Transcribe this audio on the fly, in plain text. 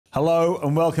Hello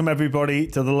and welcome everybody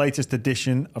to the latest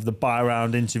edition of the Buy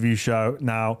Around interview show.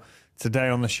 Now, today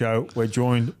on the show, we're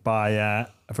joined by a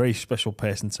very special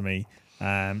person to me,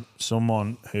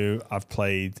 someone who I've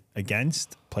played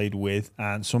against, played with,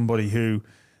 and somebody who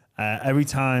every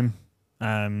time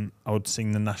I would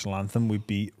sing the national anthem, we'd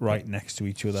be right next to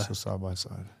each other. So side by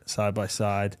side. Side by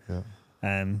side.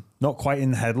 Yeah. Not quite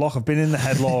in the headlock. I've been in the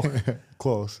headlock.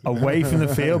 Close. Away from the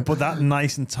field, but that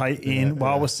nice and tight in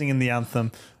while we're singing the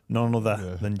anthem. None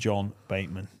other than John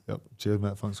Bateman. Yep. Cheers,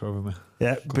 mate. Thanks for having me.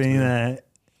 Yeah,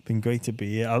 been great to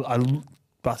be here. I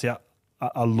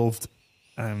loved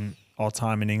our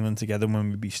time in England together when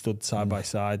we'd be stood side by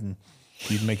side and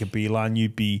you'd make a beeline.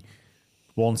 You'd be,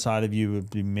 one side of you would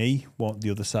be me,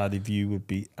 the other side of you would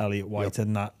be Elliot White,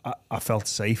 and I felt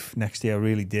safe next to you. I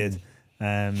really did.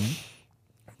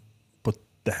 But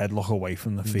the headlock away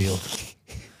from the field.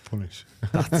 Punish.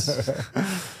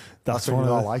 That's one one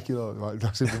of I like you though. Like,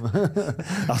 that's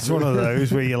one of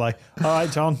those where you're like, all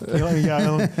right, John, you let me go.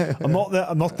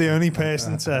 I'm not the only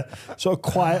person to sort of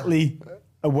quietly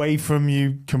away from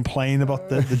you complain about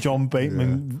the John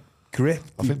Bateman grip.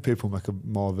 I think people make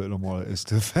more of it than what it is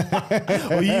to.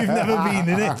 Well, you've never been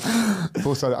in it.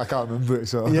 Plus, I can't remember it.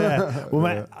 So yeah. Well,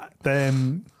 mate, I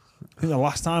think the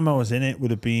last time I was in it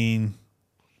would have been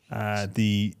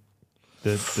the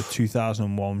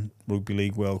 2001 Rugby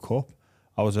League World Cup.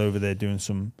 I was over there doing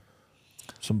some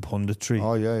punditry.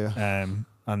 Oh yeah.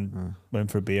 And went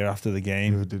for a beer after the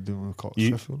game. You did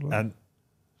Sheffield, right?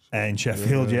 And in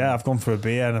Sheffield, yeah, I've gone for a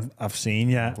beer and I've seen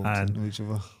you, and each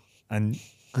other. And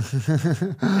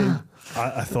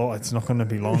I thought it's not going to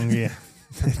be long here.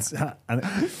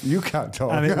 You can't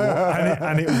talk.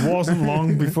 And it wasn't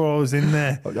long before I was in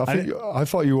there. I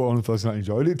thought you were the only person that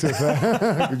enjoyed it,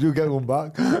 because you get one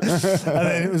back. And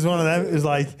then it was one of them. It was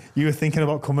like you were thinking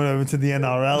about coming over to the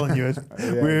NRL,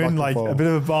 and we were in like a bit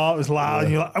of a bar. It was loud,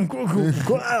 and you're like, "I'm going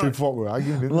out." People thought we were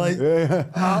arguing, didn't like,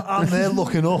 I'm there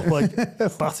looking up, like,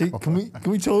 Batty, can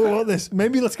we talk about this?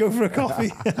 Maybe let's go for a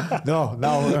coffee. No.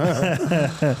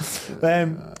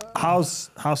 How's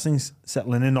things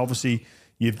settling in? Obviously,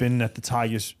 you've been at the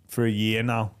Tigers for a year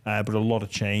now, but a lot of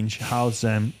change. How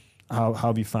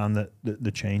have you found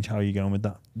the change? How are you going with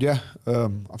that? Yeah,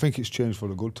 I think it's changed for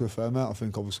the good, to be fair, mate. I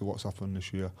think obviously what's happened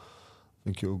this year, I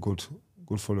think it was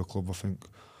good for the club. I think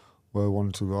where we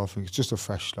wanted to go, I think it's just a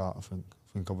fresh start. I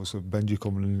think obviously Benji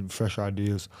coming in, fresh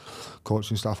ideas,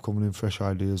 coaching staff coming in, fresh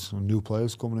ideas, and new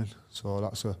players coming in. So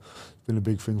that's been a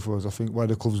big thing for us. I think where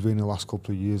the club's been in the last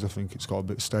couple of years, I think it's got a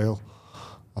bit stale.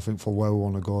 I think for where we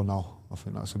want to go now, I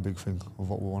think that's a big thing of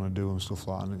what we want to do and stuff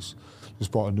like that. And it's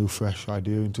just brought a new, fresh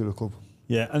idea into the club.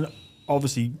 Yeah, and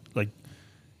obviously, like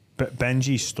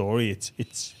Benji's story,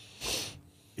 it's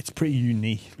pretty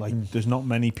unique. Like, there's not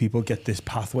many people get this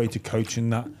pathway to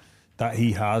coaching that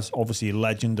he has. Obviously, a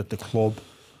legend at the club.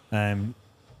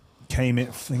 Came in,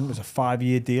 I think it was a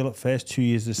 5-year deal at first, 2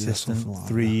 years assistant, like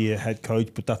 3-year head coach,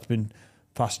 but that's been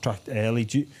fast tracked early.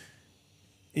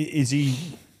 Is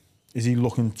he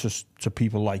looking to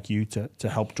people like you to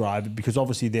help drive it? Because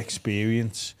obviously the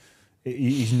experience,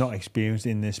 he's not experienced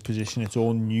in this position. It's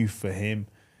all new for him.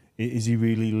 Is he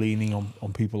really leaning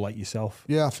on people like yourself?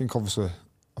 Yeah, I think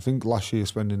last year,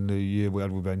 spending the year we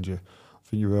had with Benji, I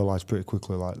think you realise pretty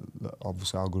quickly, like,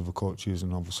 obviously how good of a coach he is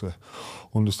and obviously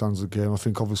understands the game. I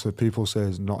think obviously people say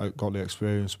he's not got the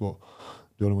experience, but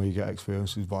the only way you get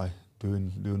experience is by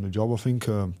doing the job. I think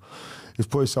he's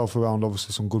put himself around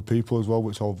obviously some good people as well,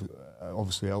 which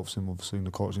obviously helps him obviously in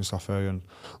the coaching staff area. And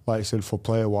like I said, for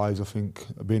player wise, I think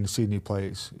being a senior player,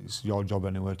 it's your job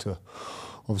anyway to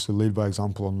obviously lead by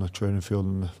example on the training field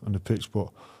and the pitch. But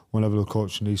whenever the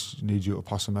coach needs you to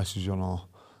pass a message on, or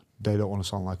they don't want to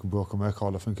sound like a broken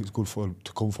record, I think it's good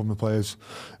to come from the players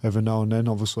every now and then,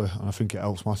 obviously. And I think it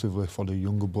helps massively for the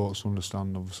younger blokes to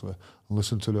understand, obviously, and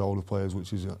listen to the older players,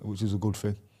 which is a good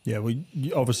thing. Yeah, well,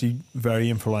 you're obviously very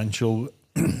influential.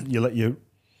 You let your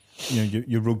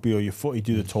rugby or your footy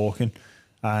do the talking.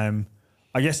 I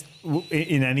guess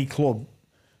in any club,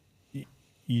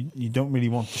 you don't really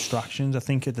want distractions. I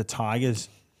think at the Tigers,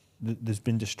 there's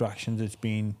been distractions. It's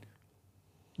been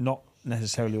not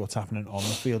necessarily what's happening on the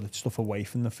field. It's stuff away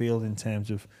from the field in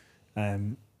terms of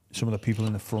some of the people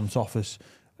in the front office.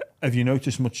 Have you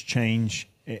noticed much change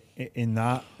in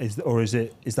that? Is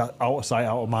that out of sight,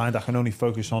 out of mind? I can only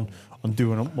focus on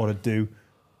doing what I do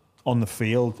on the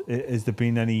field. Has there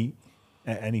been any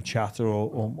chatter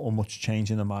or much change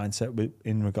in the mindset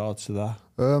in regards to that?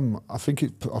 I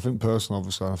think personally,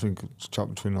 obviously, I think it's a chat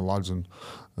between the lads, and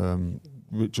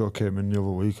Richard came in the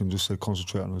other week and just said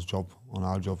concentrate on his job, on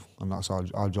our job, and that's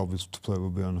our job is to play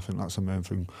rugby, and I think that's the main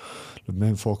thing, the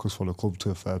main focus for the club,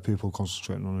 to people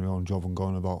concentrating on their own job and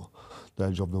going about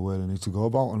their job the way they need to go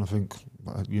about. And I think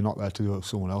you're not there to do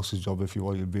someone else's job. If you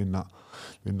were, you'd be in that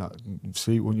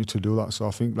seat, wouldn't you, to do that? So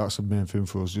I think that's the main thing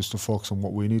for us, just to focus on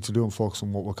what we need to do and focus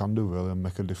on what we can do really, and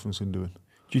make a difference in doing.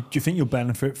 Do you think you'll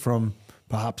benefit from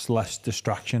perhaps less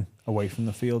distraction away from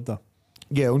the field though?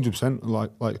 Yeah, 100%.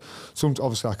 Like some,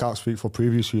 obviously I can't speak for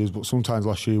previous years, but sometimes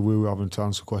last year we were having to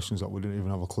answer questions that we didn't even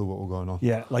have a clue what were going on.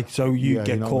 Yeah, like so you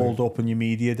get called up in your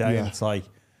media day and it's like,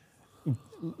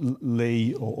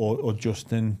 Lee or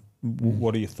Justin,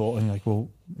 what are your thoughts? And like, well,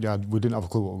 yeah, we didn't have a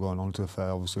clue what was going on, to be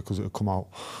fair, obviously, because it had come out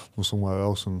from somewhere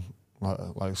else, and like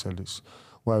I said, it's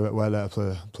we're there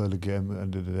to play the game at the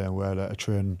end of the day, and we're there to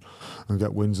train and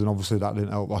get wins, and obviously that didn't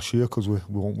help last year because we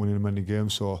weren't winning many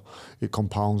games, so it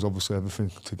compounds obviously everything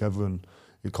together and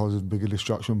it causes bigger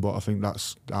distraction. But I think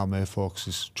that's our main focus,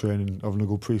 is training, having a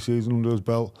good pre-season under his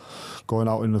belt, going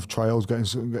out in the trials, getting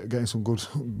some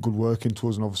good work into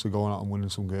us, and obviously going out and winning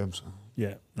some games.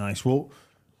 Yeah, nice. Well,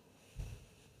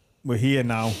 we're here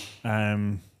now.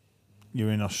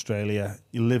 You're in Australia.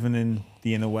 You're living in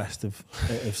the inner west of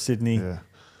Sydney. Yeah.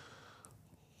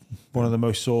 One of the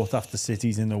most sought after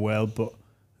cities in the world, but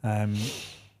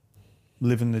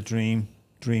living the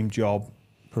dream job,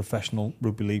 professional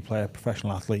rugby league player,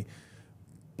 professional athlete.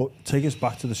 But take us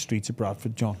back to the streets of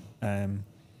Bradford, John. Can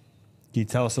you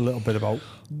tell us a little bit about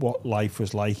what life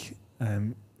was like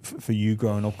for you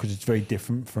growing up? Because it's very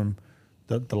different from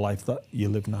the life that you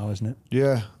live now, isn't it?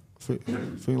 Yeah. I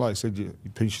think like I said, you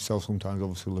pinch yourself sometimes,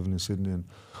 obviously, living in Sydney and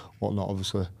whatnot,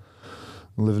 obviously,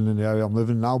 and living in the area I'm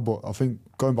living now. But I think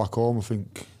going back home, I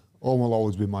think home will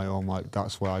always be my home. Like,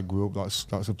 that's where I grew up.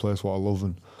 That's a place what I love.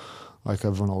 And like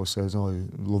everyone always says, oh, you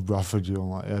love Bradford, you.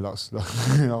 I'm like, yeah, that's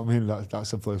you know what I mean?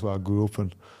 That's a place where I grew up.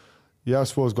 And yeah, I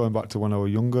suppose going back to when I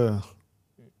was younger,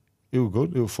 it was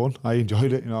good, it was fun. I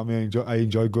enjoyed it, you know what I mean? I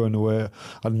enjoyed going away.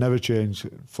 I'd never change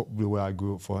the way I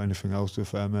grew up for anything else, to be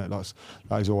fair, mate.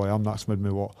 That is who I am. That's made me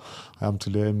what I am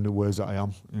today in the ways that I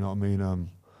am, you know what I mean?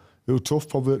 It was tough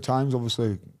probably at times,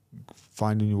 obviously,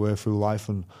 finding your way through life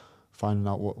and finding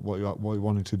out what you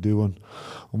wanted to do and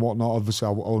whatnot. Obviously,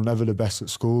 I was never the best at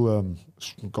school.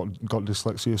 Got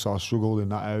dyslexia, so I struggled in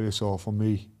that area. So for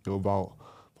me, it was about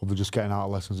probably just getting out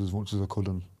of lessons as much as I could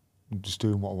and just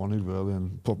doing what I wanted really,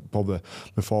 and probably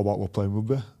before that we're playing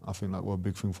rugby. I think that was a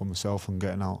big thing for myself, and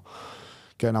getting out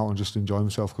and just enjoying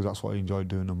myself, because that's what I enjoyed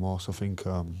doing the most. I think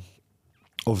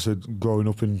obviously growing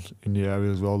up in the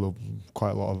area as well, there was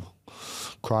quite a lot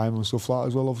of crime and stuff like that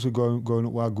as well. Obviously growing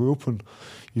up where I grew up, and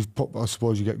I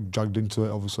suppose you get dragged into it.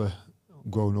 Obviously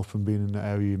growing up and being in the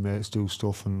area, your mates do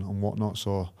stuff and whatnot.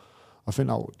 So I think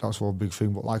that's one big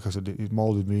thing. But like I said, it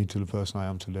moulded me into the person I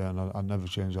am today, and I'd never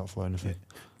change that for anything.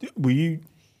 Were you,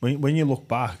 when you look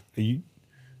back, are you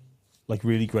like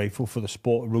really grateful for the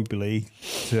sport of rugby league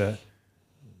to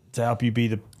help you be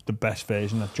the best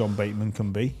version that John Bateman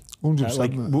can be?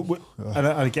 100%. And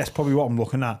I guess probably what I'm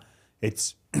looking at,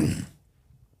 it's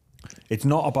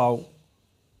not about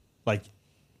like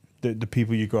the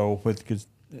people you grow up with, because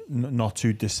not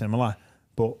too dissimilar,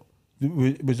 but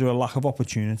was there a lack of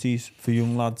opportunities for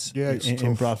young lads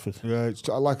in Bradford? Yeah, it's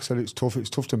like I said, it's tough. It's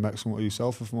tough to make something of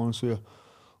yourself, if I'm honest with you.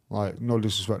 Like, no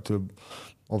disrespect to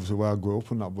obviously where I grew up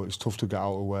and that, but it's tough to get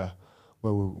out of where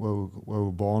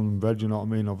we're born and bred, you know what I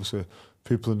mean? Obviously,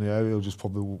 people in the area will just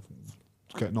probably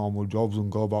get normal jobs and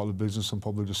go about the business and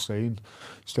probably just stay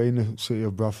in the city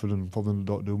of Bradford and probably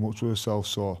don't do much with yourself.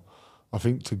 So I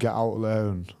think to get out there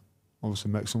and obviously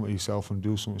make something of yourself and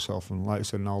do something yourself, and like I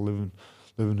said, now living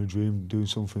a dream, doing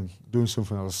something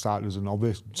that I started as an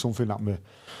hobby, something that my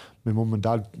mum and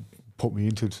dad put me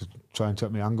into to try and take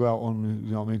my anger out on,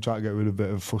 you know what I mean, try to get rid of a bit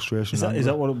of frustration. Is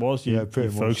that what it was? Yeah, pretty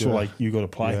much. Folks were like, you got to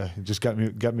play. Yeah, just get me.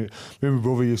 Me and my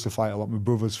brother used to fight a lot. My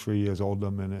brother's 3 years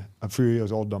older than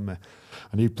me,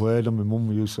 and he played, and my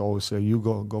mum used to always say, you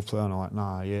go play, and I'm like,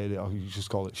 nah, yeah, you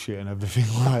just call it shit and everything.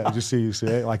 Like, I just see you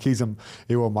say it. Like, he was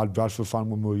a mad Bradford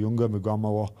fan when we were younger. My grandma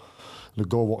was. They'd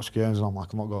go watch games, and I'm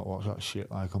like, I'm not going to watch that shit.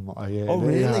 Like, I'm like, oh,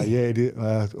 really?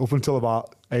 Yeah, up until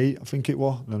about 8, I think it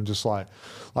was. And I'm just like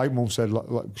Mum said,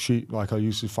 like I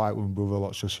used to fight with my brother a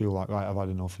lot, so she was like, right, I've had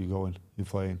enough, you're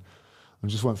playing.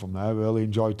 And just went from there, really.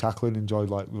 Enjoyed tackling, enjoyed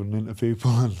like running into people.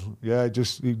 And yeah,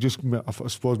 I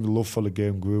suppose my love for the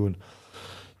game grew. And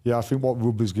yeah, I think what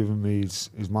rugby's given me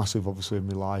is massive, obviously, in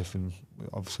my life. And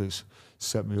obviously it's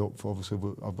set me up for, obviously,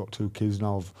 I've got 2 kids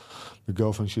now. My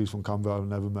girlfriend, she's from Canberra, I've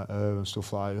never met her and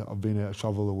stuff like that. I've been able to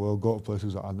travel the world, go to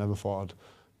places that I never thought I'd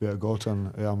to go to,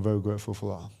 and yeah, I'm very grateful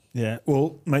for that. Yeah,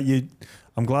 well, mate,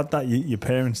 I'm glad that your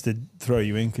parents did throw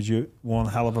you in, because you're one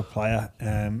hell of a player,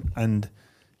 and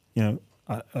you know,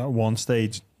 at one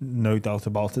stage, no doubt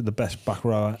about it, the best back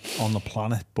rower on the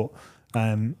planet. But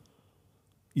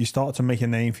you start to make a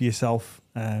name for yourself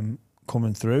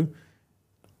coming through.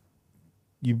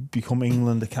 You become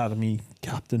England Academy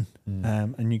captain,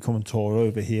 and you come and tour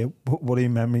over here. What are your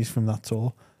memories from that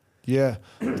tour? Yeah,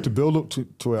 to build up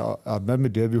to it, I made my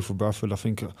debut for Bradford. I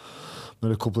think I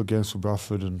made a couple of games for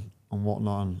Bradford and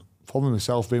whatnot. And probably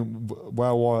myself, being where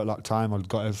I was at that time, I'd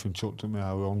got everything chucked at me.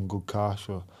 I was on good cash.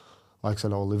 Or, like I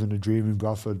said, I was living a dream in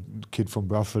Bradford, kid from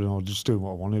Bradford, and I was just doing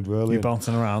what I wanted, really. You're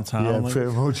bouncing around town? Yeah, like,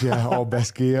 pretty much, yeah. All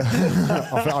best gear.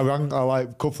 I like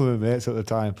a couple of my mates at the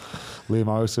time, Liam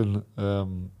Harrison.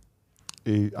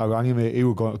 I rang him, he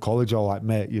was going to college. I was like,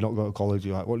 mate, you're not going to college.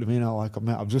 You're like, what do you mean? I was like,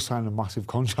 mate, I've just signed a massive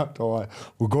contract. I was like,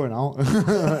 we're going out.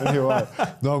 And he was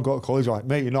like, no, I'm going to college. I was like,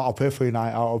 mate, you're not, I'll pay for your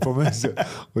night out, I promise.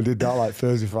 We did that like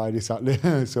Thursday, Friday,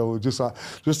 Saturday. So we're just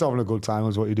having a good time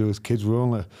is what you do as kids. We're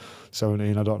only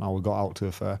 17, I don't know how we got out to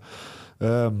a fair.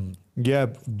 Yeah,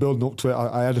 building up to it,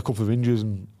 I had a couple of injuries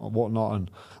and whatnot,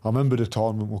 and I remember the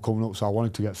tournament were coming up, so I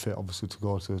wanted to get fit, obviously, to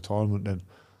go to the tournament then.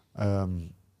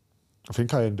 I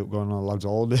think I ended up going on a lads'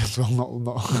 holiday, so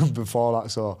not before that.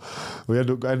 So we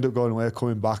ended up going away,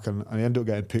 coming back, and I ended up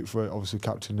getting picked for it, obviously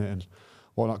captaining it and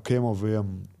whatnot. Came over here,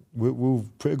 we were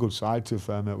pretty good side, to be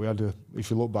fair, mate. We had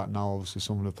if you look back now, obviously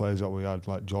some of the players that we had,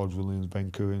 like George Williams, Ben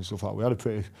Curry and stuff like that, we had a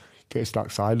pretty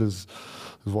stacked side, as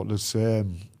what they'd say.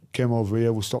 Came over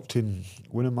here, we stopped in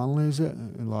Wigan Warriors, is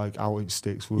it? Like out in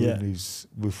sticks. We were in these,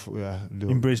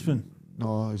 in Brisbane?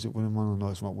 No, is it Wigan Warriors? No,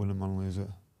 it's not Wigan Warriors, is it?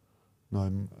 No,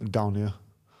 down here.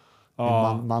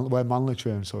 Oh. Where Manly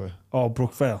trained, sorry. Oh,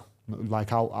 Brookvale.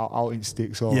 Like out in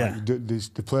sticks. So yeah. Like,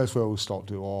 the place where we stopped,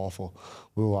 it was awful.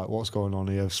 We were like, what's going on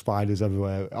here? Spiders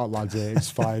everywhere. Our lads hated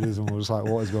spiders, and we were just like,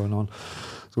 what is going on?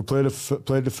 So we played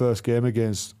the first game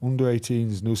against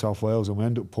under-18s New South Wales, and we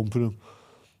ended up pumping them.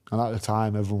 And at the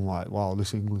time, everyone was like, wow,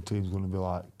 this England team's going to be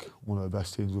like one of the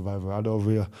best teams we've ever had over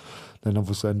here. Then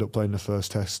obviously ended up playing the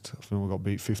first test. I think we got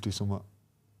beat 50-something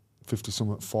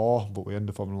 4, but we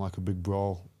ended up having like a big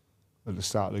brawl at the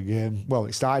start of the game. Well,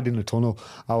 it started in the tunnel.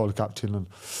 I was the captain, and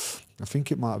I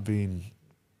think it might have been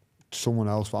someone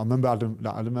else, but I remember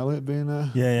Adam Elliott being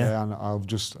there. Yeah. And I was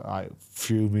just like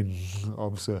fuming,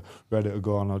 obviously ready to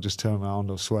go, and I just turned around,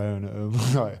 I was swearing at him.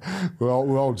 Like, we're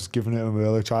all just giving it him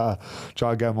really, try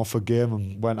to get him off a game,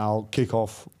 and went out, kick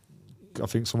off. I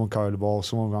think someone carried the ball,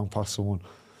 someone ran past someone,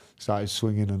 started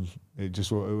swinging, and it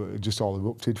just all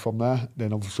erupted from there.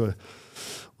 Then obviously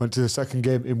went to the second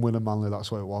game in Wigan Manly, that's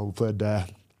what it was. We played there.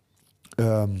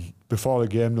 Before the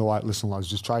game, they're like, listen lads,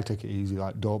 just try to take it easy,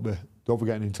 like don't be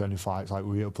getting into any fights, like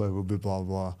we're here to play rugby, blah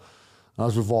blah. And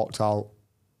as we've walked out,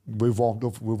 we warmed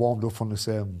up on the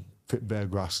same bit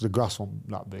of grass. The grass wasn't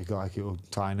that big, like it was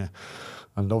tiny.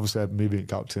 And obviously me being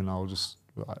captain, I was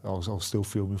still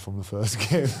filming from the first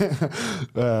game.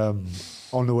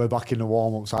 On the way back in the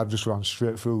warm-ups, I just ran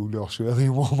straight through the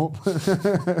Australian warm-up.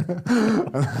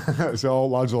 So all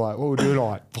lads were like, what are we doing? I'm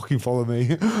like, fucking follow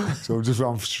me. So we just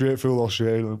ran straight through the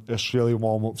Australian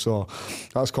warm-up. So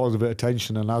that's caused a bit of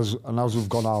tension. And as we've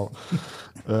gone out,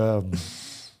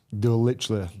 they were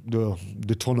literally,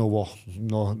 the tunnel was,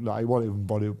 it wasn't even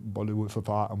body width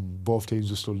apart, and both teams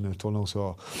were stood in the tunnel.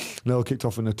 So they all kicked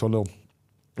off in the tunnel.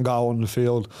 Got out on the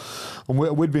field, and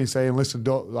we'd been saying, listen,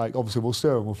 don't, like, obviously we'll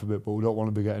stir them up a bit, but we don't want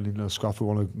to be getting into a scrap. We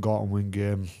want to go out and win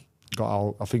game. Got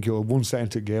out, I think it was one set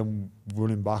into game,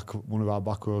 running back, one of our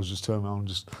back rows just turned around and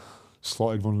just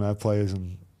slotted one of their players,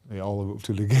 and it all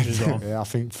erupted again. Yeah, I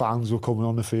think fans were coming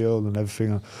on the field and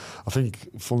everything. I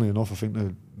think, funnily enough, I think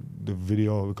the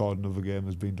video recording of the game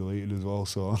has been deleted as well,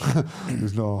 so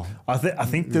there's no... I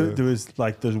think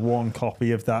there's one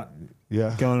copy of that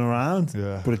going around,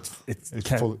 but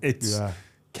it's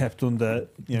kept under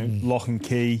lock and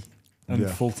key and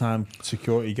full-time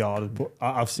security guarded. But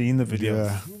I've seen the video.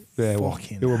 It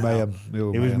was mayhem.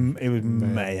 It was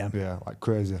mayhem. Yeah, like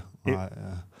crazy.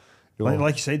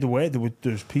 Like you say, the way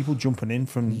there's people jumping in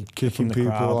from kicking the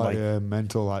people, crowd,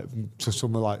 mental, like so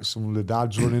some of the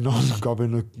dads running on,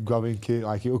 grabbing kids,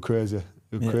 like it was crazy.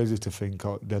 It was crazy to think.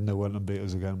 Then they went and beat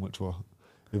us again, which was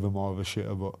even more of a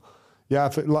shitter. But yeah, I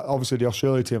think, like, obviously the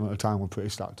Australia team at the time were pretty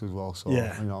stacked as well. So you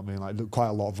know what I mean. Like quite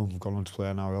a lot of them have gone on to play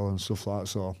NRL and stuff like that.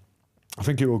 So I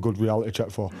think it was a good reality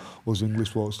check for us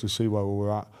English blokes to see where we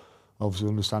were at.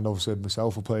 Obviously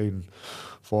myself were playing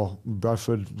for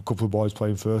Bradford, a couple of boys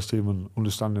playing first team, and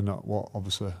understanding that what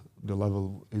obviously the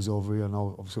level is over here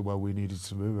now, obviously where we needed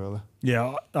to be, really.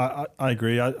 Yeah, I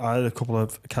agree. I had a couple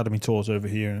of academy tours over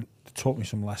here, and taught me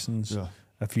some lessons Yeah.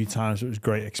 a few times. It was a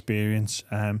great experience.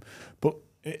 But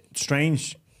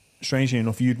strangely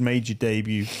enough, you'd made your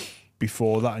debut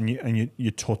before that, and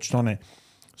you touched on it.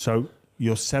 So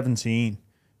you're 17.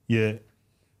 You've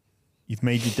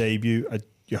made your debut at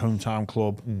your hometown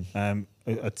club,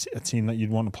 a team that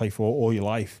you'd want to play for all your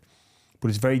life. But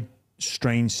it's very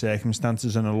strange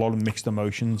circumstances and a lot of mixed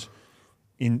emotions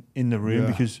in the room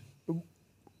because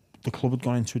the club had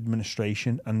gone into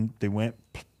administration and they weren't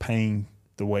paying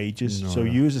the wages. So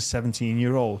you as a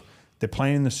 17-year-old, they're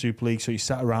playing in the Super League, so you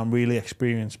sat around really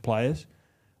experienced players.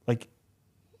 Like,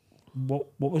 what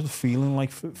was the feeling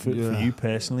like for you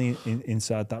personally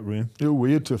inside that room? It was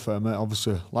weird, to be fair, mate.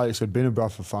 Obviously, like I said, being a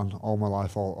Bradford fan all my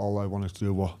life, all I wanted to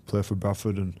do was play for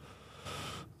Bradford,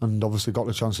 and obviously got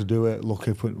the chance to do it. Looked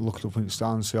up in the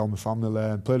stands, see all my family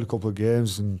there, and played a couple of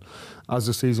games. And as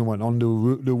the season went on, there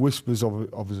were whispers of it,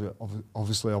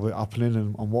 obviously of it happening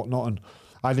and whatnot. And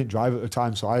I didn't drive at the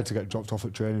time, so I had to get dropped off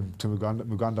at training to my granddad.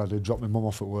 My granddad had dropped my mum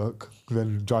off at work,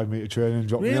 then drive me to training and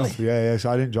drop me off. Yeah, so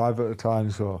I didn't drive at the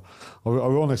time, so I was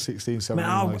only 16,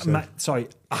 17. Sorry,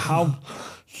 how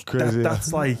crazy.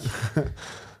 That's like...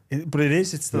 But it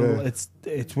is.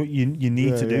 It's what you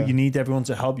need to do. Yeah. You need everyone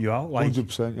to help you out. Like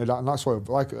 100%. Yeah, and that's why.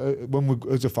 Like when we,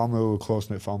 as a family, we were a close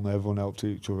knit family. Everyone helped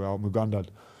each other out. My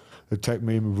granddad would take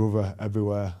me and my brother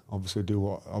everywhere. Obviously, do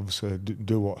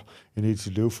what he needed to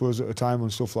do for us at the time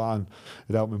and stuff like that. And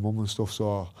he'd help my mum and stuff.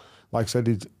 So, like I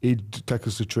said, he'd take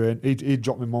us to train. He'd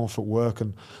drop my mum off at work,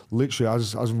 and literally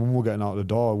as my mum were getting out the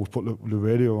door, we put the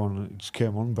radio on, and it just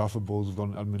came on. Bradford Bulls have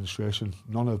gone administration.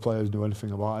 None of the players knew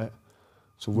anything about it.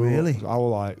 So really? I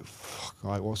was like, fuck,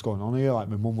 like, what's going on here? Like,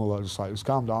 my mum was just like, just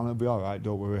calm down, it'll be all right,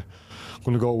 don't worry. I'm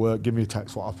going to go to work, give me a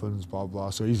text what happens, blah,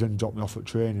 blah. So he's then dropped me off at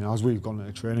training. As we've gone to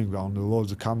the training ground, there were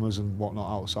loads of cameras and whatnot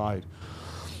outside.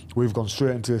 We've gone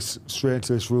straight into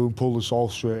this room, pulled us all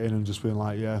straight in and just been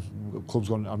like, yeah, the club's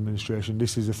gone into administration.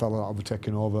 This is the fella that'll be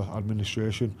taking over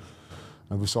administration.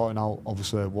 And we're sorting out,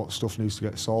 obviously, what stuff needs to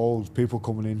get sold. People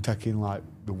coming in, taking, like,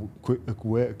 the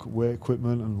weight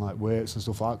equipment and, like, weights and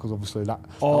stuff like that, because obviously that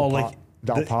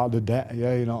part of the debt,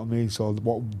 yeah, you know what I mean? So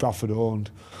what Bradford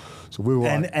owned. So we were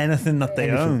like... anything that they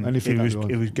owned, it was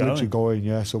going. Literally going,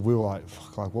 yeah. So we were like,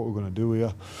 fuck, like, what we're going to do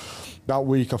here? That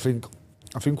week, I think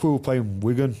we were playing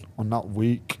Wigan on that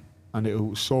week, and it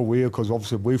was so weird, because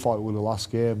obviously we thought it was the last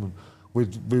game, and we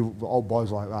all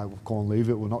boys were like, come on, leave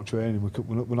it. We're not training.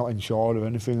 We're not insured or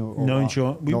anything. No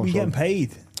insurance. We're getting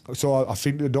paid. So I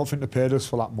don't think they paid us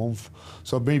for that month.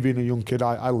 So me being a young kid,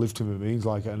 I lived to my means.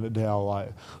 Like, at the end of the day, I was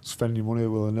like spending money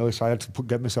willy-nilly. So I had to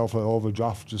get myself an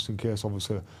overdraft just in case,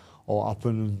 obviously, all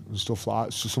happened and stuff like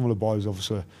that. So some of the boys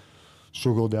obviously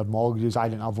struggled. They had mortgages. I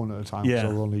didn't have one at the time because I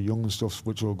was only young and stuff,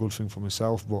 which was a good thing for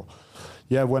myself. But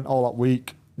yeah, went all that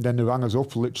week. Then they rang us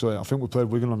up, literally. I think we played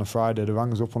Wigan on a Friday. They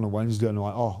rang us up on a Wednesday and they're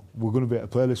like, oh, we're going to be able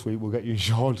to play this week. We'll get you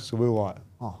insured. So we were like,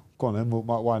 oh, go on then.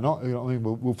 Why not? You know what I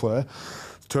mean? We'll play.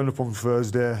 Turned up on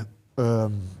Thursday.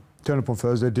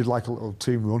 Did like a little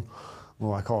team run. We're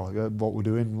like, oh, yeah, what we're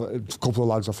doing. A couple of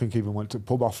lads, I think, even went to the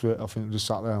pub after it. I think just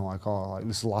sat there and like, oh, like,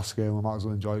 this is the last game. We might as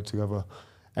well enjoy it together.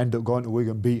 Ended up going to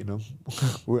Wigan, beating them.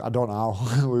 I don't know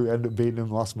how. We ended up beating them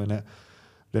last minute.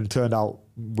 Then turned out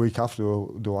week after they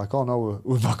were like, oh no,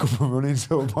 we're back up and running.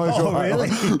 So boys were like, really?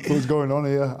 What's going on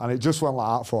here? And it just went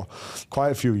like that for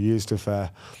quite a few years, to be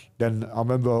fair. Then I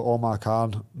remember Omar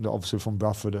Khan, obviously from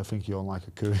Bradford. I think he owned like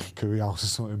a curry house or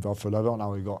something in Bradford. I don't know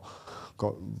how he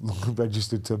got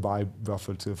registered to buy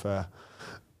Bradford, to be fair.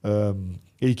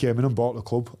 He came in and bought the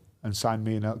club and signed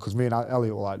me and because me and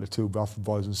Elliot were like the two Bradford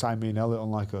boys, and signed me and Elliot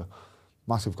on like a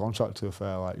massive contract, to a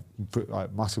fair,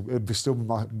 like massive. It'd still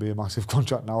be a massive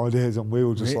contract nowadays, and we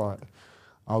were just like,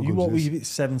 how good what is were you,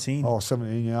 17? Oh,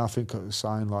 17, yeah. I think I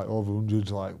signed like over 100,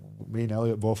 like me and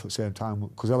Elliot both at the same time,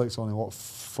 because Elliot's only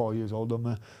 4 years older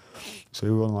than me, so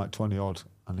he was on like 20 odd.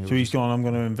 And so he's gone, I'm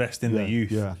going to invest in the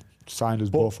youth. Yeah, signed us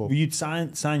both up. You'd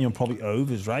sign your probably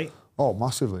overs, right? Oh,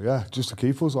 massively, yeah. Just to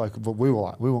keep us, like, but we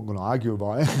weren't going to argue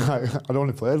about it. Like, I'd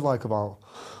only played like about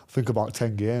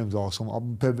 10 games or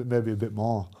something, maybe a bit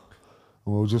more.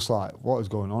 And we were just like, what is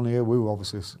going on here? We were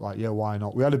obviously like, yeah, why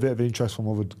not? We had a bit of interest from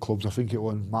other clubs. I think it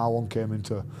when Marwan came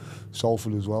into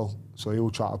Salford as well. So he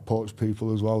would try to poach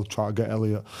people as well, try to get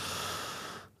Elliot.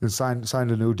 And signed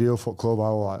a new deal for the club.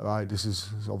 I was like, right, this is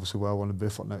obviously where I want to be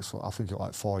for the next, I think,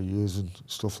 like 4 years and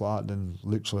stuff like that. Then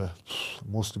literally,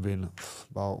 must have been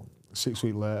about 6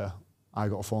 weeks later, I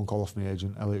got a phone call off my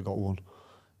agent. Elliot got one.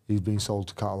 He's been sold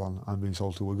to Catalan. I'm being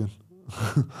sold to Wigan.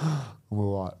 And we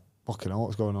were like, fucking hell,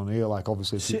 what's going on here? Like,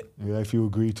 obviously, if you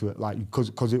agree to it, like,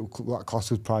 because it like,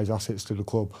 cost us prize assets to the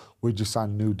club, we just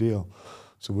signed a new deal.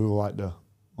 So we were like the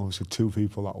obviously 2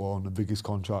 people that were on the biggest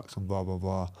contracts and blah, blah,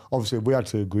 blah. Obviously, we had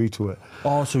to agree to it.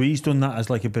 Oh, so he's done that as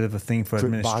like a bit of a thing for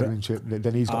Bargaining chip.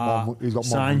 Then he's got more. He's got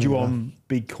more signed money, you on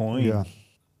big coin. Yeah.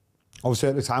 Obviously,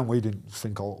 at the time, we didn't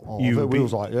think all of it. We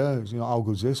was like, yeah, you know, how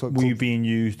good's this? Were you being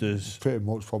used as... Pretty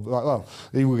much, probably. Like, well,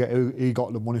 he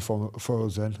got the money for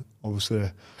us then. Obviously,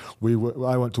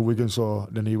 I went to Wigan, so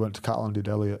then he went to Catalan, did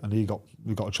Elliot, and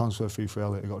we got a transfer fee for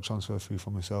Elliot. He got a transfer fee for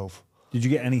myself. Did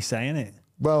you get any say in it?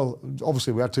 Well,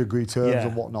 obviously, we had to agree terms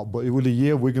and whatnot, but it was a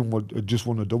year Wigan had just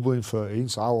won a double in 13,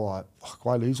 so I was like, fuck,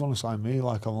 why these want to sign me?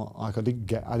 Like, I didn't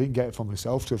get it for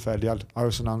myself, to be fair. They had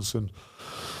Harrison Hansen,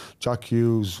 Jack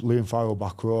Hughes, Liam Farrell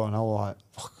back row, and I was like,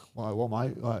 fuck, what am I?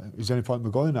 Like, is there any point in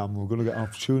me going now? We're going to get an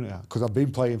opportunity. Because I've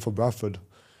been playing for Bradford,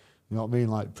 you know what I mean?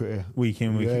 Like, pretty... Week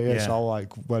in, week out. Yeah, so I was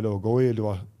like, where do I go here? Do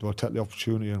I take the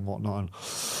opportunity and whatnot? And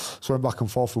so I went back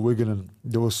and forth for Wigan, and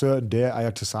there was a certain date I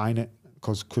had to sign it,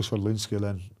 because Chris Rodlinski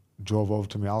then drove over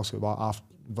to my house at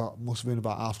must have been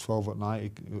about 12:30 at night. He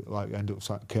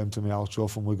came to my house,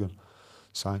 drove from Wigan,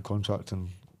 signed contract, and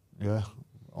yeah,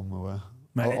 on my way.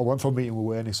 I went for a meeting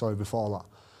with Wayne, sorry, before that.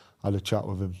 I had a chat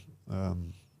with him.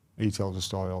 He tells a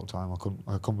story all the time. I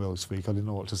couldn't really speak. I didn't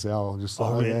know what to say. I was just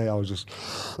like, really? I just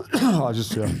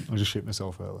shit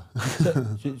myself early.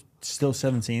 Still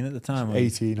 17 at the time?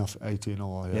 18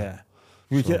 or yeah.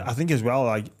 So. I think as well,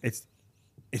 like,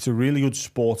 it's a really good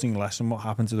sporting lesson what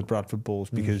happened to the Bradford Bulls,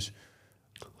 because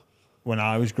when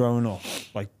I was growing up,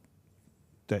 like,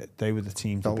 they were the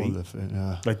team to beat.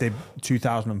 Like,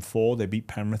 2004, they beat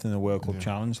Penrith in the World Cup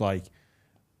Challenge. Like,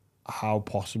 how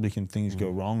possibly can things go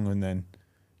wrong? And then,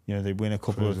 you know, they win a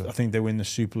couple of... I think they win the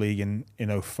Super League in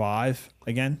 05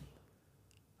 again.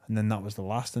 And then that was the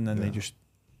last, and then they just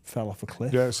fell off a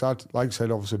cliff. Yeah, it's sad. Like I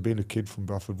said, obviously, being a kid from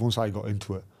Bradford, once I got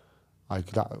into it, like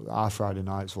that, our Friday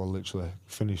nights were literally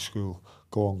finish school,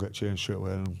 go on, get changed straight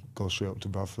away, and go straight up to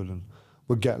Bradford. And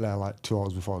we'd get there like 2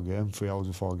 hours before a game, 3 hours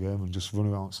before a game, and just run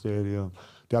around the stadium.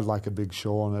 They had like a big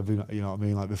show and every, you know what I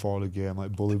mean, like before the game,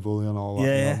 like bully and all that. You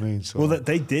know what I mean? So, well,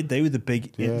 they did. They were the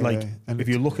big, if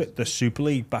you look at the Super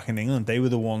League back in England, they were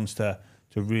the ones to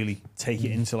really take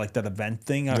it into like that event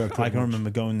thing. I can remember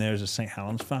going there as a St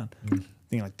Helens fan.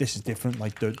 Thinking like, this is different,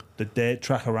 like the dirt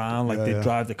track around, like they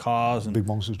drive the cars and big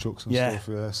monster trucks and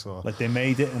stuff. So like they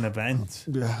made it an event.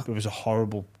 It was a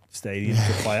horrible stadium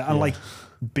to play at, and like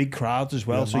big crowds as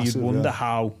well. So massive, you'd wonder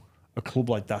how a club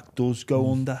like that does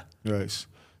go under. Yeah,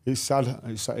 it's sad.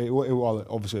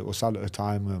 Obviously it was sad at the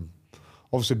time.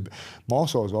 Obviously more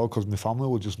so as well because my family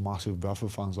were just massive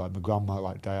Bradford fans. Like my grandma,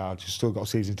 like diehard. She's still got a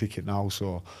season ticket now,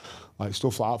 so. Like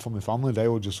stuff like that for my family, they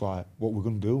were just like, "What we're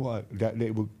gonna do?" Like they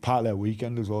were part of their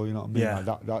weekend as well. You know what I mean?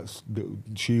 Yeah. Like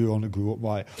she only grew up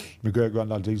like my great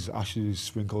granddad. His ashes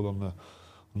sprinkled on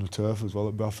the turf as well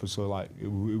at Bradford. So like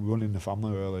we run in the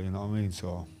family really. You know what I mean?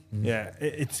 So yeah,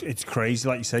 it's crazy.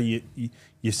 Like you say,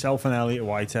 yourself and Elliot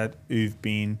Whitehead, who've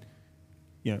been,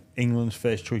 you know, England's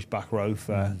first choice back row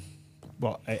for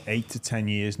 8 to 10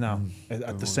 years now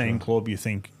at the same club. You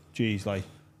think, geez, like.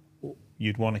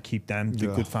 You'd want to keep them, the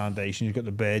good foundation. You've got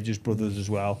the Burgess brothers as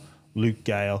well, Luke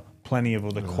Gale, plenty of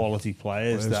other quality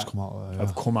players that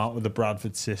have come out of the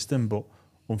Bradford system, but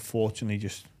unfortunately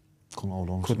just couldn't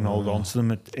hold on to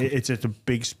them. It's a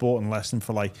big sporting lesson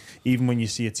for, like, even when you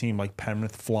see a team like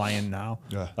Penrith flying now,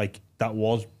 like that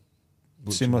was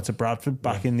similar to Bradford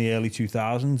back in the early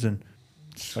 2000s, and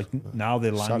like now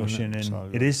they're languishing.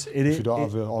 And it is. If you don't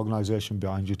have an organisation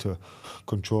behind you to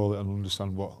control it and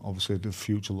understand what obviously the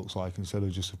future looks like instead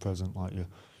of just the present, like you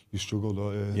struggle,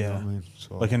 don't you? Yeah. You know what I mean?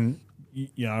 So. Like, and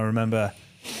you know, I remember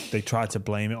they tried to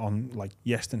blame it on like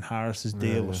Yeston Harris's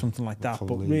deal or something like that,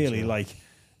 but really, like,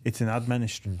 it's an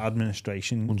administration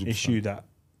 100%. issue that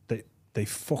they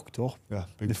fucked up. Yeah,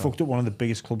 they fucked up one of the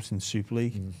biggest clubs in Super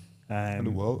League. In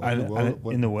the world,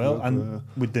 and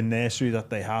with the nursery that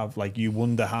they have, like, you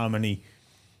wonder how many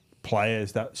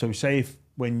players that. So say if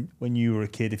when you were a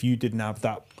kid, if you didn't have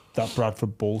that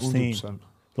Bradford Bulls 100%. Team,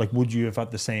 like, would you have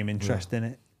had the same interest in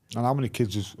it? And how many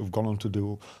kids have gone on to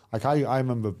do? Like I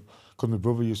remember, because my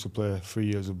brother used to play 3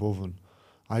 years above, and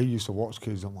I used to watch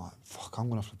kids. I'm like, fuck, I'm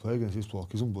gonna have to play against this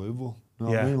bloke. He's unbelievable. You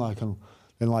know what I mean? Like, and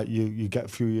then like you get a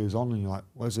few years on, and you're like,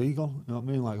 where's he gone? You know what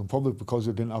I mean? Like, and probably because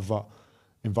they didn't have that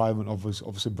environment of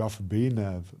obviously Bradford being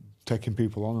there, taking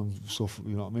people on and stuff,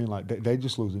 you know what I mean? Like they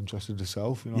just lose interest in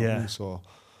themselves, you know what I mean? So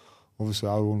obviously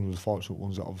I was one of the fortunate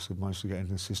ones that obviously managed to get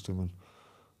into the system and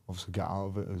obviously get out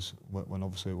of it as when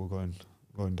obviously we're going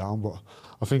down. But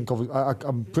I think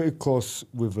I'm pretty close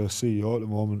with a CEO at the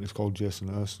moment. It's called Jason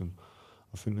Hurst, and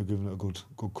I think they're giving it a good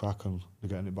crack and they're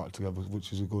getting it back together,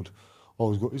 which is a good.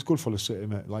 It's good for the city,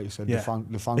 mate. Like you said, the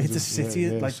fans. It's a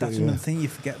city. That's another thing you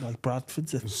forget. Like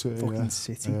Bradford's a fucking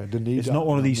city. It's not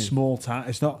one of these small towns.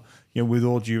 It's not, with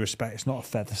all due respect, it's not a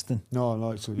Featherstone.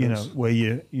 No, it's where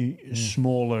you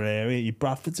smaller area.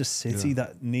 Bradford's a city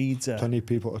that needs plenty of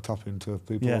people to tap into.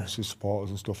 People, obviously supporters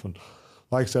and stuff. And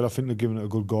like I said, I think they're giving it a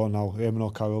good go now. Eamon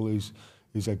O'Carroll, he's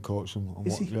head coach.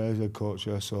 He's head coach.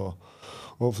 Yeah, so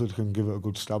hopefully they can give it a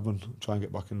good stab and try and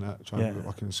get back in there. Try and get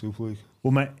back in the Super League.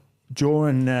 Well, mate,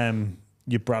 during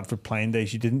your Bradford playing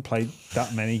days, you didn't play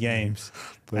that many games.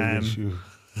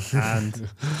 And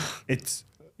it's,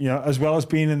 as well as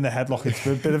being in the headlock, it's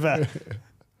a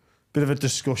bit of a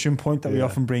discussion point that we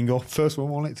often bring up. First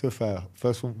one on it, to be fair.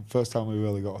 First time we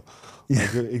really got a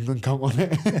good England camp on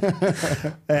it.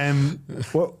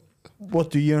 What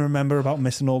do you remember about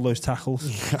missing all those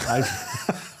tackles?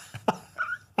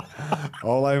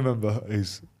 All I remember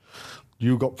is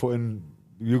you got put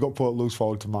loose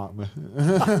forward to mark me.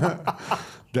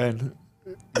 Then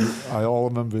all I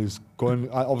remember is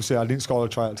going. Obviously, I didn't score a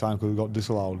try at the time because we got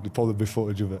disallowed. There'd probably be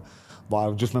footage of it. But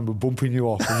I just remember bumping you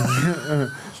off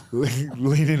and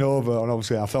leaning over, and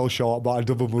obviously I fell short by a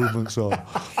double movement. So,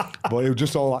 but it was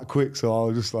just all that quick. So I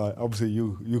was just like, obviously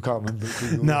you can't remember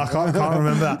it. No, I can't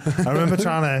remember that. I remember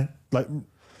trying to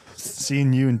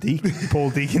seeing you and Paul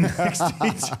Deacon next to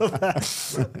each other.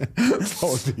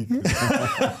 Paul Deacon.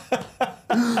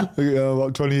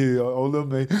 About 20 years older than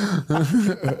me.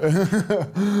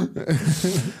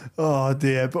 Oh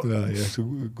dear, but so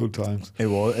good times. It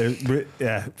was,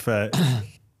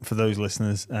 for those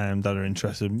listeners that are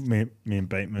interested, me and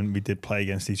Bateman, we did play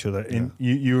against each other.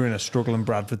 You were in a struggling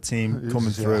Bradford team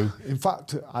coming through. In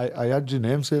fact, I had your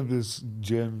name saved as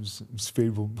James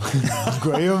Speedbump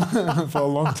Graham for a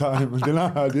long time, and then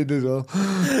I did as well.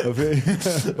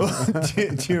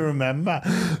 Do you remember?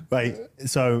 Right,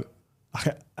 so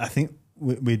I think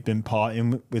we'd been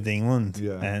partying with England,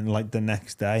 and the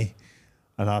next day,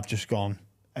 and I've just gone,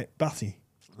 hey, Batty,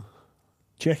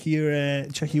 check your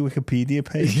Wikipedia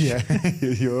page. Yeah,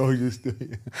 you're all used to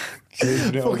it.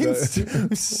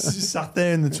 Sat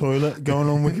there in the toilet going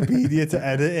on Wikipedia to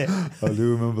edit it. I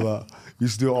do remember that.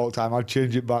 Used to do it all the time. I'd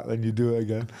change it back, then you do it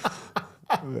again.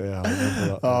 Yeah, I remember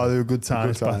that. Oh, they were good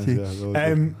times, Batty.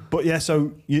 But yeah,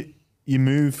 so you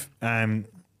move to,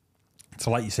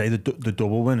 like you say, the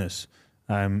double winners.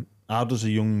 How does a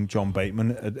young John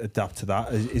Bateman adapt to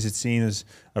that? Is it seen as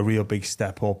a real big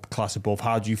step up, class above?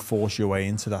 How do you force your way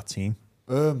into that team?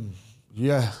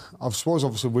 Yeah, I suppose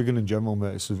obviously Wigan in general,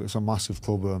 mate, it's a massive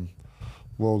club,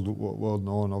 world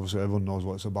known. Obviously everyone knows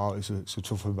what it's about. It's a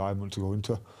tough environment to go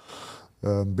into.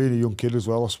 Being a young kid as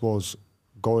well, I suppose,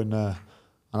 going there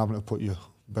and having to put your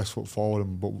best foot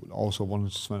forward, but also wanting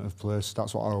to cement a place.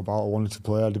 That's what I was about. I wanted to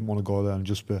play. I didn't want to go there and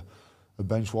just be a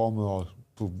bench warmer or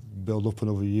build up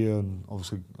another year, and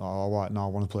obviously I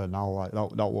want to play now.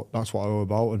 That's what I was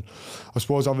about. And I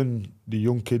suppose having the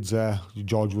young kids there,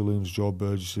 George Williams, Joe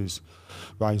Burgesses,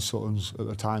 Ryan Suttons at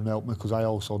the time helped me, because I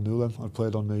also knew them. I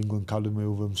played on the England academy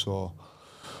with them, so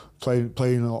training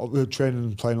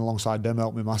and playing alongside them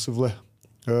helped me massively.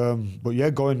 But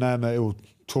yeah, going there, mate, it was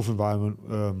a tough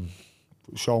environment.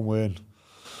 Sean Wayne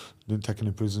didn't take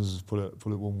any prisoners, put it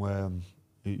one way.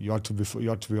 You had to be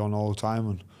on all the time,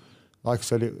 and like I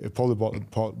said, it probably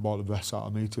brought the best out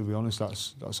of me, to be honest.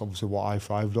 That's obviously what I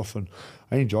thrived off, and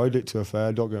I enjoyed it, to be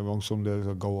fair. Don't get me wrong, some days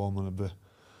I'd go home and I'd be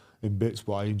in bits,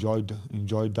 but I enjoyed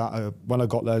that. When I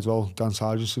got there as well, Dan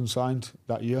Sargentson signed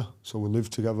that year, so we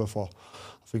lived together for,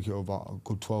 I think it was about a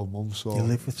good 12 months. So you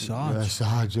lived with Sarge? Yeah,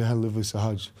 Sarge, I lived with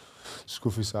Sarge.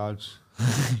 Scruffy Sarge.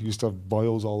 Used to have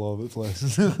boils all over the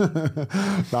place.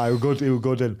 Nah, he was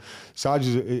good. And Sarge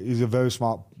he's a very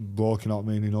smart bloke, you know what I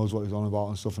mean? He knows what he's on about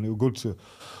and stuff, and it was good to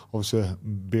obviously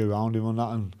be around him on that.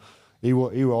 And he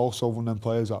was also one of them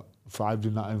players that thrived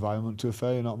in that environment, to be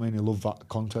fair, you know what I mean? He loved that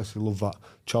contest, he loved that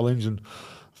challenge, and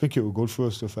I think it was good for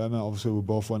us, to be fair, mate. Obviously we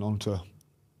both went on to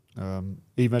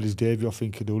he made his debut, I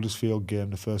think, at the Huddersfield game,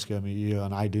 the first game of the year,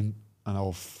 and I didn't, and I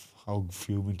was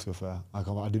fuming, to be fair. I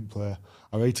didn't play.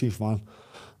 I was 18th man.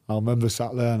 I remember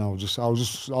sat there and I was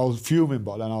fuming,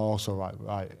 but then I was also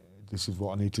right, this is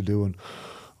what I need to do and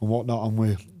whatnot.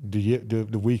 And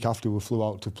the week after we flew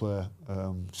out to play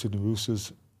Sydney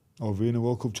Roosters over in a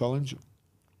World Cup Challenge,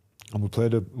 and we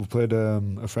played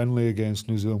a friendly against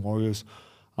New Zealand Warriors.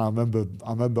 And I remember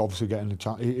obviously getting the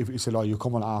chance. He said, "Oh, you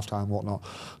come on at half time, whatnot."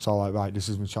 So I was like, right, this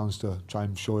is my chance to try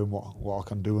and show him what I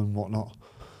can do and whatnot.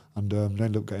 And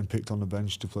ended up getting picked on the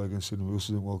bench to play against Sydney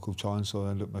Roosters in World Cup Challenge, so I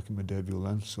ended up making my debut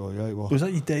then. So yeah, it was. Was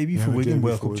that your debut for Wigan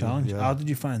World Cup Challenge? Yeah. How did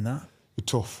you find that?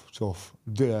 Tough.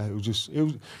 Yeah, it was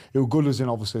good as in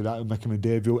obviously that making my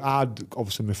debut.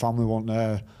 Obviously my family weren't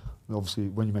there. obviously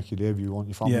when you make your debut, you want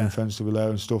your family and friends to be there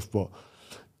and stuff. But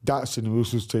that's in the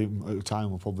Roosters team at the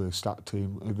time were probably a stacked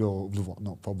team.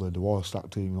 Not probably, they were a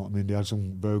stacked team. You know what I mean? They had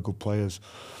some very good players,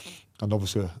 and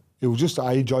obviously it was just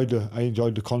I enjoyed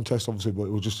the contest obviously, but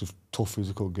it was just a tough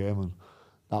physical game, and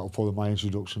that was probably my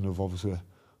introduction of obviously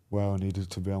where I needed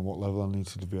to be and what level I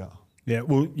needed to be at. Yeah,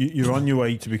 well, you're on your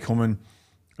way to becoming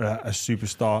a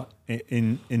superstar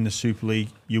in the Super League.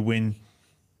 You win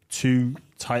 2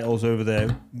 titles over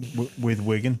there with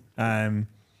Wigan.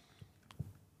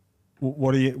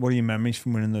 What are your memories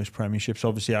from winning those premierships?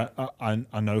 Obviously,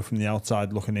 I know from the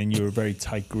outside looking in, you're a very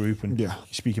tight group, and you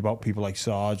speak about people like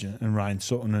Sarge and Ryan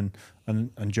Sutton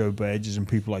and Joe Burgess and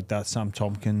people like that, Sam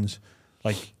Tompkins.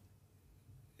 What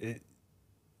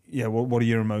are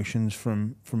your emotions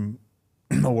from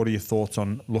or what are your thoughts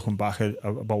on looking back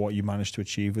about what you managed to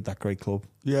achieve with that great club?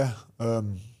 Yeah,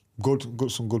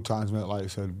 good, some good times, mate. Like I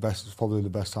said, probably the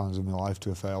best times of my life. To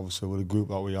be fair, obviously with the group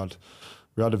that we had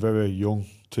a very young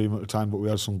team at the time, but we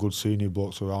had some good senior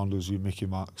blokes around us. You, Mickey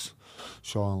Max,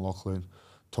 Sean Loughlin,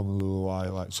 Tommy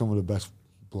Luluai, like some of the best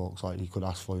blokes like you could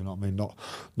ask for. You know what I mean? Not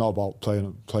about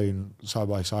playing side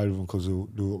by side with them because they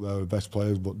were up there the best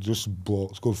players, but just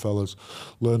blokes, good fellas.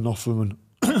 Learn off them, and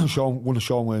one of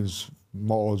Sean Wayne's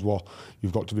mottos was,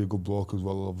 you've got to be a good bloke as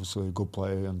well. Obviously, a good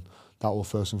player, and that was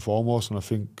first and foremost. And I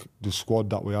think the squad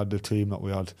that we had, the team that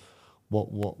we had, what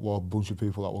a bunch of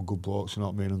people that were good blokes, you know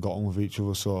what I mean, and got on with each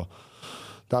other. So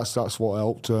that's what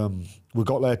helped. We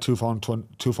got there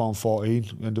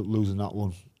 2014, ended up losing that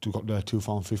one. We got there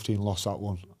 2015, lost that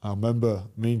one. I remember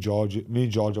me and George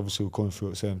obviously were coming through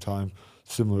at the same time,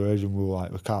 similar age, and we were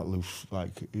like, we can't lose.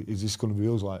 Like, is this going to be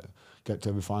us? Like, get to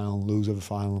every final and lose every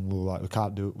final, and we were like, we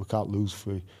can't do it. We can't lose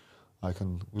 3. Like,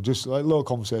 and we just like little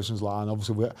conversations like, and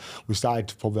obviously we started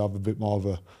to probably have a bit more of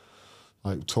a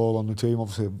toll on the team,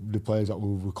 obviously the players that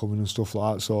were coming and stuff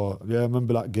like that. So yeah, I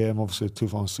remember that game, obviously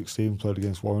 2016, played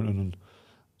against Warrington, and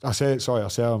I say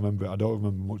I remember it. I don't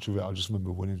remember much of it. I just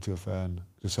remember winning, to a fair, and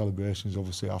the celebrations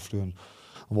obviously after and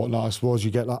whatnot. I suppose you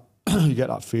get that you get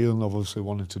that feeling of obviously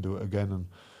wanting to do it again and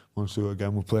wanting to do it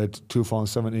again. We played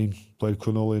 2017, played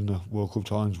Cronulla in the World Cup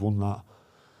Challenge, won that,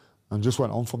 and just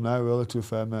went on from there really, to a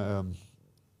fair, mate.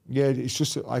 Yeah, it's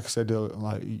just like I said,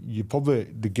 like you probably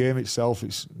the game itself.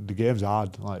 The game's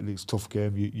hard. Like it's a tough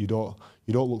game. You don't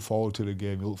look forward to the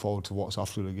game. You look forward to what's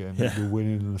after the game. The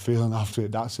winning and the feeling after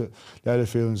it. That's it. They're the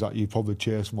feelings that you probably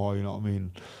chase more. You know what I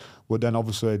mean? But then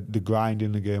obviously the grind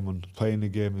in the game and playing the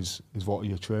game is what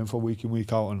you train for week in,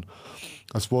 week out. And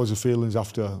I suppose the feelings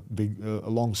after a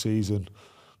long season,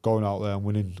 going out there and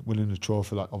winning the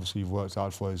trophy that obviously you've worked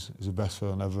hard for is the best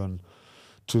feeling ever. And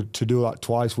to do that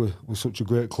twice with such a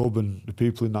great club and the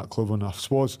people in that club, and I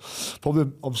suppose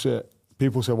probably obviously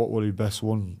people say what were the best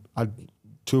one.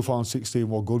 2016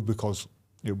 was good because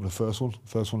it was the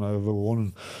first one I ever won,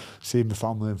 and seeing my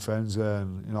family and friends there,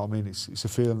 and you know what I mean. It's a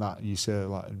feeling that you say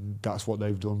like that's what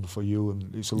they've done for you,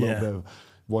 and it's a little bit of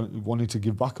wanting to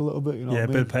give back a little bit, you know what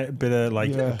I mean? bit of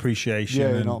like appreciation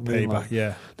and you know payback.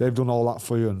 Like, they've done all that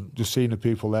for you, and just seeing the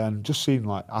people there, and just seeing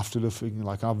like after the thing,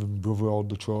 like having brother hold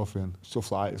the trophy and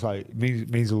stuff like that, it's like it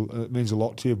means a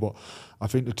lot to you. But I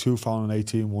think the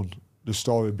 2018 one, the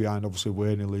story behind obviously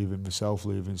Wayne leaving, myself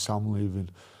leaving, Sam leaving,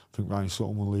 I think Ryan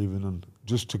Sutton was leaving, and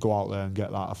just to go out there and get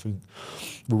that, I think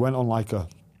we went on like I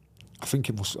think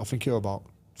it was about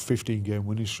 15 game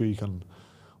winning streak, and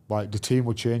like the team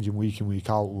were changing week in, week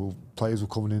out. Players were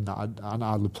coming in that hadn't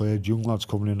hardly played, young lads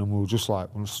coming in, and we were just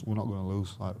like, we're not going to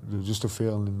lose. Like there was just a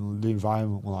feeling in the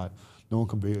environment, we're like, no one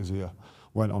can beat us here.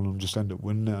 Went on and just ended up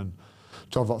winning it, and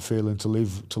to have that feeling, to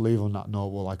leave on that note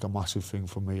was like a massive thing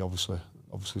for me. Obviously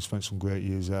spent some great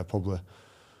years there. Probably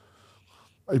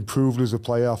improved as a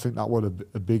player. I think that was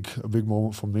a big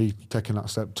moment for me, taking that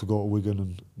step to go to Wigan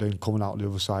and then coming out the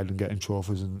other side and getting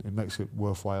trophies, and it makes it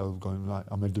worthwhile. Going like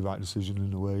I made the right decision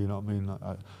in a way, you know what I mean? Like,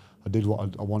 I did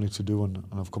what I wanted to do, and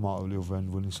I've come out of the other end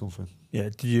winning something. Yeah.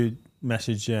 Did you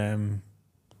message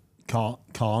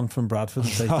Khan from Bradford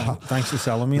and say thanks for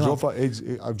selling me?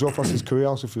 I've dropped past his career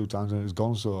house a few times and it's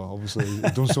gone, so obviously he's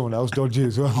done someone else dodgy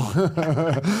as well. I'm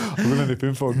going to nip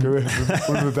him for a career.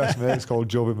 One of my best mates called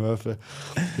Joby Murphy.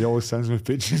 He always sends me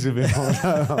pictures of him.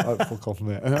 Like, fuck off,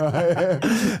 mate.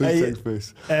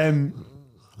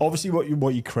 Obviously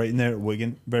what you're creating there at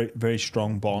Wigan, very, very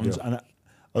strong bonds, and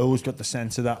I always got the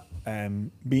sense of that.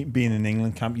 Being in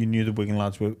England camp, you knew the Wigan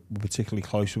lads were particularly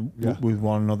close with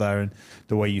one another, and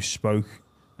the way you spoke,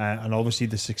 and obviously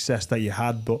the success that you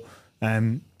had. But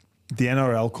the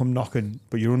NRL come knocking,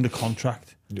 but you're under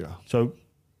contract. Yeah. So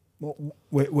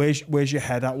where's your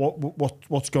head at?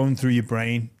 What's going through your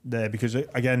brain there? Because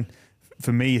again,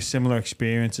 for me, a similar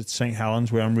experience at St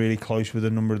Helens, where I'm really close with a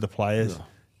number of the players. Yeah.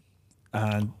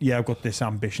 And yeah, I've got this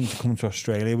ambition to come to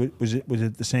Australia. Was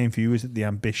it the same for you? Was it the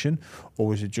ambition, or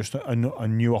was it just a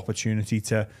new opportunity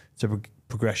to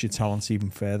progress your talents even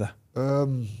further?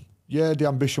 Yeah, the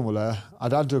ambition was there.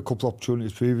 I'd had a couple of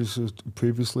opportunities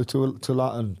previously to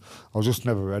that, and I was just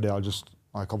never ready. I just,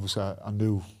 like, obviously I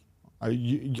knew.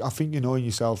 I think you know in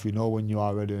yourself, you know when you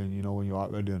are ready and you know when you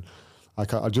aren't ready. And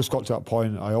like I just got to that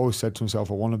point. I always said to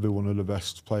myself, I want to be one of the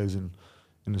best players in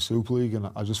the Super League, and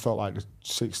I just felt like the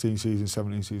 16 season,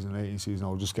 17 season, 18 season,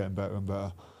 I was just getting better and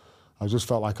better. I just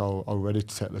felt like I was ready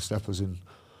to take the step, as in,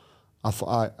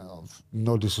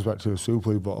 no disrespect to the Super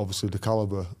League, but obviously the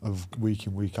calibre of week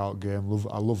in, week out game.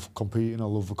 I love competing, I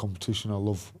love the competition, I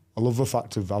love the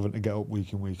fact of having to get up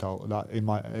week in, week out. That in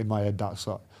my head, that's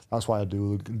why I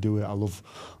do it. I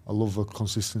love the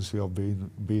consistency of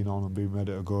being on and being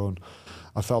ready to go. And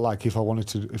I felt like if I wanted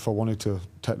to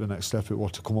take the next step, it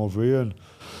was to come over here. And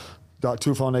that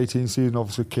 2018 season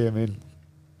obviously came in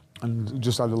and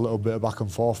just had a little bit of back and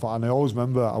forth. And I always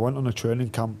remember I went on a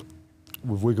training camp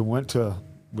with Wigan.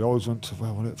 We always went to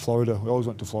Florida. We always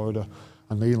went to Florida.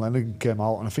 And Ian Lennigan came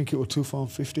out, and I think it was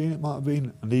 2015 it might have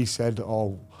been, and he said, it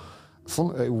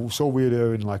was so weird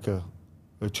hearing like a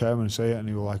chairman say it, and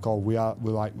he was like,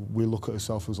 we look at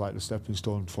ourselves as like the stepping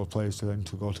stone for players to then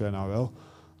to go to NRL.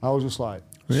 I was just like,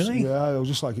 really? Yeah, I was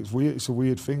just like, it's weird. It's a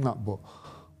weird thing that, but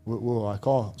we were like,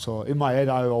 so in my head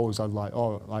I always had like, I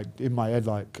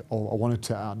wanted to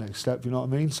take that next step. You know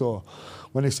what I mean? So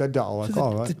when he said that, I was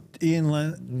like, right.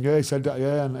 Yeah, he said that,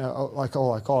 yeah, and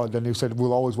then he said,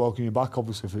 we'll always welcome you back,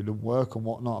 obviously, if it didn't work and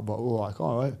whatnot, but we were like,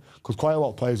 all right. Because quite a lot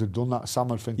of players had done that.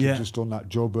 Sam, I think, had just done that.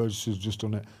 Joe Burgess has just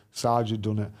done it. Sarge had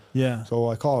done it. Yeah. So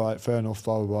like, all right, fair enough,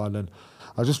 blah, blah, blah. And then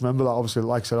I just remember that, obviously,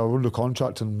 like I said, I was under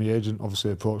contract and my agent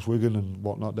obviously approached Wigan and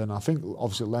whatnot. Then I think,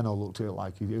 obviously, Leno looked at it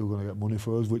like he was going to get money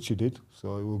for us, which he did.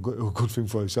 So it was a good thing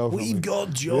for himself. We've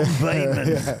got John Bateman.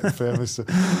 Yeah, famous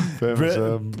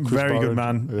very good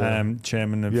man,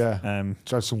 chairman of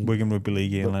Wigan Rugby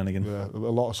League, Ian Lennigan. Yeah, a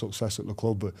lot of success at the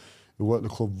club, but he worked the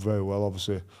club very well,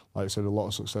 obviously. Like I said, a lot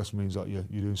of success means that you're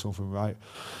doing something right.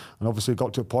 And obviously it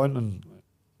got to a point and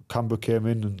Canberra came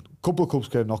in and a couple of clubs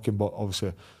came knocking, but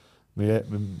obviously my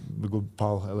good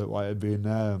pal Elliot White had been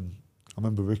there. I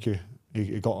remember Ricky,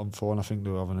 he got on the phone, I think they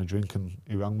were having a drink, and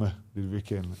he rang me, did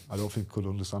Ricky, and I don't think he could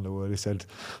understand a word. He said,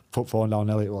 put phone down,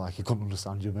 Elliot, like, he couldn't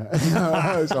understand you, mate.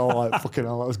 So I'm like, fucking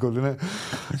hell, that was good,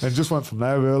 innit? And just went from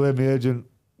there, really.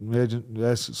 My agent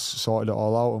sorted it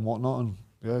all out and whatnot,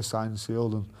 and signed,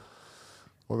 sealed, and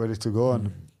we're ready to go.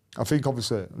 And I think,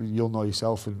 obviously, you'll know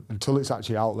yourself, and until it's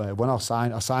actually out there. When I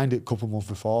signed it a couple of months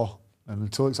before, and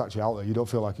until it's actually out there, you don't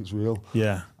feel like it's real.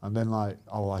 Yeah. And then, like,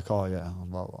 I was like, oh, yeah.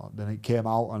 Then it came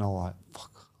out, and I was like,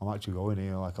 fuck, I'm actually going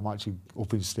here. Like, I'm actually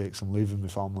up in stakes. I'm leaving my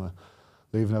family,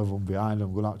 leaving everyone behind.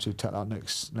 I'm going to actually take that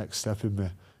next step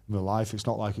in my life. It's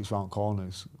not like it's round the corner.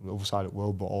 It's the other side of the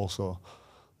world, but also,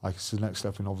 like, it's the next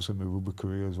step in, obviously, my rugby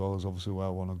career as well as, obviously, where I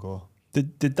want to go.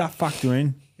 Did that factor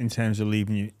in terms of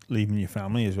leaving your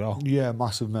family as well? Yeah,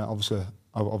 massive, mate. Obviously,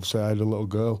 I had a little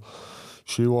girl.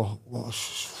 She was,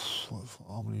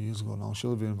 how many years ago now?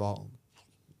 She'll have been about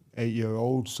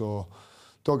 8-year-old. So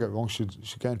don't get me wrong, she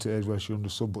came to the age where she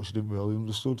understood, but she didn't really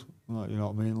understood. Like, you know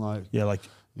what I mean? Like, yeah, like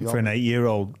for an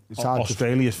 8-year-old,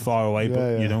 Australia's far away,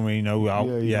 but you don't really know how.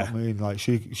 You know what I mean? Like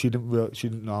she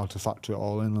didn't know how to factor it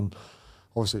all in, and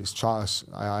obviously it's trying.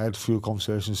 I had a few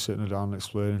conversations sitting her down and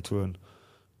explaining to her, and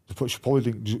she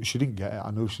probably didn't. She didn't get it.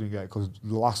 I know she didn't get it because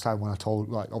the last time when I told,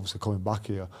 like, obviously coming back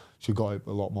here, she got it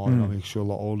a lot more. You know what I mean? She was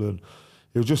a lot older, and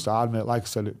it was just hard, mate. Like I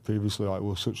said it previously, like,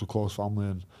 we're such a close family,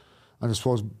 and I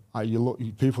suppose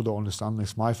people don't understand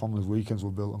this. My family's weekends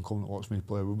were built on coming to watch me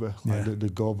play rugby. Like,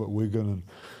 they'd go over to Wigan, and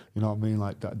you know what I mean.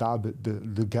 Like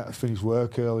they get finish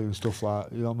work early and stuff like.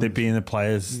 You know what I mean? They'd be in the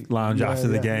players' lounge after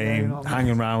the game, you know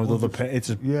hanging around with other. It's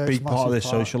a big part of their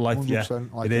social life. 100%.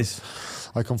 Yeah, like, it is.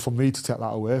 Like, and for me to take that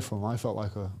away from them, I felt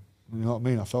like you know what I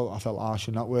mean. I felt harsh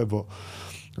in that way, but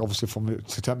obviously for me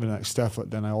to take the next step,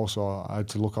 then I had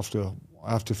to look after.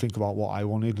 I have to think about what I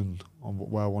wanted and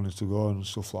where I wanted to go and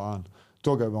stuff like that. And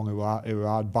don't get me wrong, it was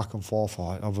hard back and forth.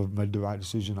 Like, have I made the right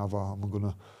decision? Am I going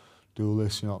to do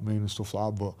this? You know what I mean? And stuff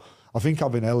like that. But I think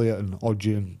having Elliot and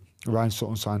Odgie and Ryan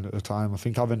Sutton signed at the time, I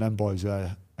think having them boys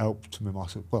there helped me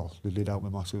massive. Well, they did help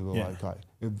me massively. Yeah. Like,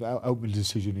 it helped me the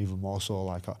decision even more so.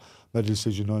 Like, I made a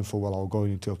decision knowing full well I was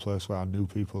going into a place where I knew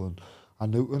people, and I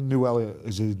knew Elliot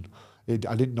as in.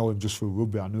 I didn't know him just through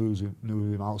rugby. I knew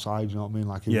him outside. You know what I mean?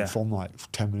 Like, he was from like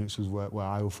 10 minutes is where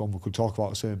I was from. We could talk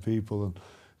about the same people and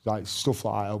like stuff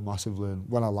like that helped massively. And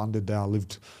when I landed there, I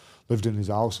lived lived in his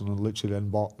house and then literally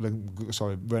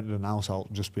rented an house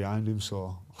out just behind him.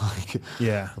 So like,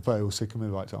 yeah, I bet he was sick of me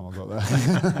by the time I got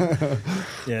there.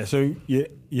 Yeah. So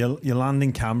you land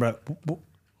in Canberra.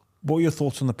 What are your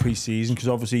thoughts on the pre-season? Because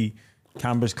obviously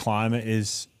Canberra's climate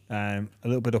is a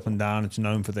little bit up and down. It's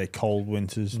known for their cold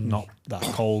winters, not that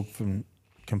cold from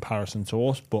comparison to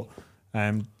us, but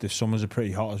the summers are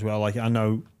pretty hot as well. Like I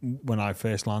know when I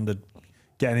first landed,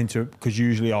 getting into it, because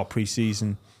usually our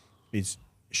pre-season is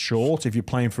short if you're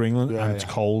playing for England and it's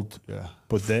cold. Yeah.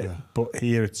 But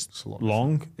here it's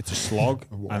long, it's a slog,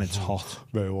 and it's hot.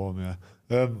 Very warm, yeah.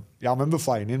 I remember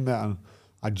flying in, mate, and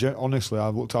honestly, I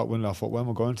looked out the window, I thought, where am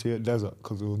I going to? Desert,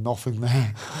 because there was nothing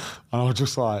there. And I was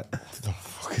just like, what the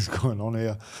fuck is going on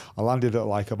here? I landed at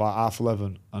like about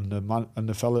 11:30, and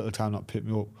the fella at the time that picked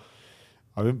me up,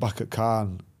 I went back at car,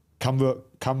 and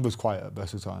Canberra's quiet at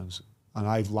best of times, and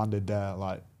I landed there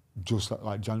like just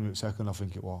like January 2nd, I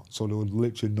think it was. So there was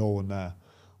literally no one there.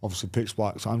 Obviously pitch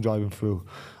black, so I'm driving through.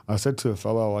 And I said to the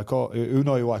fella, like, oh, who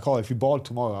know you? Like, oh, if you're bored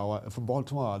tomorrow, if I'm bored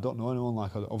tomorrow, I don't know anyone.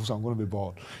 Like, obviously I'm going to be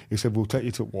bored. He said, we'll take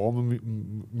you to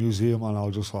Warman Museum, and I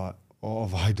was just like, what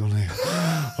have I done here?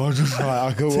 I was just like,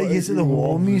 I go take you to the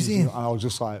War Museum, and I was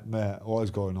just like, mate, what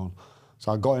is going on?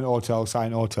 So I got in a hotel,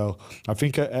 signed a hotel. I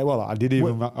think, I did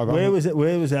even. Where was it?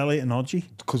 Where was Elliot and Odgie?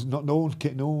 Because no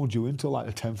one was due until like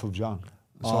the 10th of Jan.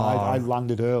 So I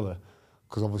landed early,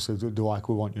 because obviously they're like,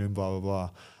 we want you in, blah blah blah.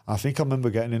 I think I remember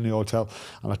getting in the hotel,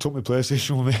 and I took my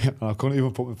PlayStation with me, and I couldn't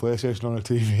even put my PlayStation on the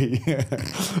TV.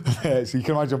 Yeah, so you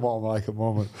can imagine what I'm like at the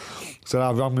moment. So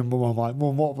I rang my mum, I'm like,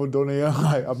 Mum, what have I done here?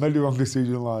 Like, I made the wrong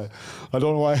decision, like, I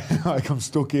don't know why, like, I'm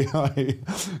stuck here. Like,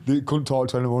 couldn't talk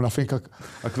to anyone. I think I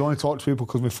could only talk to people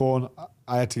because my phone,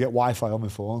 I had to get Wi-Fi on my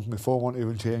phone. My phone wasn't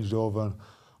even changed over, and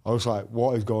I was like,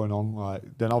 what is going on? Like,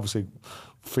 then obviously,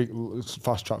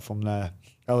 fast track from there.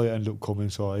 Elliot ended up coming,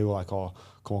 so he was like, oh,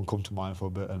 come to mine for a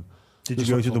bit. And did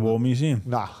you go to the War Museum?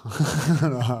 Nah.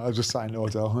 No, I just sat in the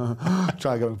hotel,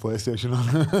 try to get my PlayStation on.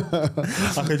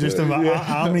 I could just imagine,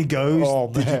 how many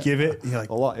goes did you give it? You're like,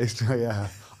 a lot, yeah.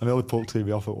 I nearly pulled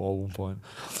TV off at one point.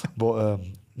 But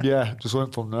yeah, just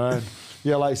went from there. And,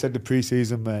 yeah, like I said, the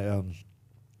pre-season, mate,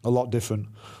 a lot different.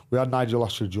 We had Nigel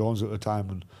Asher-Jones at the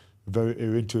time, and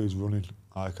very into his running.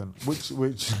 Which I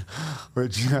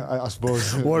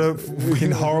suppose. What a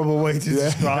fucking horrible way to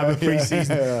describe a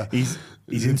pre-season. Yeah.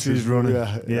 He's into his running.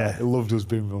 Yeah. He loved us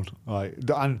being run. Like,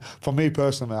 and for me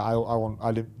personally,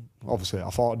 I didn't. Obviously, I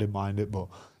thought I didn't mind it, but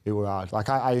it was hard. Like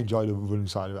I enjoyed the running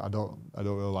side of it. I don't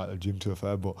really like the gym to a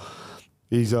fair, but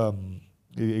he's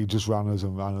he just ran us,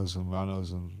 and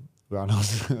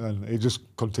he just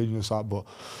continues that. But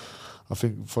I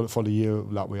think for the year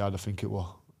that we had, I think it was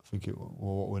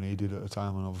what we needed at the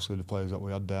time, and obviously the players that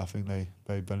we had there, I think they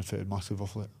benefited massive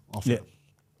off it.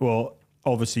 Well,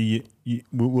 obviously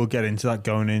we'll get into that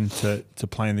going into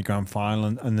playing the grand final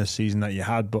and the season that you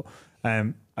had, but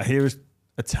I hear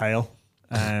a tale.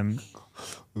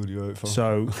 Who do you vote for?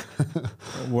 So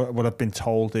what I've been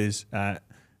told is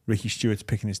Ricky Stewart's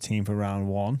picking his team for round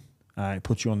one. He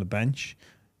puts you on the bench.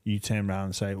 You turn around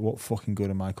and say, what fucking good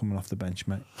am I coming off the bench,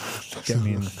 mate? Get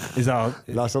me in. Is that...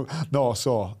 No,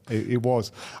 so it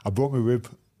was. I broke my rib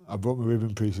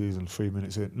in pre-season 3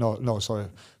 minutes in. No, sorry,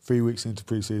 3 weeks into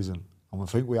pre-season. And I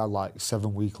think we had like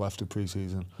 7 weeks left of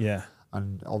pre-season. Yeah.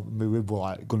 And my rib was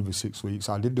like going to be 6 weeks.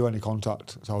 I didn't do any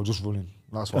contact, so I was just running.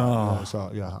 That's why.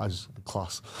 I was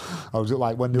class. I was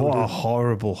like when they what a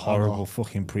horrible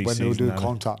fucking pre-season. When they would do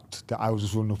contact, I was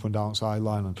just running up and down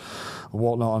sideline and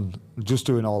whatnot, and just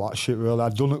doing all that shit. Really,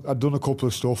 I'd done a couple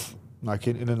of stuff like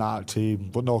in and out of team,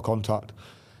 but no contact.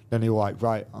 Then he was like,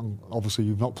 right, obviously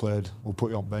you've not played. We'll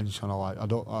put you on bench, and I'm like, I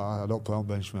don't play on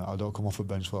bench, mate. I don't come off a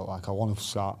bench for it. Like I want to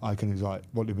start. Like, and he's like,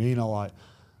 what do you mean? I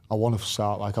want to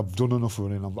start, like I've done enough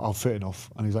running, I'm fit enough.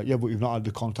 And he's like, yeah, but you've not had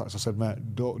the contacts. I said, mate,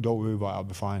 don't worry about it, I'll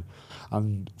be fine.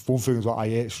 And one thing is, like, I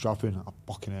hate strapping. I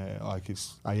fucking hate it. Like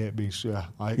I hate being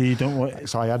like, you don't want.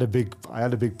 So I had a big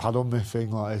pad on me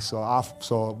thing like this.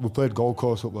 So we played Gold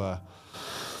Coast up there,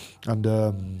 and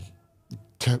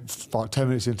about 10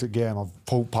 minutes into the game, I've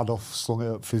pulled pad off, slung it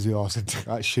up physio, I said, take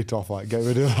that shit off, like get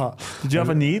rid of that. Did you have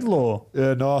a needle or?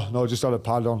 No, just had a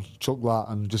pad on, chucked that,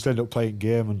 and just ended up playing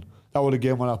game. And that was a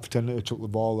game when I pretended to chuck the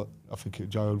ball at, I think it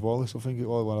Jared Wallace, I think it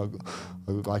was, when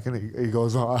I like, and he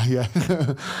goes, oh, yeah.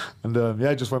 And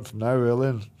just went from there, really.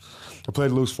 And I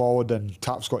played loose forward, then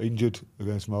Taps got injured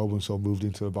against Melbourne, so I moved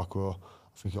into the back row.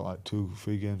 I think it got like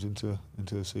 2-3 games into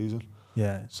the season.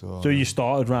 Yeah. So you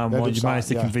started round one, you managed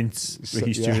to convince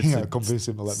Ricky Stewart. Yeah, convince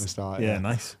him to let me start. Yeah,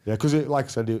 nice. Yeah, because like I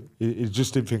said, he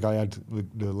just didn't think I had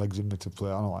the legs in me to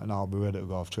play. I'm like, no, I'll be ready to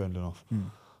go, I've trained enough.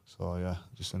 So yeah,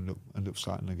 just end up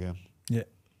starting the game. Yeah.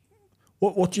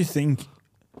 What do you think?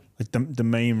 Like the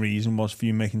main reason was for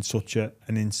you making such an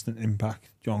instant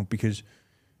impact, John, because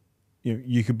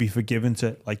you could be forgiven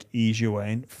to like ease your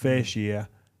way in first year,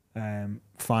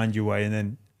 find your way, and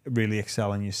then really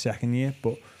excel in your second year.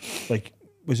 But like,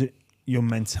 was it your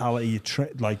mentality,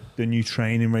 like the new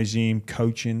training regime,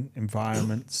 coaching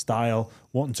environment, style,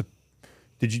 wanting to?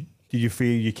 Did you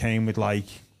feel you came with like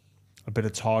a bit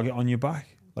of target on your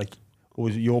back, like, or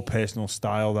was it your personal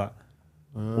style that?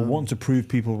 Or wanting to prove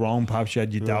people wrong, perhaps you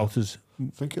had your doubters.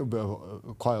 I think it'll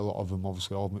be quite a lot of them,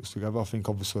 obviously, all mixed together. I think,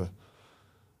 obviously,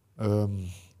 I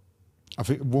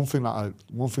think one thing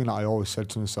that I always said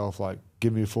to myself, like,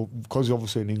 give me a full, because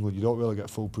obviously in England you don't really get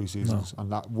full pre-seasons, and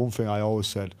that one thing I always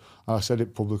said, and I said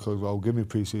it publicly as well, give me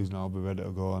pre-season, I'll be ready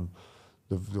to go. And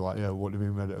they're like, yeah, what do you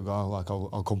mean ready to go? Like,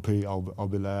 I'll compete, I'll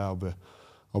be there,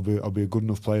 I'll be a good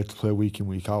enough player to play week in,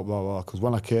 week out, blah blah. Because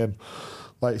when I came,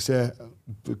 like you say,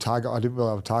 the target, I didn't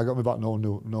really have a target on my back. No one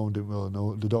didn't really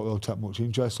know. They don't really take much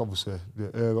interest, obviously.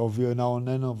 They hear of you now and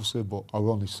then, obviously, but I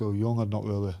was only still young. I'd not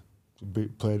really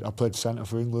played. I played centre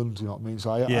for England, you know what I mean?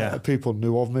 So I people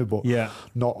knew of me, but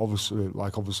not obviously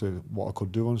what I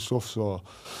could do and stuff. So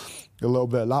a little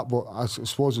bit of that, but I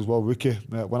suppose as well, Ricky,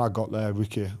 when I got there,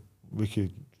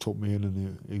 Ricky took me in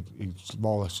and he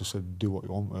more or less just said, do what you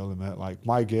want, really, mate. Like,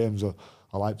 my games are,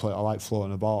 I like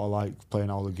floating about, I like playing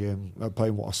out the game,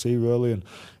 playing what I see, really, and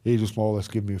he just more or less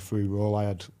gave me a free role. I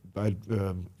had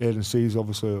Aidan Seas,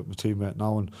 obviously, my teammate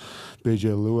now, and BJ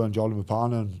Lua and Jordan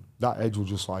Mapana, and that edge was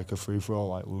just like a free-for-all,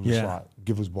 like, we'll just like,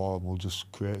 give us ball and we'll just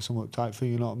create some type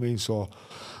thing, you know what I mean? So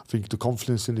I think the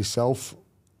confidence in himself,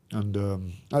 and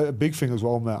a big thing as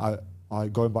well, mate,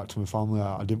 going back to my family,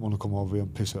 I didn't want to come over here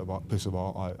and piss about.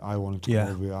 I wanted to come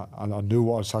over here, and I knew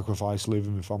what I'd sacrificed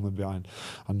leaving my family behind.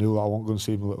 I knew I wasn't going to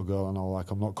see my little girl, and I was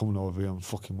like, I'm not coming over here and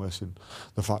fucking wasting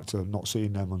the fact of not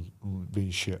seeing them and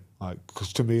being shit. Like,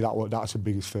 because to me that's the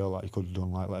biggest fail that you could have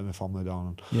done, like letting my family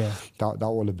down. And that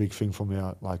was a big thing for me.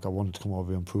 I wanted to come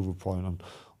over here and prove a point and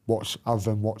have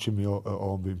them watching me at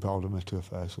home, being proud of me to a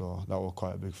fair. So that was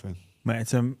quite a big thing.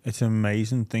 Mate, it's an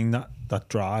amazing thing, that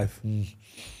drive.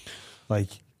 Like,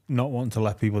 not wanting to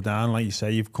let people down. Like you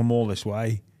say, you've come all this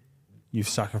way. You've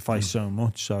sacrificed so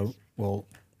much. So, well,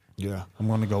 I'm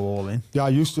going to go all in. Yeah, I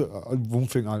used to, one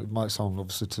thing, it might sound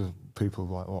obviously to people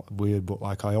like weird, but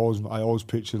like I always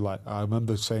pictured, like, I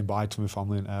remember saying bye to my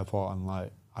family in the airport, and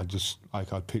like,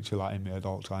 I'd picture that in my head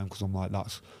all the time, because I'm like, that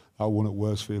was one of the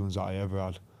worst feelings that I ever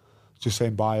had. Just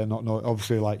saying bye and not know.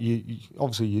 Obviously, like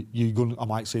you're gonna. I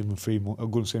might see him in 3 months.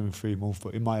 I'm gonna see him in 3 months,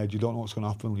 but in my head, you don't know what's gonna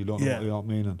happen. You don't know. You know what I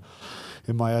mean? And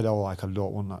in my head, I was like, I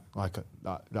don't want that. Like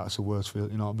that's the worst feeling.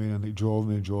 You know what I mean? And it drove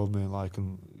me. Like,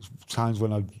 and times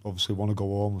when I obviously want to go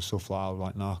home and stuff like that, I was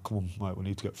like, nah, come on, mate, we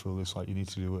need to get through this. Like, you need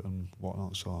to do it and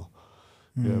whatnot. So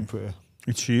pretty.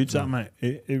 It's huge, that, mate.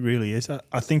 It really is.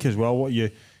 I think as well what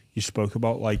you spoke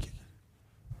about, like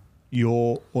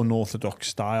your unorthodox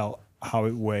style, how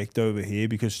it worked over here,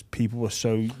 because people were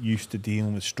so used to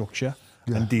dealing with structure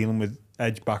and dealing with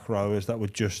edge back rowers that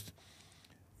would just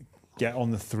get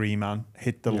on the 3-man,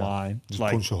 hit the line, just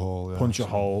like punch a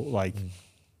hole, like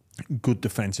good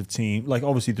defensive team. Like,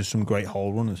 obviously there's some great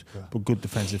hole runners, but good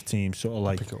defensive teams sort of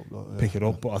like pick it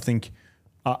up. But I think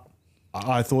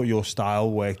I thought your style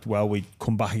worked well. We'd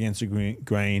come back against the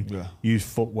grain, use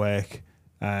footwork,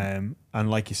 and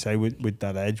like you say, with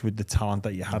that edge, with the talent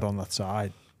that you had on that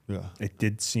side. It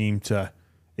did seem to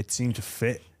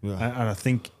fit. And I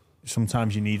think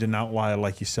sometimes you need an outlier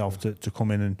like yourself to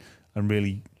come in and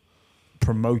really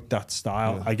promote that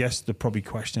style. I guess the probably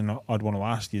question I'd want to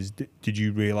ask is, did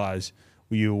you realise,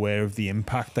 were you aware of the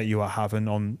impact that you were having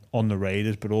on the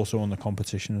Raiders, but also on the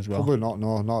competition as well? Probably not,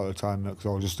 no, not at the time, because I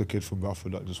was just a kid from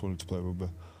Bradford that just wanted to play rugby.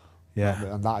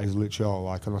 And that is literally all,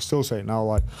 like, and I still say it now,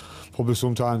 like, probably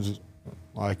sometimes,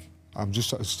 like, I'm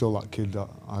just still that kid that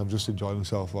I'm just enjoying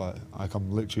myself. Like I'm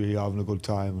literally having a good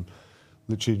time and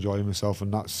literally enjoying myself.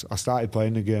 And I started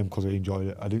playing the game because I enjoyed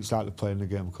it. I didn't start playing the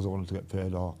game because I wanted to get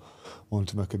paid or wanted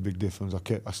to make a big difference.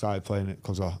 I started playing it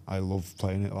because I love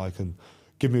playing it. Like, and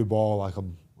give me a ball, like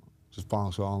I'm just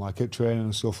bounce around, like hit training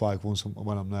and stuff. Like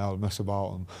when I'm there, I mess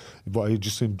about. But I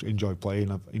just enjoy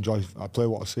playing. I play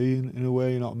what I see in a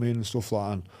way, you know what I mean, and stuff like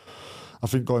that. And I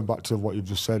think going back to what you've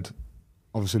just said,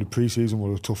 obviously the pre-season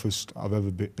was the toughest I've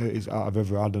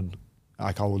ever had, and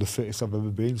like I was the fittest I've ever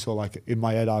been. So like in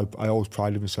my head, I always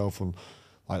prided myself on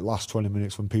like last 20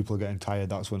 minutes when people are getting tired.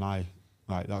 That's when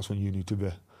you need to be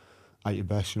at your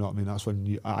best. You know what I mean? That's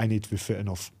when I need to be fitter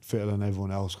than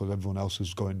everyone else, because everyone else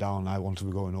is going down and I want to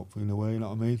be going up in a way. You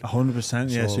know what I mean?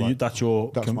 100%. Yeah. So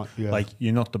like, like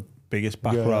you're not the biggest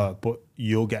back rower, but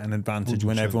you'll get an advantage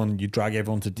 100%. When you drag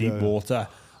everyone to deep water.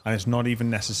 and it's not even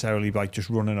necessarily like just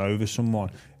running over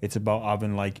someone. It's about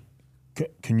having like,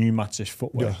 can you match this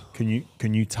footwork? Yeah.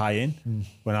 Can you tie in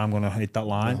when I'm going to hit that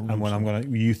line, and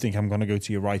when you think I'm going to go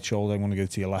to your right shoulder, I'm going to go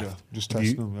to your left. Yeah, just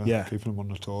testing them, keeping them on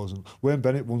their toes. And Wayne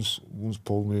Bennett once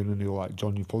pulled me in, and he was like,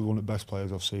 "John, you're probably one of the best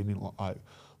players I've seen in like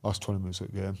last 20 minutes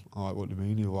of the game." I'm like, "What do you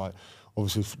mean?" He was like,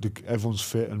 "Obviously everyone's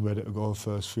fit and ready to go the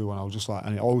first few," and I was just like,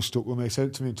 and it always stuck with me. He said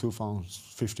it to me in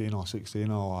 2015 or 16.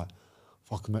 And I was like,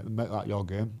 "Fucking make that your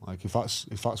game. Like if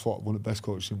that's what one of the best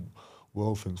coaches in the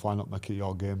world thinks, why not make it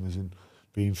your game?" As in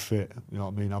being fit, you know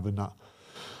what I mean, having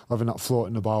that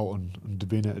floating about and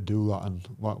being able to do that, and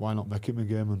why not make it my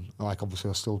game? And like obviously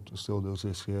I still do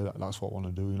this year. That's what I want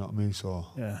to do. You know what I mean? So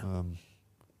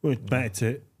well,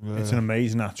 it's an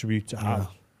amazing attribute to have.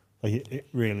 Like it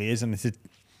really is, and it's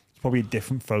probably a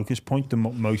different focus point than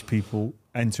what most people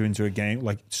enter into a game.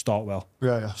 Like start well.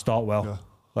 Start well. Yeah.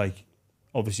 Like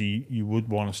obviously you would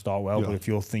want to start well, but if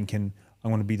you're thinking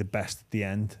I'm going to be the best at the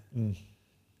end.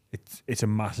 It's a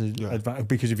massive advantage,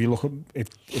 because if you look at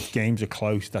if games are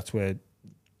close, that's where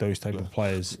those type of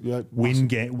players win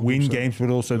games, but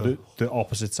also the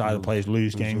opposite side of players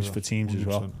lose games for teams 100%. As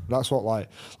well. That's what like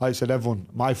I said, everyone,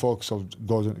 my focus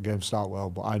goes into games start well,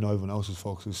 but I know everyone else's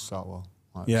focus is start well.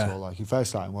 Like, so like if they're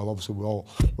starting well, obviously we're all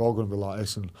going to be like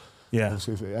this, and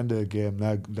obviously if at the end of the game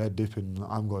they're dipping,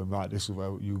 I'm going right. This is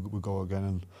where we go again,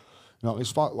 and. You know,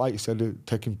 it's like you said,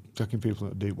 taking people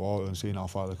into deep water and seeing how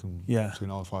far they can,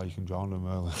 seeing how far you can drown them.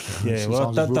 Really. Yeah,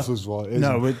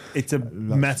 well, it's a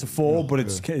metaphor, but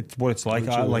it's what it's like.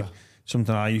 Like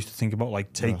something I used to think about,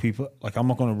 like take people. Like I'm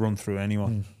not going to run through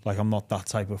anyone. Like I'm not that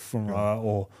type of front runner.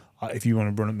 Or if you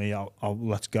want to run at me, I'll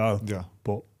let's go. Yeah.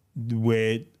 But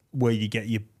where you get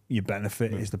your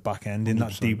benefit is the back end in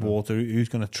that deep water. Who's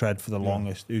going to tread for the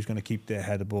longest? Who's going to keep their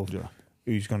head above?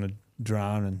 Who's going to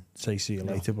drown and say see you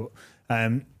later? But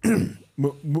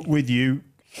with you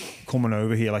coming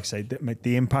over here, like I say,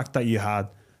 the impact that you had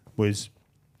was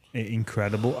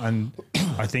incredible, and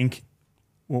I think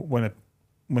when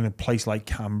a place like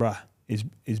Canberra is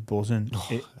buzzing,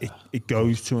 it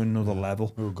goes to another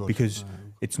level, because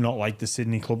it's not like the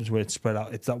Sydney clubs where it's spread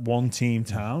out. It's that one team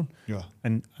town,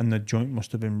 and the joint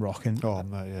must have been rocking. Oh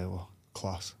mate, well,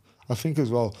 class. I think as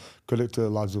well, credit to the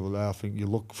lads over there. I think you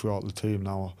look throughout the team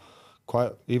now.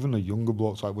 Quite even the younger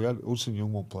blokes, like we had Hudson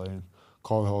Young weren't playing,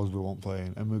 Corey Horsby weren't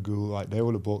playing, Emma Gould, like they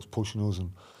were the blokes pushing us,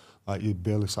 and like you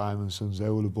Bailey Simonsons, they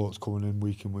were the blokes coming in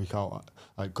week out,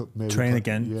 like maybe train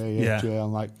again,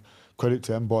 and like credit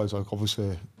to them boys. Like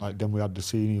obviously, like then we had the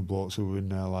senior blokes who were in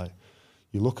there. Like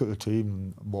you look at the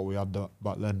team and what we had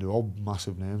back then, they're all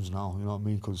massive names now. You know what I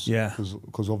mean?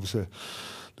 Because obviously.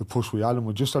 The push we had, and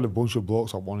we just had a bunch of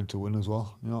blokes that wanted to win as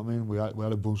well. You know what I mean? We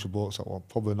had a bunch of blokes that were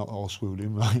probably not all screwed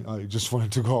in, right? Like, just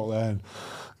wanted to go out there and,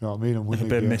 you know what I mean, and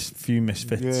win. Few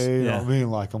misfits. Yeah, you know what I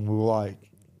mean? Like, and we were like,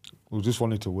 we just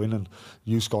wanted to win, and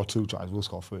you score 2 tries, we'll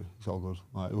score 3. It's all good.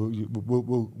 Like,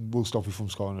 we'll stop you from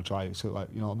scoring a try. It's like,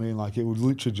 you know what I mean? Like, it was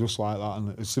literally just like that,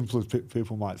 and as simple as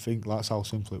people might think, that's how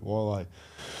simple it was. Like,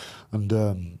 and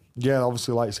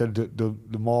obviously, like I said,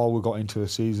 the more we got into the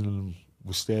season and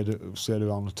we stayed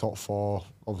around the top 4.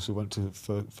 Obviously, went to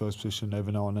first position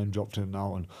every now and then, dropped in and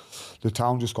out, and the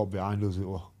town just got behind us. It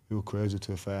were crazy, to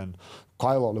be fair. And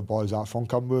quite a lot of the boys are from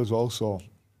Canberra as well, so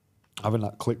having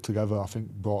that click together, I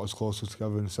think, brought us closer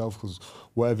together in itself. Because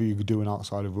whatever you're doing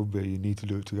outside of rugby, you need to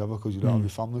do it together, because you don't have your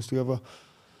families together.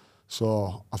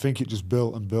 So I think it just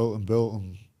built and built and built,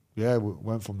 and we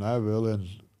went from there really. And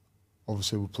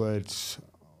obviously we played.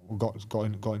 We got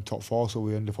in top 4, so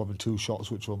we ended up having 2 shots,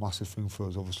 which were a massive thing for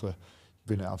us. Obviously,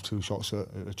 being able to have 2 shots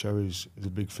at the Cherries is a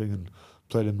big thing. And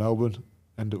played in Melbourne,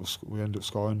 we ended up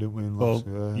scoring, didn't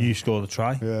we? You scored a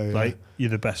try. Like you're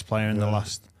the best player in the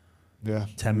last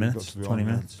 10 minutes, 20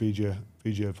 minutes. BJ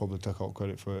would probably take out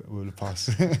credit for it with the pass.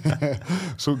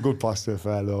 Some good pass, to be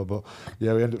fair though. But we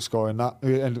ended up scoring that.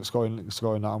 We ended up scoring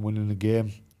that and winning the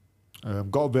game.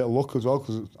 Got a bit of luck as well,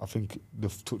 because I think the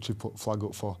touchy put flag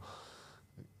up for.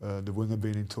 The winger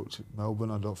being in touch at Melbourne,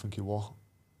 I don't think he was.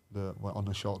 Went on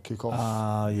a short kick-off.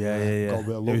 Got a bit of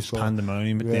luck. It was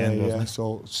pandemonium at the end, wasn't it?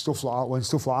 So stuff like that, when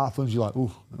stuff like that happens, you're like,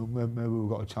 oh, maybe we've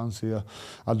got a chance here.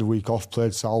 Had the week off,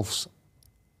 played Souths,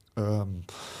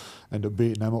 ended up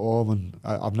beating them at home, and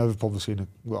I've never probably seen,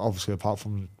 obviously apart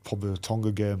from probably the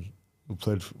Tonga game, we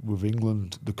played with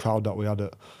England, the crowd that we had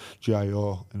at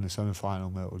GIO in the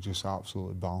semi-final, mate, was just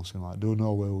absolutely bouncing. Like, there was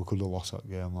no way we could have lost that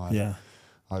game. Like,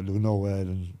 there was no way.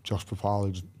 And Josh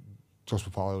Papali was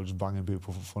just banging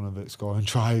people for fun of it, scoring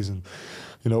tries, and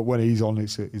you know when he's on,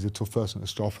 he's a tough person to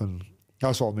stop, and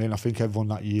that's what I mean. I think everyone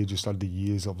that year just had the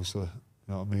years, obviously. You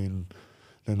know what I mean?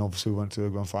 Then obviously we went to the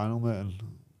grand final, mate,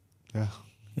 and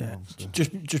Yeah.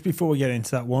 Just before we get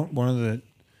into that, one of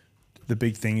the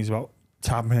big things about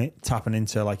tapping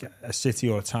into like a city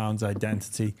or a town's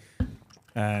identity,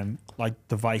 like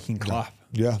the Viking clap.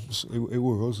 Yeah, it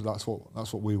was us.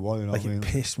 That's what we were. You know Like what I mean? it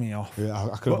pissed me off. Yeah,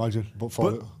 I can imagine. But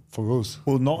for us,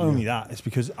 well, not only that, it's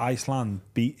because Iceland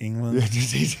beat England.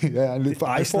 Yeah, and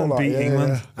Iceland beat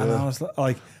England, and I was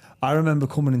like, I remember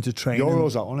coming into training.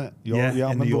 Euros, that wasn't it? Yeah,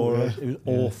 I in the remember, Euros, it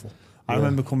was awful. I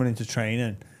remember coming into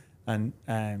training, and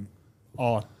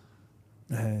our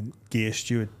gear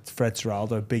steward Fred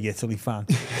Serraldo, big Italy fan,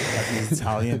 like he's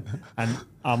Italian, and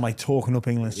I'm like talking up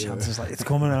England's chances, like it's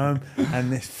coming home,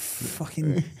 and this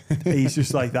fucking he's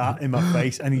just like that in my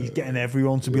face, and he's getting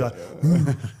everyone to be like,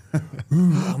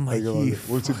 I'm like,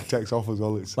 once it takes off as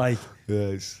well, it's like,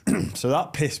 it's so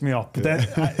that pissed me off. But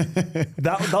then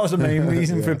that was the main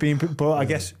reason for it being. But I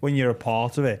guess when you're a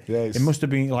part of it, it must have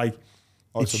been like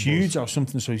it's huge how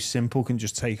something so simple can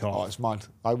just take off. Oh, it's mad.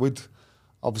 I would.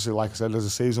 Obviously, like I said, as the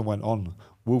season went on,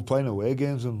 we were playing away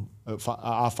games, and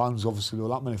our fans, obviously, there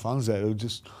were that many fans there. And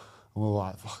we were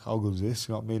like, fuck, how good is this?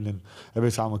 You know what I mean? And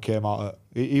every time we came out,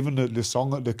 even the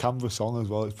song, the Canberra song as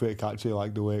well, it's pretty catchy,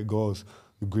 like the way it goes,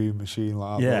 the green machine,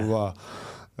 like that, blah,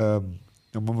 blah.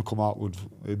 And when we come out,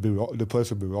 the place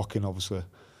would be rocking, obviously.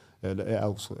 It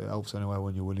helps anyway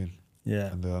when you're winning.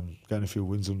 Yeah. And getting a few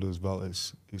wins under as well,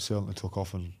 it certainly took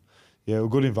off. And yeah, it was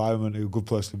a good environment, it was a good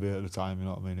place to be at the time, you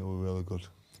know what I mean? It was really good.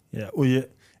 Yeah, well,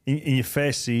 in your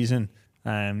first season,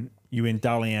 you win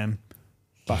Dally M,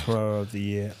 back row of the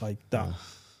year, like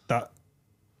that,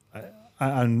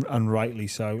 and rightly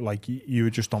so. Like you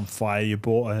were just on fire. You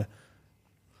brought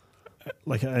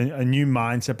a new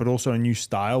mindset, but also a new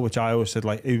style, which I always said,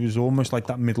 like it was almost like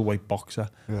that middleweight boxer,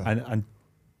 and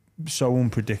so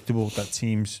unpredictable that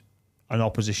teams and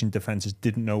opposition defences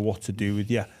didn't know what to do with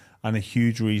you, and a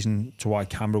huge reason to why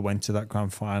Canberra went to that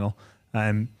grand final.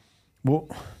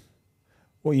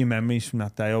 What are your memories from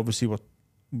that day? Obviously, what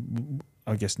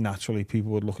I guess naturally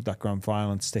people would look at that grand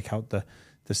final and stick out the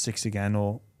 6 again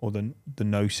or the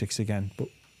no 6 again. But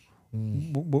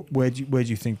where do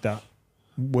you think that?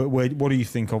 What do you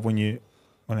think of when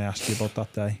I asked you about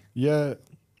that day? Yeah,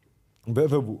 a bit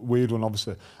of a weird one.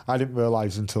 Obviously, I didn't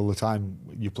realise until the time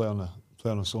you play on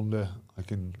a Sunday.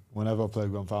 Like whenever I play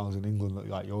grand finals in England,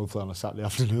 like you always play on a Saturday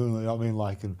afternoon. You know what I mean?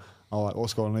 Like, and I'm like,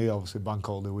 what's going on here? Obviously, bank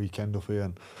holiday weekend up here,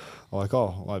 and I'm like,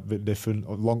 oh, like a bit different.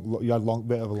 You had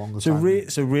bit of a longer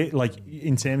time. Like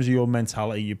in terms of your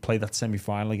mentality, you play that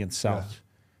semi-final against South,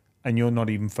 and you're not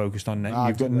even focused on next.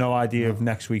 You've got no idea of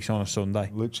next week's on a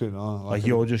Sunday. Literally, no. Like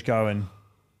you're just going,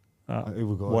 here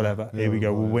we go. Whatever. Yeah, here we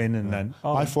go. We'll win, and then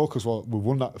I focus. Well, we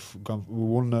won that. We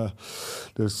won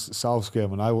the South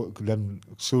game, and I then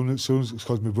soon as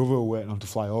because my brother were waiting on to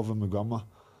fly over, and my grandma.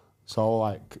 So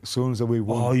like, as soon as we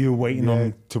won, oh, you were waiting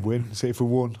on to win. See, if we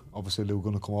won, obviously they were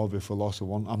going to come over. If we lost, we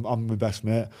won. I'm my best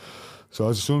mate. So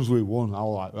as soon as we won, I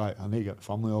was like, right, I need to get the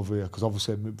family over here because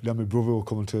obviously then my brother were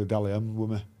coming to Dally M with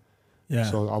me. Yeah.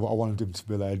 So I wanted him to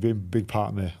be there. He'd been a big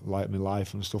part of me, like my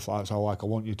life and stuff like that. So I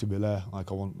want you to be there.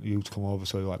 Like I want you to come over.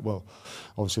 So like, well,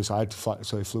 obviously, so I had to fly.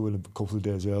 So he flew in a couple of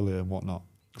days earlier and whatnot.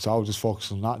 So I was just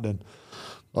focused on that. Then,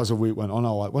 as the week went on,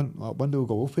 I was like, when do we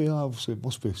go up here? Obviously, it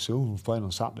must be soon. We're playing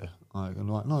on Saturday. Like, and I'm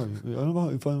like, no, you don't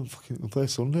know, we play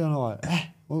Sunday. And I'm like,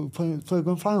 well, we play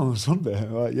grand final on Sunday.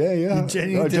 I'm like, yeah. You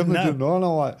genuinely didn't know. And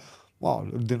I'm like, well,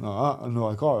 I didn't know that. And they're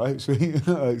like, all right, sweet.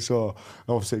 So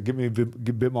obviously, give me a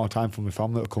bit more time for my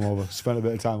family to come over, spend a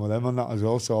bit of time with them and that as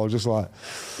well. So I was just like,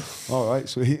 all right,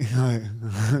 sweet.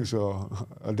 So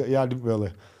I didn't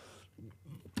really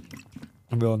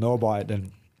know about it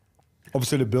then.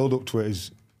 Obviously, the build up to it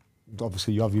is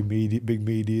obviously you have your big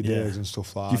media days and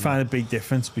stuff like that. Do you find a big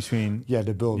difference between? Yeah,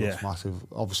 the build up's massive.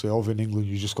 Obviously, over in England,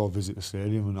 you just go visit the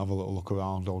stadium and have a little look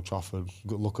around Old Trafford,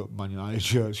 go look at Man United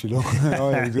shirts, you know. You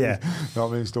know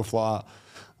what I mean, stuff like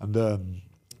that. And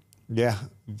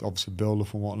obviously build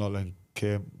up and whatnot. Then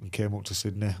came up to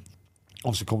Sydney.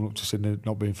 Obviously, coming up to Sydney,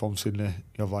 not being from Sydney,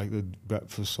 you have like the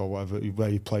breakfast or whatever where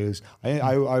your players.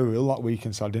 I were ill that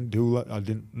weekend, so I didn't do.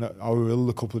 I were ill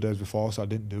a couple of days before, so I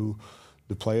didn't do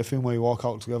the player thing where you walk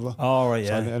out together. Oh right,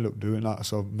 so I didn't end up doing that,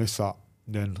 so I missed that.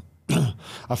 Then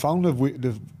I found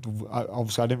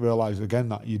obviously I didn't realise again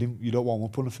that you don't warm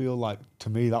up on the field. Like to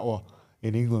me, that was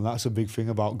in England. That's a big thing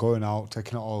about going out,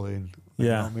 taking it all in. You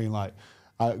know what I mean? Like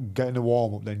getting the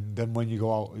warm up. Then when you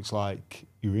go out, it's like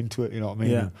you're into it. You know what I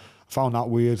mean? Yeah. And I found that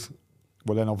weird.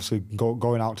 But then obviously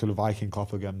going out to the Viking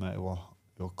Club again, mate, it was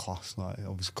class. Like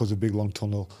obviously because the big long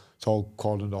tunnel, it's all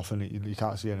cordoned off and you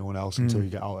can't see anyone else until you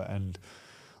get out at the end.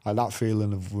 Like that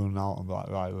feeling of running out and like,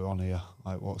 right, we're on here.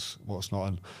 Like what's not?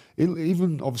 And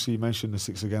even obviously you mentioned the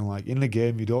 6 again. Like in the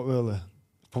game, you don't really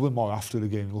probably more after the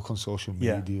game. You look on social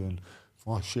media and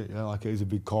oh shit, yeah, like it is a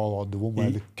big call, or the one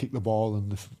where they kicked the ball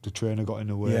and the trainer got in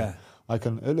the way. Yeah. Like,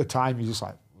 and at the time you just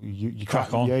like you Crack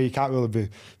can't, on. yeah, you can't really be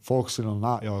focusing on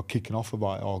that or kicking off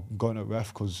about it or going to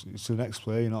ref because it's the next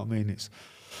play. You know what I mean?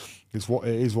 It's what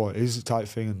it is type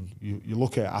thing, and you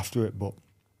look at it after it. But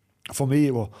for me,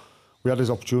 we had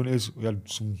these opportunities. We had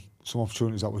some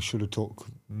opportunities that we should have took,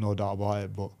 no doubt about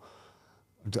it. But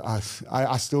I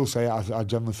still say I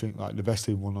generally think like the best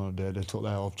team won on the day. They took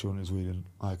their opportunities. We didn't.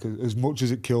 Like, as much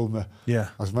as it killed me. Yeah.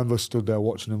 I remember stood there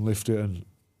watching them lift it and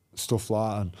stuff like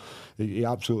that, and it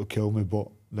absolutely killed me. But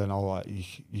then I was like,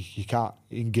 you can't,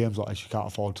 in games like this, you can't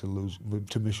afford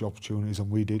to miss your opportunities,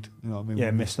 and we did. You know what I mean?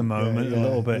 Yeah, missed the moment a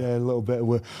little bit. Yeah, a little bit.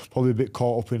 We're probably a bit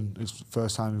caught up in it's the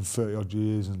first time in 30 odd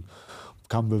years, and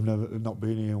Canberra have not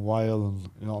been here in a while, and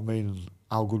you know what I mean. And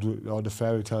how good the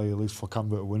fairy tale at least for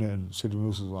Canberra to win it, and Sydney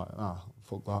Wilson's like,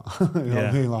 fuck that. You know what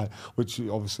I mean? Like, which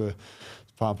obviously is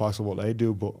part and parcel of what they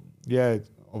do. But yeah,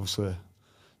 obviously.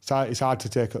 It's hard to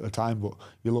take at the time, but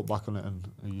you look back on it and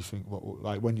you think, well,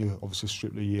 like when you obviously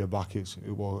strip the year back, it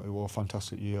was a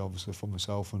fantastic year, obviously for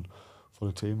myself and for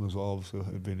the team as well. Obviously,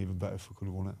 it'd been even better if we could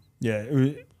have won it. Yeah,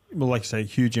 well, like I say,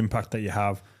 huge impact that you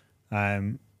have.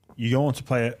 You go on to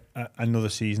play another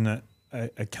season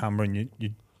at Canberra, and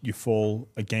you fall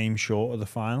a game short of the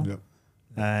final.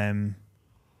 Yeah.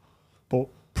 But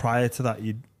prior to that,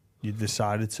 you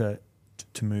decided to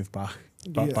move back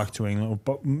to England,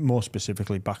 but more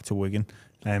specifically back to Wigan.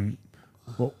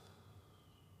 But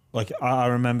like I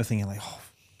remember thinking like,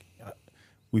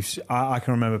 I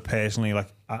can remember personally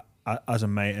like as a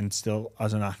mate and still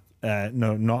as an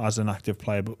not as an active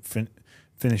player, but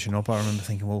finishing up. I remember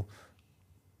thinking, well,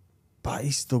 but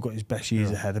he's still got his best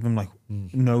years ahead of him. Like,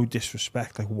 no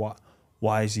disrespect, like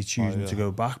why is he choosing to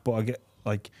go back? But I get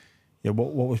like,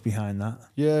 what was behind that?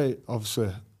 Yeah,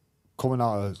 obviously. Coming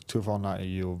out of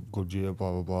 2019, good year,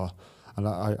 blah blah blah, and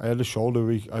I had a shoulder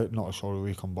not a shoulder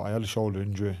recon, but I had a shoulder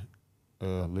injury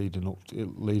leading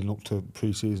up to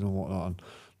pre-season and whatnot, and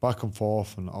back and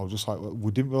forth, and I was just like,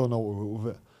 we didn't really know what we were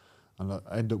with it, and I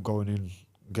ended up going in,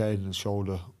 getting the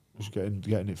shoulder, just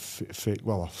getting it fixed.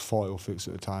 Well, I thought it was fixed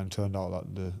at the time. Turned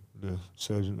out that the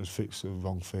surgeon had fixed the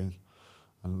wrong thing.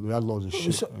 And we had loads of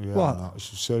shit. The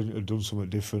surgeon had done something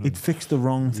different. He'd fixed the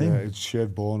wrong thing. Yeah, he'd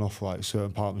shaved bone off like a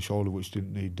certain part of my shoulder which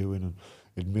didn't need doing, and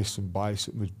he'd missed some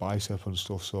bicep and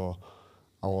stuff. So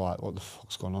I was like, what the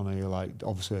fuck's going on here? Like,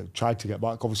 obviously, I tried to get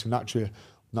back. Obviously, naturally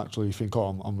you think,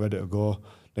 oh, I'm ready to go.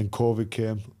 Then COVID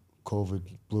came. COVID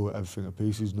blew everything to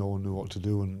pieces. No one knew what to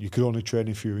do, and you could only train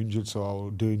if you're injured. So I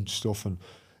was doing stuff, and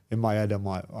in my head, I'm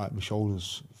like my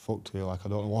shoulder's fucked here. Like, I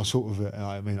don't know what's up with it. And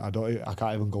I mean, I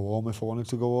can't even go home if I wanted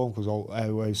to go home because all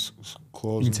airways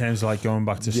closed. In terms of like going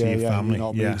back to see your family, you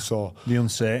know what I mean? So the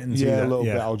uncertainty. Yeah, a little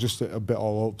bit. I was just a bit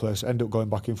all over the place. Ended up going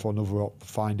back in for another op,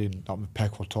 finding that my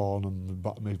pec were torn and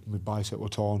my bicep were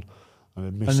torn, and I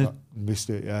missed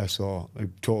it. Yeah, so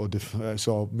totally different.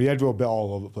 So my head were a bit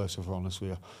all over the place, if I'm honest with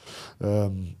you,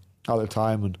 at the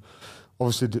time. And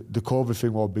obviously the COVID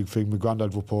thing was a big thing. My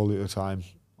granddad was poorly at the time.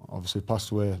 Obviously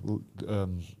passed away.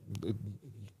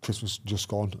 Christmas just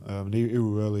gone. And he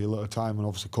was really ill at the time, and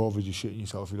obviously COVID, you're shitting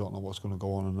yourself. You don't know what's going to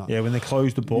go on and that. Yeah, when they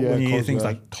closed the borders, when you hear things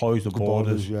like close the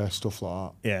borders, yeah, stuff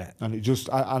like that. Yeah, and it just,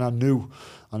 I knew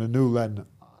then,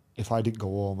 if I didn't go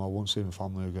home, I wouldn't see my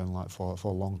family again, like for a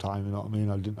long time. You know what I mean?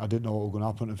 I didn't know what was going to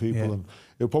happen to people, and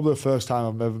it was probably the first time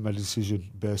I've ever made a decision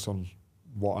based on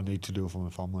what I need to do for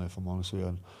my family, if I'm honest with you.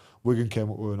 And Wigan came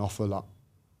up with an offer that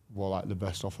was like the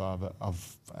best offer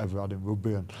I've ever had in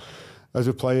rugby. And as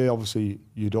a player, obviously,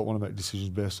 you don't want to make decisions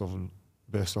based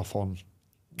off on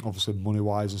obviously money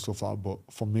wise and stuff like that. But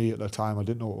for me at the time, I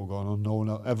didn't know what was going on. No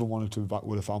one ever wanted to be back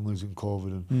with the families in COVID,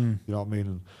 and you know what I mean.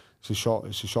 And it's a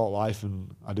short life,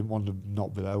 and I didn't want to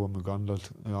not be there with my granddad,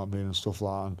 you know what I mean, and stuff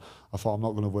like that. And I thought, I'm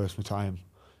not going to waste my time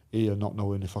here not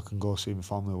knowing if I can go see my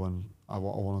family when I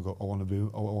want to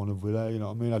be there, you know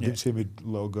what I mean. I didn't see my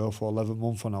little girl for 11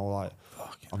 months, and I was like,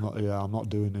 I'm not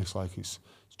doing this. Like, it's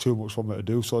too much for me to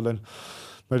do. So then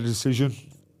made a decision.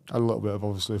 Had a little bit of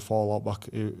obviously fall out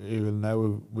back here and there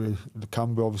with the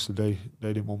Canberra. Obviously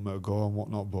they didn't want me to go and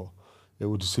whatnot, but it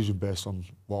was a decision based on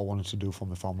what I wanted to do for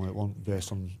my family. It wasn't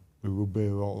based on my rugby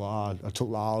or all that. I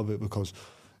took that out of it because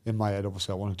in my head,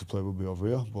 obviously, I wanted to play rugby over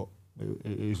here, but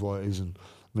it is what it is. And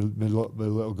my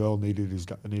little girl needed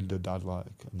a dad, like,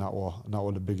 and that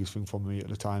was the biggest thing for me at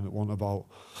the time. It wasn't about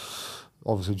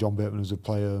obviously John Bateman as a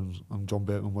player and John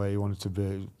Bateman where he wanted to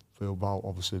be. About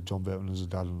obviously John Bateman as a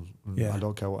dad, and I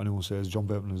don't care what anyone says. John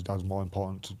Bateman as a dad is more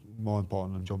important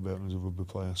than John Bateman as a rugby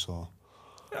player. So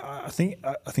I think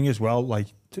as well, like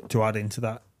to add into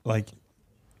that, like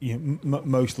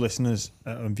most listeners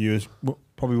and viewers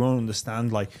probably won't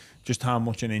understand like just how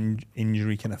much an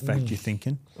injury can affect your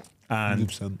thinking, and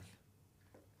 100%.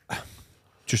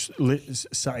 just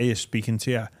sat here speaking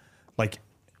to you, like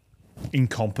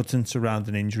incompetence around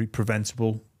an injury,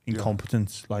 preventable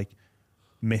incompetence, like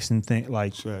missing things,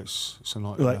 like it's a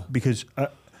not, because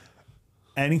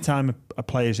anytime a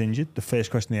player's injured, the first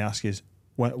question they ask is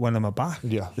when am I back?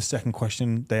 Yeah. The second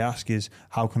question they ask is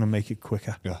how can I make it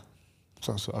quicker? Yeah.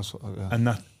 That's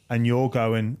And you're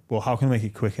going, well, how can I make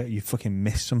it quicker? You fucking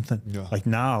missed something. Yeah. Like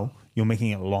now you're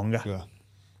making it longer. Yeah.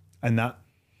 And that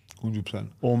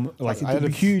 100%. Like I had a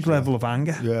huge level of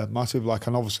anger. Yeah, massive. Like,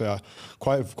 and obviously,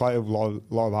 quite a lot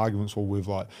of arguments were with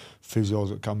like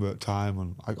physios at Canberra at the time,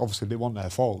 and like, obviously they weren't their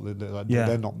fault.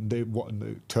 They're not. It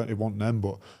wasn't them.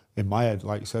 But in my head,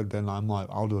 like you said, then I'm like,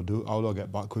 how do I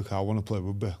get back quicker? I want to play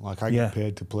rugby. Like I get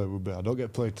paid to play rugby. I don't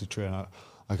get paid to train.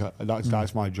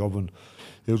 That's my job, and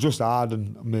it was just hard.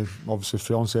 And I mean, obviously,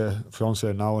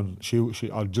 fiance now, and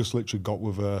she I just literally got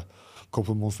with her a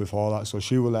couple of months before that, so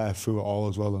she was there through it all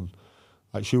as well, and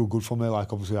like she was good for me.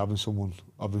 Like obviously having someone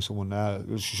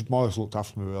there, she more or less looked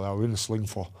after me really. I was in a sling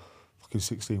for fucking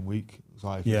 16 weeks. It's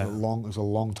like it's a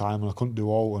long time, and I couldn't do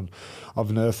all. And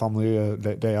having her family,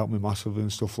 they helped me massively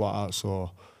and stuff like that.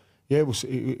 So yeah, it was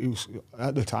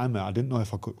at the time, mate, I didn't know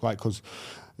if I could, like, because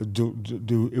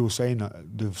it was saying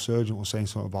that the surgeon was saying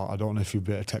something about, I don't know if you'd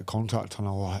be able to take contact, and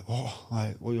I was like, oh,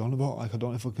 like, what are you on about? Like, I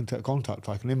don't know if I can take contact.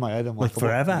 Like, and in my head, I'm like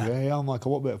forever. I'm like, I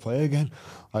won't be able to play again.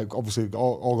 Like, obviously, it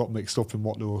all got mixed up in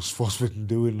what they were supposed to be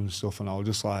doing and stuff, and I was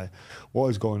just like, what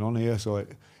is going on here? So it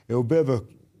was a bit of a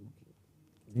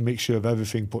mixture of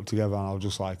everything put together, and I was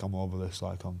just like, I'm over this.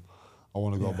 Like, I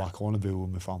want to go back. I want to be with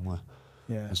my family.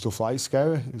 Yeah. And stuff like, it's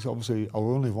scary. It's obviously, I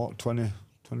was only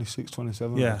 26,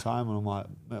 27 at the time, and I'm like,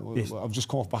 mate, I've just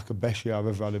come off back the best year I've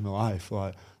ever had in my life,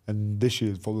 like, and this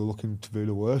year's probably looking to be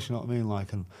the worst, you know what I mean?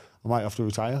 Like, and I might have to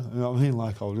retire, you know what I mean?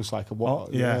 Like, I was just like,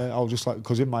 what? I was just like,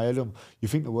 because in my head, you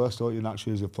think the worst, don't you,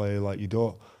 naturally, as a player, like,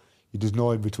 there's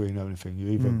no in between everything. You're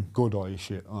either good or you're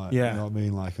shit, like, you know what I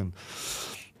mean? Like, and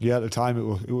yeah, at the time,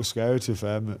 it was scary to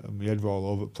fair, and my head was all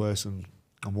over the place and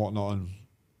whatnot, and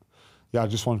yeah, I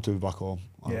just wanted to be back home.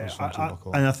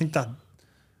 And I think that,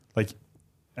 like,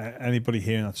 anybody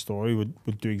hearing that story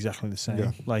would do exactly the same.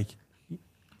 Yeah. Like,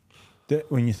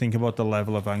 when you think about the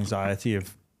level of anxiety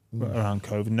of around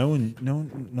COVID, no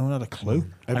one had a clue.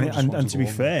 And to be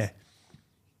fair,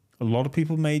 a lot of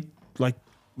people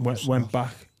went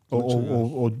back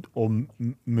or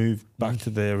moved back to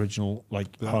their original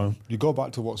home. You go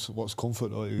back to what's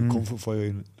comfort, or comfort for you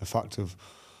in the fact of,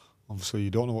 obviously, you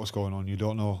don't know what's going on. You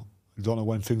don't know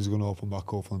when things are going to open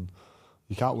back up, and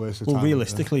you can't waste the time. Well,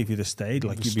 realistically, if you'd have stayed,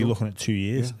 you'd be looking at 2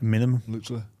 years minimum.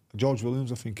 Literally. George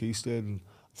Williams, I think he stayed, and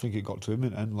I think it got to him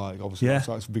in the end. Like, obviously,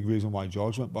 that's a big reason why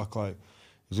George went back. Like,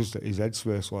 it's just his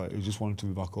headspace. Like, he just wanted to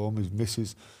be back home. His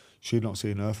missus, she'd not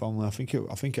seen her family. I think it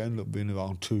ended up being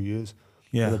around 2 years.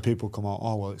 Yeah. Where people come out,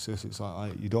 oh well, it's this. It's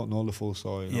like you don't know the full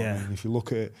story. You know what I mean? If you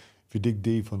look at it, if you dig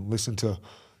deep and listen to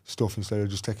stuff instead of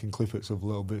just taking clippets of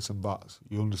little bits and bats,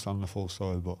 you understand the full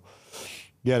story. But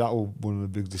yeah, that was one of the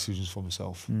big decisions for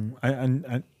myself.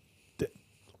 And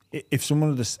if someone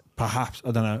of this, perhaps,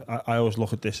 I don't know, I always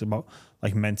look at this about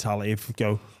like mentality. If you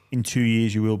go, in 2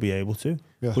 years you will be able to,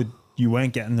 but you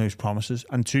weren't getting those promises.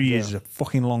 And 2 years is a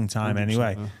fucking long time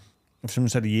anyway. Yeah. If someone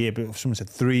said a year, but if someone said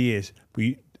 3 years,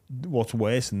 what's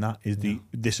worse than that is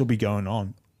this will be going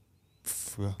on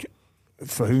for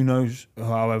who knows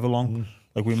however long.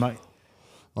 Like we might...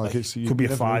 Like could be a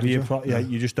 5 year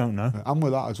you just don't know. And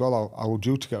with that as well, I was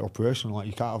due to get an operation. Like,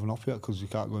 you can't have an op yet because you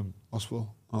can't go in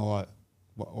hospital. And I'm like,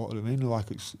 what do you mean?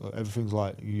 Like, it's everything's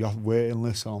like you have waiting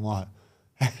lists, and I'm like,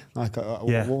 what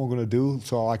am I gonna do?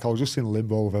 So like, I was just in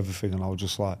limbo with everything, and I was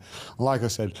just like I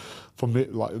said, for me,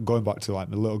 like going back to like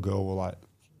my little girl,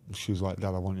 she was like,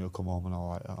 Dad, I want you to come home, and I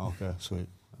was like, okay, sweet.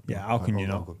 Yeah, how can you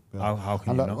not? How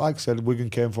can you not? Like I said, Wigan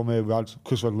came from here. We had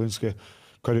Chris Wedlinski.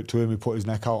 Credit to him, he put his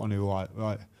neck out and he was like,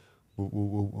 right,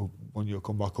 we'll want you to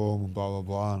come back home and blah, blah,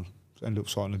 blah, and end up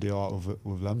sorting a deal out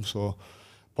with them. So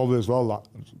probably as well, that,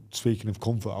 speaking of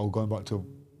comfort, I was going back to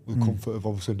the comfort of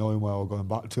obviously knowing where I was going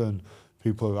back to and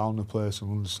people around the place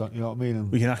and understand, you know what I mean?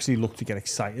 And we can actually look to get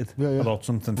excited about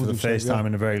something for the first time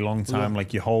in a very long time,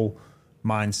 like your whole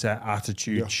mindset,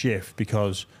 attitude shift,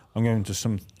 because I'm going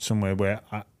to somewhere where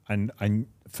and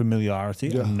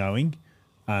familiarity and knowing,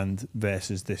 and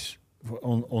versus this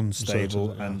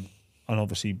unstable and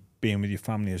obviously being with your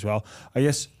family as well. I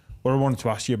guess what I wanted to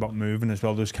ask you about moving as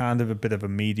well, there's kind of a bit of a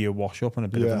media wash up and a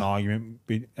bit of an argument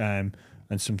and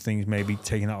some things maybe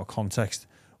taken out of context.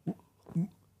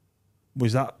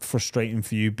 was that frustrating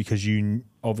for you because you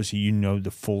obviously you know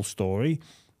the full story,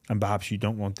 and perhaps you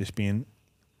don't want this being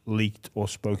leaked or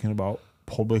spoken about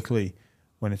publicly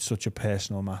when it's such a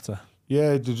personal matter?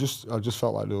 Yeah, I just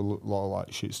felt like there were a lot of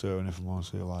like shit stirring, if I'm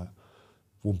honest with you, like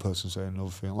one person saying another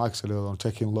thing. Like I said earlier, I'm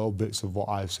taking little bits of what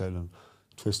I've said and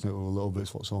twisting it with little bits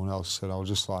of what someone else said. I was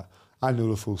just like, I knew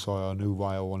the full story. I knew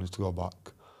why I wanted to go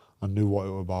back. I knew what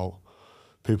it was about.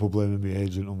 People blaming my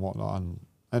agent and whatnot. And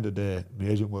end of the day, my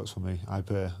agent works for me. I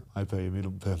pay him. He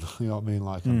don't pay me. You know what I mean?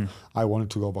 Like, I wanted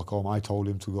to go back home. I told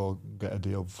him to go get a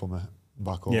deal for me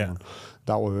back home. And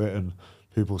that was it. And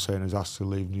people saying he's asked to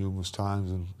leave numerous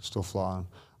times and stuff like that.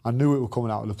 I knew it was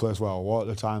coming out of the place where I was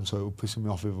at the time, so it was pissing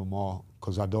me off even more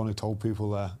because I'd only told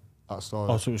people there that story.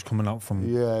 Oh, so it was coming out from...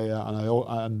 Yeah,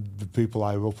 and the people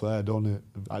I were up there,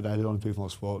 they're the only people I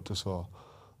spoke to, so...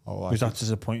 Was that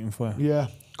disappointing for you? Yeah,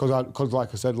 because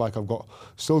like I said, like I've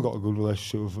still got a good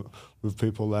relationship with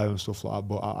people there and stuff like that,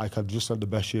 but I just had the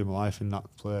best year of my life in that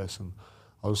place, and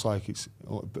I was like, it's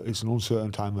an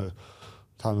uncertain time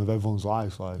of everyone's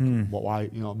life, like why,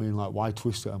 you know what I mean, like why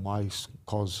twist it and why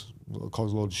cause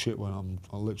loads of shit when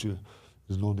I literally,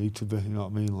 there's no need to be, you know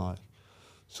what I mean, like,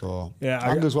 so yeah.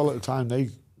 And as well at the time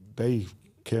they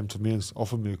came to me and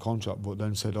offered me a contract, but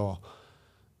then said, oh,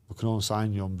 we can only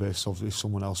sign you on basis of if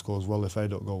someone else goes well. If they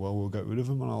don't go well, we'll get rid of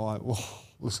him. And I'm like, well,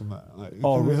 listen, mate. Like,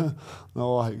 really?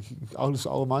 No, like,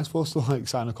 how am I supposed to like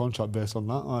sign a contract based on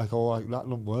that? Like, oh, like that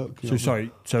don't work. So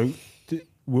sorry. So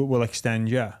we'll extend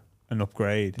you an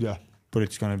upgrade. Yeah. But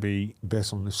it's going to be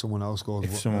based on if someone else goes.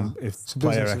 If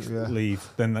player X leave,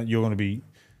 then you're going to be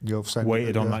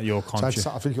weighted on that. Your contract. So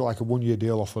I think you're like a 1 year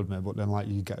deal offered me, but then like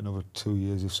you get another 2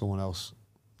 years if someone else.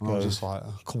 And I was just like,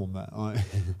 oh, come on, mate. Like,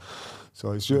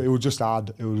 so it was just hard.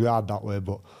 It was hard that way.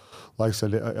 But like I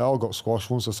said, it all got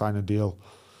squashed once I signed a deal.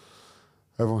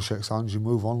 Everyone shakes hands, you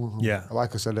move on. Yeah.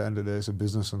 Like I said, at the end of the day, it's a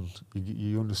business, and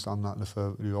you understand that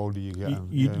the older you get.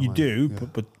 You do,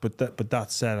 yeah. But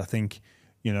that said, I think,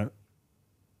 you know,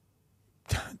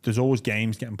 there's always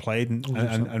games getting played,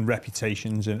 and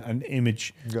reputations and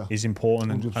image is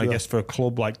important. And I guess for a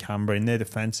club like Canberra, in their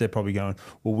defence, they're probably going,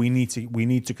 well, we need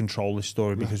to control this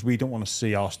story because we don't want to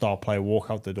see our star player walk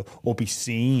out the door or be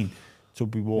seen to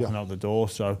be walking out the door.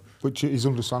 So, which is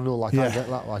understandable. Like I get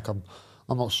that. Like I'm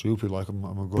not stupid. Like I'm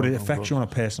a good. But it affects you on a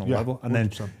personal level, and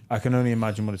 100%. Then I can only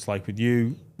imagine what it's like with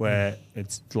you, where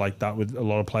it's like that with a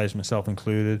lot of players, myself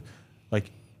included.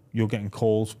 Like, you're getting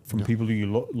calls from people who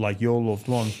you like your loved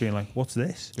ones being like, what's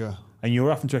this? Yeah. And you're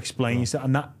having to explain yourself.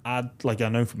 And that I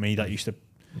know for me, that used to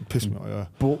piss me off,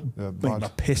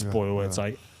 that piss boil where it's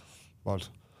like... Bad.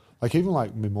 Like, even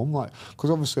like my mum, like, because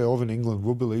obviously over in England,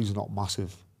 rugby league's not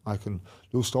massive. Like, and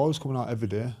there were stories coming out every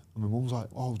day, and my mum's like,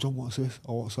 oh, John, what's this?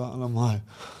 Oh, what's that? And I'm like,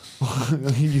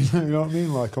 you know what I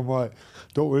mean? Like, I'm like,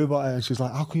 don't worry about it. And she's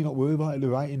like, how can you not worry about it? They're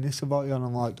writing this about you. And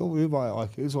I'm like, don't worry about it.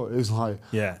 Like, it is what it is. Like,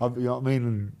 you know what I mean?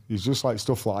 And it's just like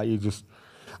stuff like you just,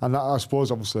 and that, I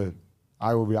suppose, obviously,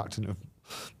 I will be reacting to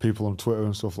people on Twitter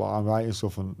and stuff like I'm writing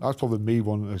stuff, and that's probably me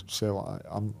wanting to say, like,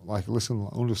 I'm like, listen,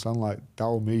 understand, like, that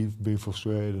was me being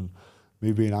frustrated and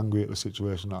me being angry at the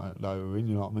situation that we're in,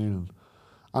 you know what I mean?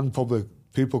 And probably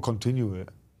people continue it,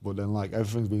 but then like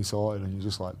everything's been sorted and you're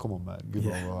just like, come on, mate, give it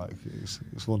over. Like,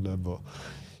 it's one of them, but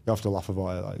you have to laugh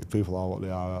about it. Like, people are what they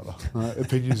are out there.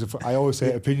 Opinions are I always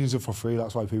say opinions are for free.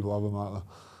 That's why people have them out there.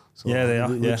 So, yeah, they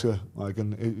are. Like,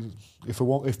 and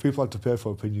if people had to pay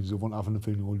for opinions, they wouldn't have an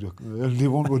opinion, would you? They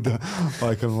won't, would they?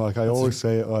 Like, and like I always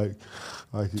say it, like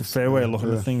it's a fair way of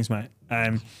looking at things, mate.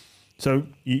 So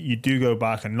you do go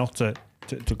back, and not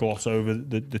to gloss over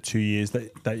the 2 years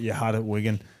that you had at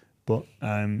Wigan, but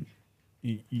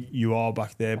you are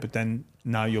back there, but then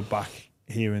now you're back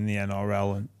here in the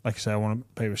NRL, and like I say, I want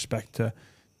to pay respect to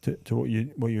what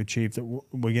you achieved at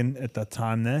Wigan at that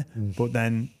time there, but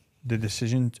then the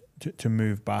decision to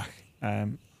move back,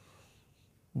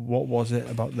 what was it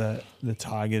about the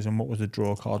Tigers, and what was the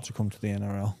draw card to come to the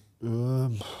NRL?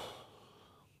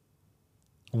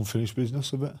 Unfinished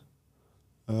business a bit.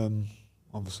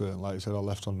 Obviously, like I said, I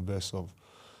left on the basis of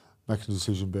making a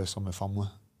decision based on my family.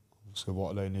 So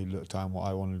what they needed at the time, what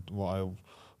I wanted, what I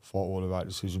thought was the right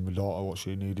decision. My daughter, what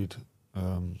she needed.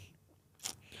 And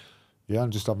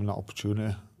just having that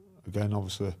opportunity. Again,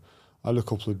 obviously, I had a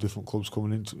couple of different clubs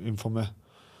coming in for me,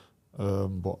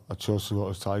 but I chose to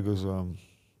go to Tigers.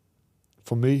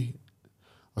 For me,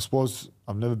 I suppose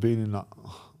I've never been in that,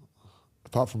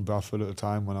 apart from Bradford at the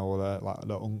time when I was there, like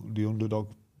the underdog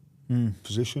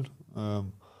position.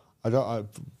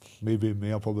 Me being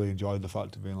me, I probably enjoyed the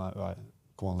fact of being like, right,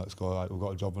 come on, let's go, right, we've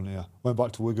got a job in here. Went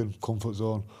back to Wigan, comfort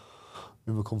zone,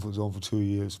 in my comfort zone for 2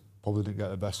 years, probably didn't get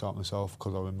the best out of myself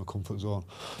because I was in my comfort zone.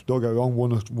 Don't get me wrong,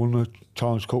 won a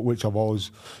Challenge Cup, which I've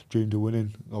always dreamed of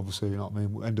winning. Obviously, you know what I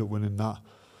mean. We ended up winning that.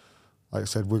 Like I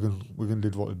said, Wigan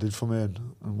did what they did for me and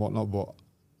whatnot, but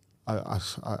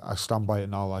I stand by it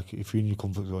now. Like, if you're in your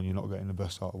comfort zone, you're not getting the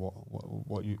best out of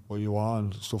what you are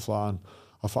and stuff like that.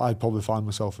 And I'd probably find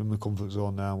myself in my comfort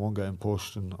zone now. I wasn't getting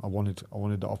pushed, and I wanted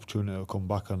the opportunity to come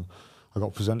back, and I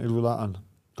got presented with that. And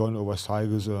going to the West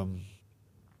Tigers,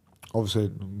 obviously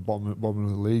bottom of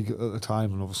the league at the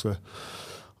time, and obviously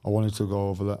I wanted to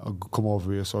come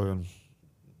over here, and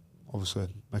obviously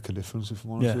make a difference. If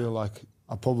I'm honest with you, like,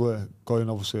 I probably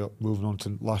moving on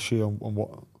to last year and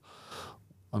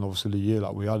and obviously the year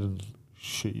that we had, and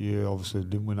shit year, obviously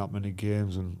didn't win that many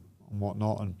games and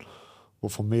whatnot.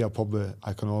 But for me, I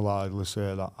can wholeheartedly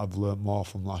say that I've learned more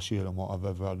from last year than what I've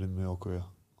ever had in my whole career.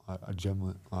 I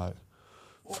genuinely, like,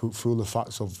 through the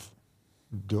facts of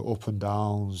the up and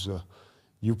downs.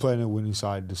 You playing a winning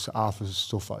side, there's half of the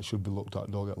stuff that should be looked at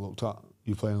don't get looked at.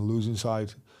 You playing a losing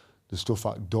side, the stuff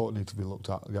that don't need to be looked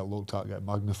at, get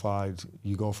magnified.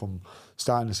 You go from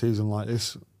starting the season like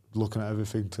this, looking at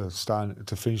everything, to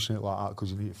finishing it like that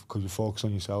because you focus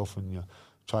on yourself and you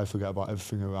try to forget about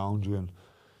everything around you, and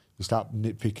you start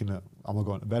nitpicking at, am I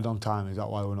going to bed on time? Is that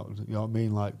why we're not? You know what I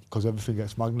mean? Like, because everything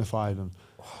gets magnified and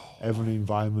every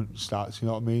environment starts. You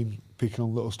know what I mean? Picking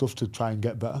on little stuff to try and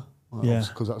get better.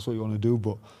 Because that's what you want to do.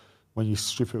 But when you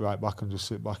strip it right back and just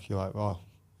sit back, you're like, oh,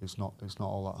 it's not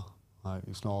all that. Like,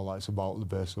 it's not all that. It's about the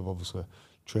base of obviously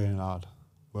training hard,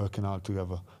 working hard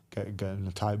together, getting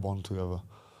a tight bond together,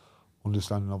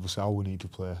 understanding obviously how we need to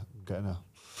play,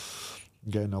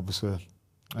 getting obviously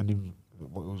I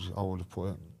would have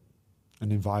put it,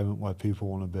 an environment where people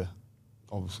want to be.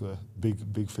 Obviously,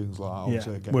 big things like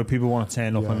that. Where people want to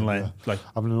turn up and learn. Like,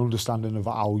 having an understanding of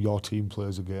how your team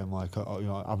plays a game, like, you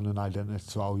know, having an identity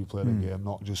to how you play the game,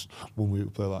 not just 1 week we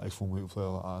play like this, 1 week we play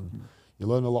like that. And you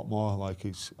learn a lot more. Like,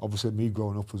 it's obviously me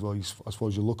growing up as well. I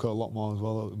suppose you look at a lot more as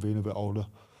well, being a bit older.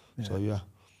 Yeah. So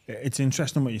it's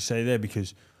interesting what you say there,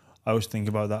 because I always think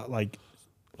about that. Like,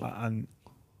 and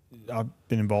I've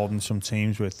been involved in some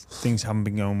teams where things haven't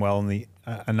been going well, and the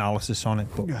analysis on it,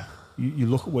 but. Yeah. You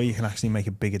look at where you can actually make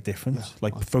a bigger difference.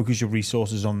 Like, focus your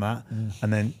resources on that,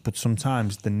 and then. But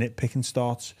sometimes the nitpicking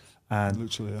starts, and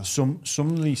some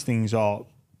of these things are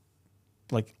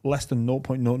like less than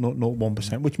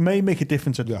 0.0001%, which may make a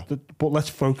difference. But let's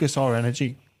focus our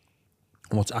energy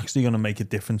on what's actually going to make a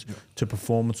difference to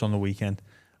performance on the weekend,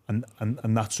 and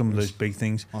that's some of those big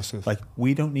things. Massive. Like,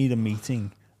 we don't need a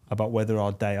meeting about whether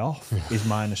our day off is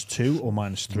 -2 or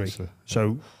 -3.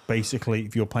 So basically,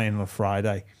 if you're playing on a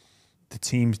Friday, the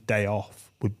team's day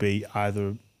off would be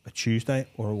either a Tuesday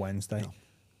or a Wednesday.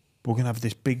 We're going to have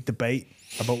this big debate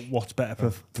about what's better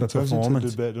for performance. Into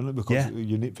a debate, doesn't it? Because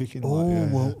you're nitpicking.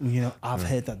 Well, you know, I've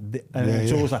heard that, and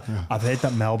it's always like, I've heard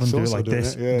that Melbourne do it like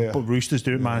this, but Roosters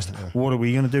do it minus. What are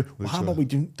we going to do? Well, how about we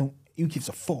don't? Who gives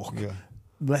a fuck?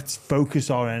 Let's focus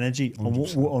our energy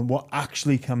on what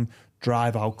actually can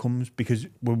drive outcomes, because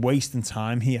we're wasting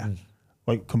time here,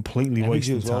 like completely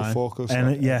wasting time. Focus,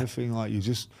 and everything, like, you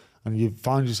just. And you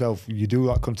find yourself, you do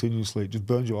that continuously, it just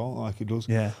burns you out, like it does.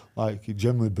 Yeah. Like, it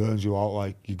generally burns you out.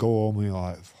 Like, you go home and you're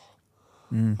like,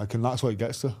 like, and that's what it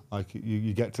gets to. Like,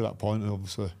 you get to that point,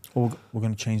 obviously. Or we're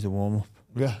going to change the warm-up.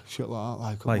 Yeah, shit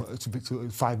like that. Like, it's a bit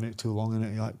 5 minutes too long,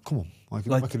 innit? You're like, come on, like,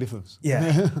 it'll make a difference.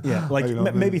 Yeah, yeah.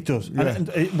 Like, maybe it does. Yeah.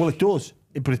 Well, it does,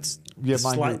 but it's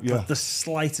the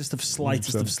slightest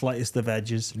of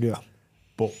edges. Yeah.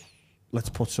 But let's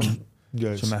put some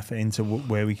effort into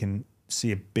where we can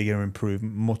see a bigger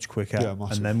improvement much quicker,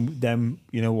 and then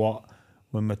you know what,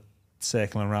 when we're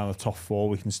circling around the top 4,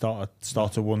 we can start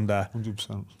to wonder,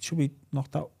 100%, should we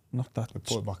knock that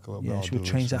pull it back a little bit, should we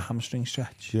change that hamstring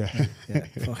stretch? Yeah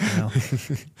Fucking hell.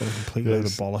 What a complete load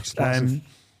of bollocks.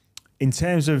 In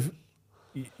terms of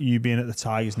you being at the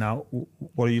Tigers now,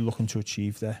 what are you looking to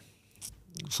achieve there?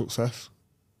 Success.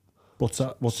 What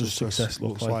does success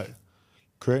look like?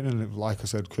 Creating an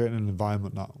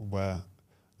environment where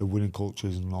the winning culture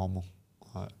is normal,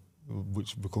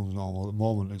 which becomes normal. At the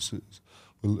moment,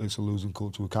 it's a losing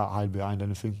culture. We can't hide behind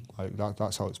anything. Like,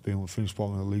 that's how it's been. We've finished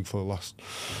bottom of the league for the last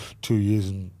 2 years,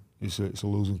 and it's a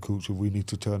losing culture. We need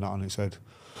to turn that on its head.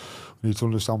 We need to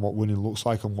understand what winning looks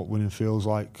like and what winning feels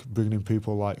like. Bringing in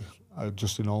people like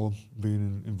Justin Olam,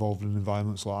 being involved in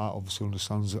environments like that, obviously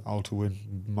understands how to win.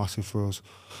 Massive for us.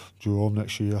 Jerome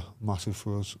next year, massive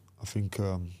for us. I think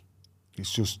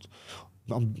it's just.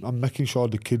 I'm making sure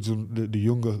the kids and the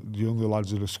younger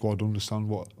lads of the squad understand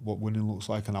what winning looks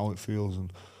like and how it feels,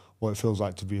 and what it feels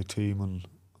like to be a team,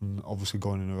 and obviously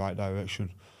going in the right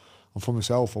direction. And for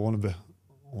myself, I want to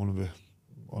be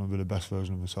to be the best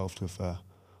version of myself, to be fair,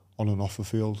 on and off the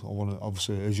field. I want to,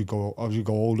 obviously, as you go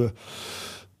older,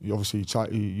 you obviously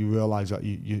you realise that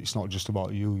it's not just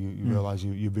about you. You realise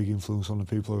you're a big influence on the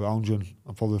people around you,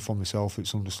 and probably for myself,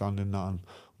 it's understanding that and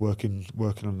working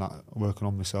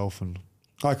on myself. And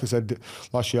like I said,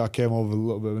 last year I came over with a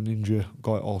little bit of an injury,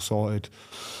 got it all sorted.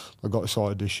 I got it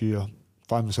sorted this year.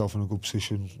 Find myself in a good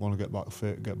position. Want to get back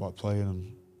fit, get back playing,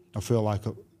 and I feel like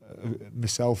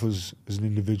myself as an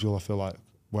individual, I feel like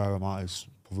where I'm at is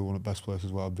probably one of the best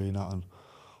places where I've been at, and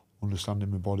understanding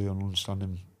my body and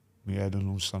understanding my head and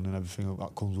understanding everything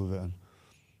that comes with it. And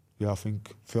yeah, I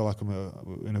feel like I'm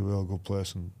in a real good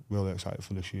place and really excited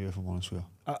for this year, if I'm honest with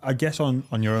you. I guess on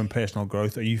your own personal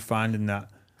growth, are you finding that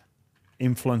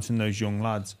influencing those young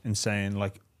lads and saying,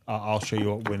 like, I'll show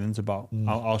you what winning's about.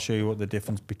 I'll show you what the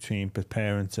difference between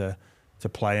preparing to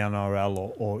play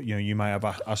NRL or you might have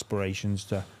aspirations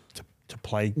to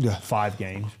play 5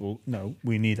 games. Well, no,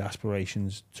 we need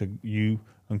aspirations to you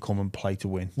and come and play to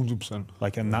win. 100%.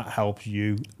 Like, and that helps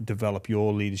you develop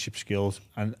your leadership skills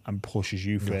and pushes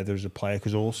you further as a player,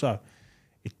 because also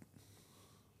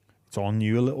it's on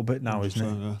you a little bit now, isn't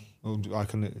it? Yeah.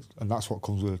 And that's what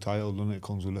comes with the title, doesn't it? It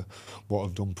comes with what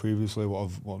I've done previously, what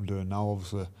I'm doing now,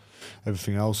 obviously,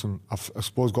 everything else. And I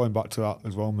suppose going back to that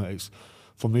as well, mate, it's,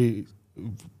 for me,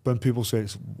 when people say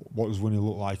it's what does winning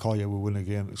look like, oh yeah, we win a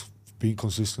game, it's being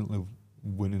consistently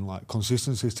winning. Like,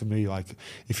 consistency is, to me, like,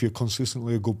 if you're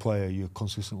consistently a good player, you're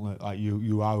consistently, like,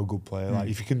 you are a good player. Like,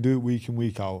 if you can do it week in,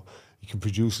 week out, you can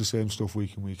produce the same stuff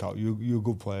week in, week out, you're a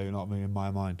good player, you know what I mean, in my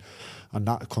mind. And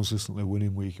that consistently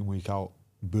winning week in, week out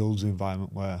builds an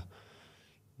environment where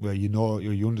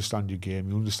you understand your game,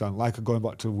 you understand, like, going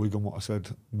back to Wigan, what I said,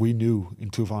 we knew in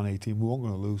 2018 we weren't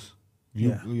going to lose.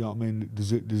 You know what I mean?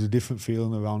 There's a different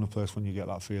feeling around the place when you get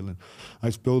that feeling. And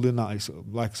it's building that. It's,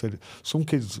 like I said, some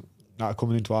kids that are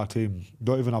coming into our team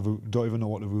don't even know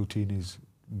what the routine is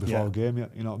before a game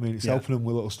yet. You know what I mean? It's helping them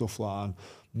with little stuff like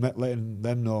that, and letting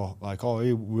them know, like, oh,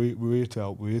 hey, we're here to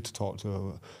help, we're here to talk to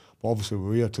her. But obviously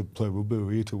we're here to play rugby,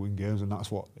 we're here to win games, and that's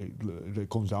what it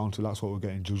comes down to. That's what we're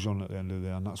getting judged on at the end of the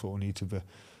day, and that's what we need to be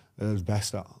as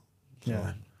best at. So.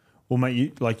 Yeah. Well,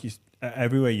 mate,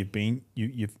 everywhere you've been,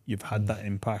 you've had that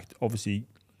impact. Obviously,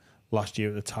 last year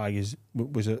at the Tigers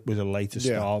was a later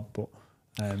start, but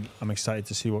I'm excited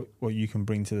to see what you can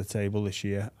bring to the table this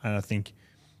year. And I think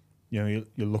you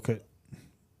look at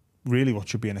really what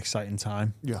should be an exciting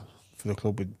time for the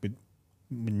club with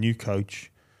new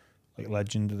coach, like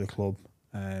legend of the club,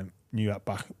 new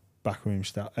backroom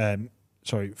staff.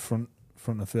 Front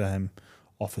of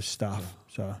office staff.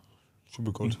 So should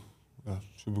be good. Yeah,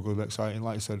 should be good, exciting.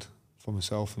 Like I said, for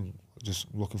myself, and just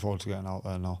looking forward to getting out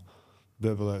there now.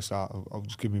 Bit of a late start. I'll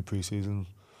just give me pre-season.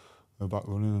 We're back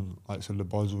running, and like I said, the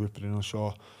boys are ripping in. I'm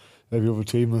sure every other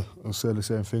team will say the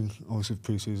same thing. Obviously,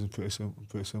 pre-season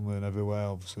pretty similar in everywhere,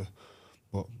 obviously.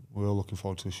 But we're all looking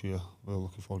forward to this year. We're all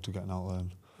looking forward to getting out there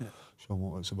and showing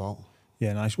what it's about.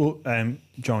 Yeah, nice. Well,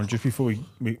 John, just before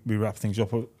we wrap things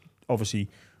up, obviously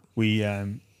we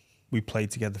played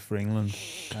together for England,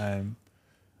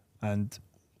 and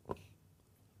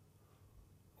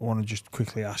I want to just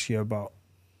quickly ask you about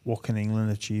what can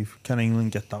England achieve? Can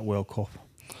England get that World Cup?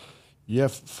 Yeah,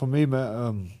 for me,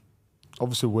 mate,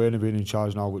 obviously Wayne being in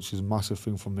charge now, which is a massive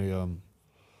thing for me.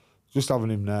 Just having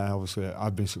him there, obviously,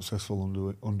 I've been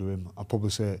successful under him. I'd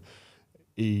probably say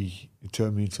he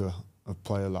turned me into a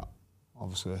player that,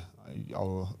 obviously, I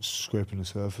was scraping the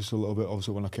surface a little bit.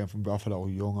 Obviously, when I came from Bradford, I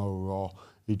was young, I was raw.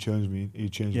 He changed me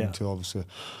into, obviously,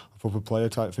 a proper player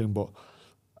type thing. But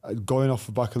going off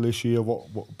the back of this year,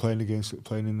 playing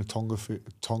in the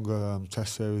Tonga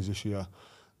Test series this year,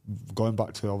 going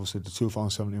back to obviously the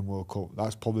 2017 World Cup,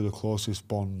 that's probably the closest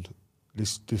bond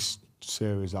this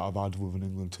series that I've had with an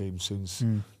England team since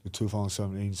the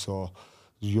 2017. So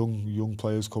young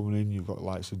players coming in. You've got the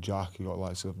likes of Jack, you've got the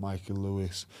likes of Michael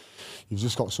Lewis. You've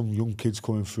just got some young kids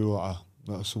coming through that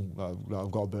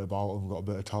have got a bit about them, got a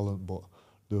bit of talent, but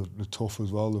they're tough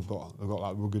as well. They've got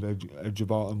that rugged edge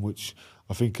about them, which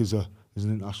I think is an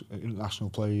international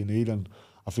player you need, and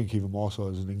I think even more so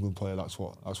as an England player. That's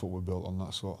what we're built on.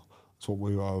 That's what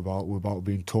we are about. We're about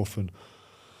being tough and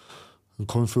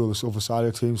coming through this other side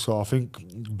of the team. So I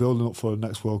think building up for the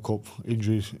next World Cup,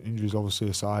 injuries obviously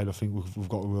aside, I think we've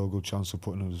got a real good chance of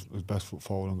putting his best foot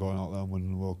forward and going out there and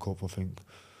winning the World Cup. I think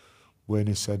Wayne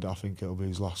has said I think it'll be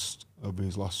his last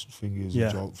thing he has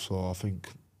a job. So I think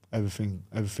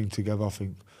everything together, I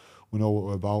think we know what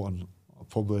we're about, and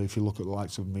probably if you look at the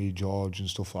likes of me, George and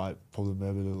stuff like, probably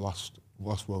maybe the last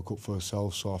World Cup for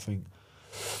ourselves. So I think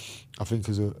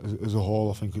as a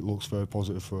whole, I think it looks very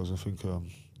positive for us. I think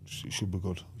it should be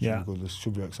good. Yeah. This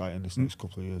should be exciting this next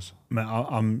couple of years. Mate,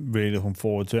 I'm really looking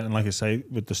forward to it. And like I say,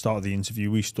 with the start of the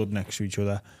interview, we stood next to each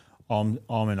other, arm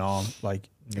in arm. Like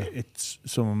it's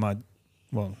some of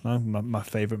my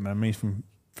favourite memories from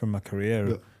my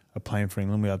career of playing for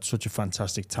England. We had such a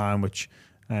fantastic time, which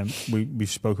we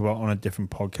spoke about on a different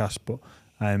podcast. But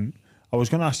I was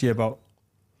going to ask you about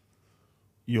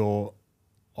your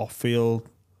off-field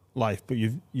life, but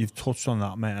you've touched on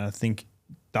that, mate. And I think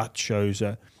that shows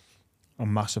a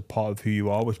massive part of who you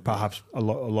are, which perhaps a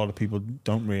lot of people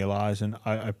don't realise. And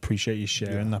I appreciate you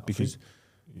sharing that, because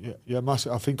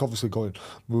massive. I think obviously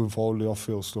moving forward the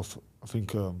off-field stuff, I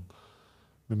think my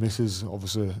missus,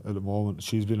 obviously at the moment,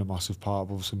 she's been a massive part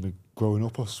of obviously me growing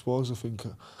up, I suppose. I think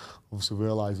obviously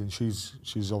realising she's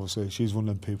one of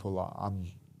them people that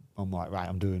I'm like, right,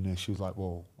 I'm doing this. She's like,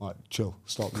 whoa, like, chill,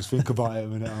 stop, just think about it a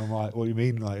minute. And I'm like, what do you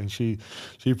mean? Like, and she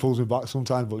pulls me back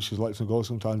sometimes, but she lets me go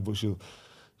sometimes. But she's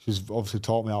obviously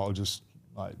taught me how to just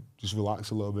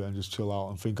relax a little bit and just chill out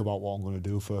and think about what I'm going to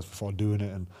do first before doing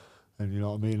it, and you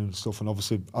know what I mean, and stuff. And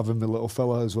obviously having my little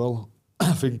fella as well.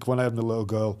 I think when I had my little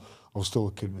girl, I was still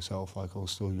a kid myself. Like, I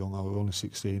was still young. I was only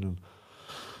 16, and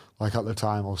like at the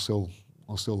time, I was still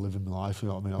living my life. You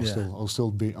know what I mean? I was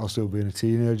still being a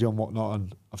teenager and whatnot.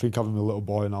 And I think having a little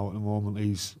boy now at the moment,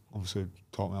 he's obviously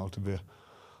taught me how to be.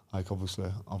 Like,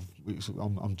 obviously,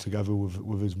 I'm together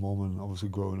with his mum, and obviously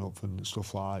growing up and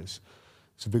stuff like that.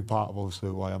 It's a big part of obviously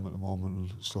who I am at the moment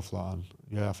and stuff like that. And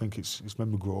yeah, I think it's made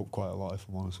me grow up quite a lot, if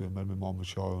I'm honest with you. It made me more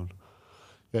mature, and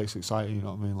yeah, it's exciting. You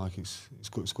know what I mean? Like, it's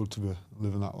good to be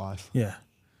living that life. Yeah,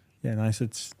 nice.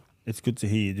 It's good to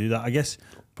hear you do that. I guess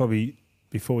probably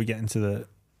before we get into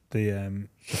the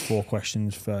 4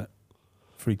 questions for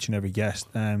each and every guest,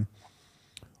 what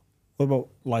about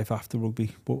life after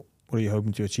rugby? What are you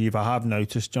hoping to achieve? I have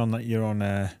noticed, John, that you're on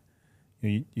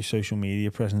your social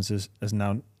media presence has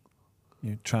now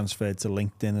transferred to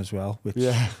LinkedIn as well. Which,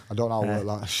 I don't know how to work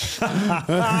that.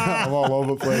 I'm all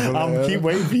over the place. I'll keep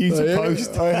waiting for you to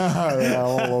post. I'm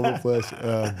all over the place.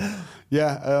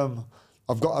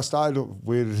 I started up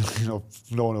weird, no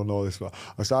one will know this, but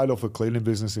I started off a cleaning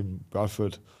business in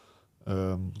Bradford,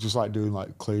 just like doing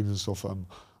like cleaning and stuff. I'm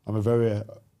a very,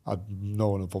 no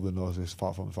one probably knows this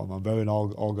apart from my family. I'm a very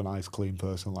organised, clean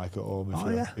person, like at home.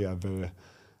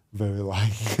 Very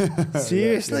like.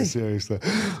 Seriously? Yeah, seriously.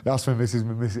 That's my missus.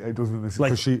 It does my missus.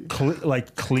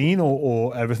 Like, clean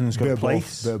or everything's got a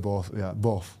place? Bit of both, yeah,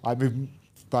 both.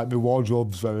 My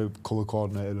wardrobe's very colour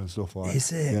coordinated and stuff like that.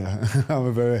 Is it? Yeah. I'm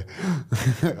a very,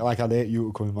 like, I'd hate you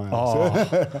to come in my house. I'd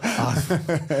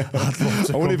love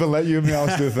to. I wouldn't even let you in my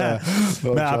house, to be fair.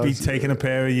 Mate, I'd be taking a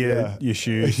pair of your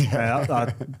shoes.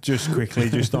 Just quickly,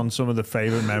 just on some of the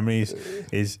favourite memories,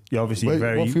 is you're obviously Wait,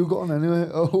 very... what have you got on anyway?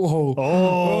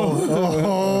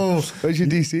 Where's your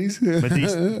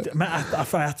DCs? Mate,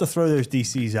 if I had to throw those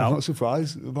DCs out... I'm not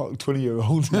surprised. About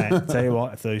 20-year-olds. Mate, tell you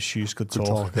what, if those shoes could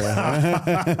talk.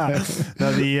 No,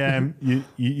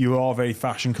 you are very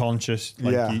fashion conscious.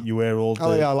 Like, you wear all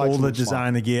the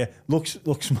designer gear. Looks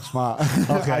smart.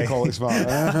 Okay. I call it smart.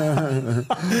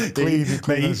 clean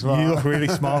mate, and smart. You look really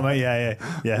smart, mate.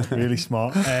 Yeah, really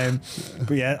smart.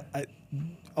 But yeah,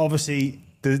 obviously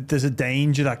there's a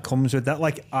danger that comes with that.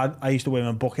 Like, I used to wear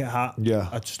my bucket hat. Yeah.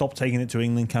 I'd stopped taking it to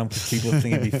England camp because people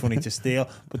think it'd be funny to steal.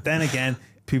 But then again,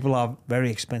 people have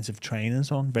very expensive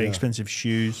trainers on, very expensive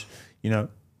shoes.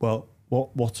 Well,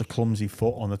 what's a clumsy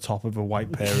foot on the top of a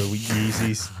white pair of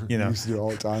Yeezys? I used to do it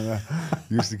all the time. Yeah.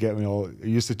 Used to get me all. I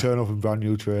used to turn up in brand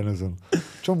new trainers and,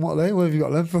 John, what are they? Where have you got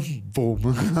them from? Boom.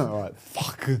 I'm like,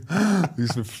 fuck.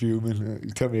 Used to be fuming.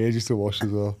 It took me ages to wash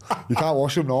as well. You can't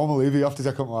wash them normally either. You have to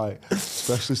take them like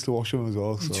specialists to wash them as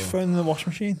well. So. Did you throw them in the washing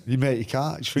machine? You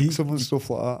can't shrink some and stuff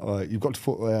like that. Like, you've got to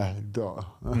put I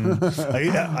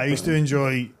used to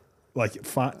enjoy. Like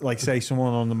say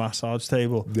someone on the massage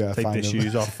table, take their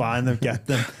shoes off, find them, get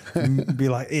them, and be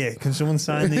like, "Here, can someone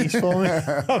sign these for me?"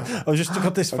 I was just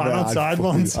got this fan outside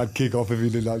once. I'd kick off if you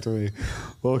did that to me.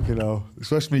 Fucking hell,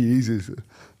 especially Yeezys.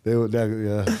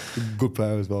 They're good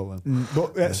player as well, man.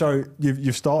 But sorry,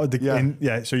 you've started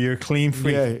the so you're a clean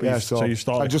freak. So you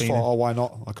started. I just thought, why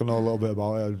not? I can know a little bit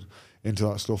about it, into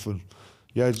that stuff, and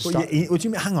what do you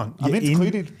mean? Hang on, I'm into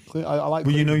cleaning. I like.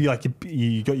 Well, you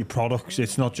got your products.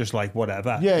 It's not just like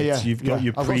whatever. You've got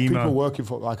your I've primo. got people working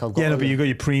for I've got. But you got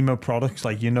your primo products.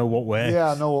 Like, what works.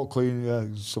 Yeah, I know what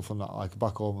clean. Stuff like that. Like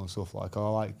back home and stuff. Like, I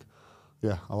like.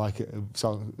 Yeah, I like it.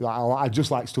 So I just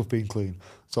like stuff being clean.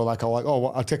 So like,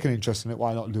 I take an interest in it.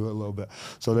 Why not do it a little bit?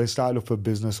 So they started up a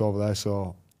business over there.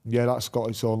 So yeah, that's got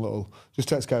its own little. Just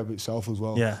takes care of itself as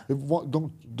well. Yeah. It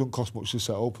don't cost much to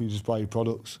set up. You just buy your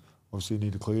products. Obviously, you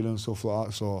need a cleaner and stuff like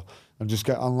that. So, and just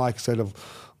get, and like I said,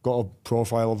 got a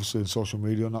profile obviously in social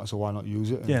media and that, so why not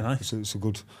use it? And Yeah, nice. It's a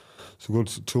good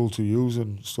tool to use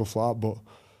and stuff like that.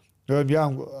 But yeah,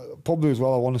 probably as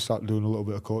well. I want to start doing a little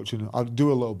bit of coaching. I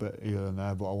do a little bit here and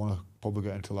there, but I want to probably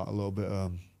get into that a little bit.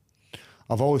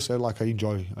 I've always said like I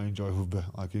enjoy rugby,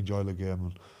 like I enjoy the game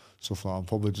and stuff like that. I'm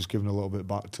probably just giving a little bit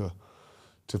back to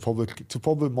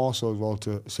probably more so as well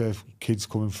to save kids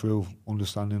coming through,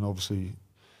 understanding obviously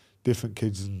different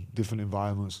kids and different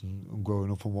environments and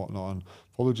growing up and whatnot, and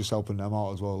probably just helping them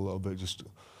out as well a little bit. Just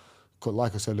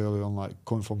like I said earlier on, like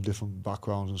coming from different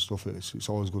backgrounds and stuff, it's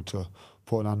always good to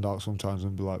put an hand out sometimes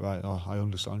and be like, right, I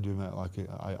understand you, mate. Like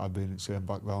I've been in the same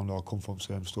background or I come from the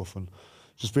same stuff, and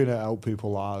just being able to help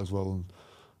people like that as well,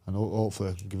 and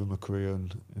hopefully give them a career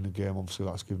in the game. Obviously,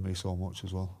 that's given me so much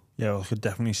as well. Yeah, well, I could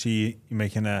definitely see you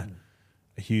making a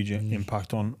huge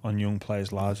impact on young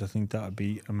players' lives. I think that would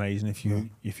be amazing if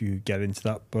you get into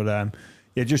that. But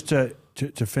yeah, just to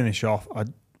finish off,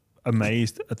 I'm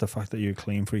amazed at the fact that you're a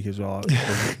clean freak as well.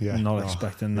 Not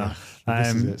expecting that.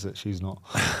 This is it. She's not.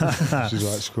 She's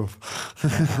like scruff.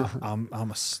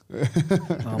 I'm a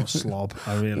slob.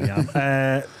 I really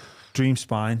am. Dream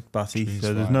spine, Batty.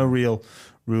 There's no real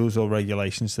rules or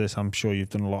regulations to this. I'm sure you've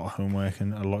done a lot of homework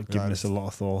and given this a lot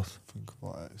of thought. Think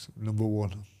about it. Number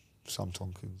 1, Sam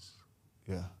Tompkins.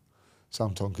 Yeah,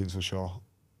 Sam Tompkins for sure.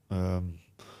 And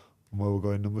where we're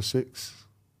going, number 6.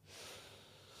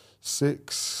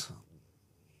 6.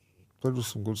 Played with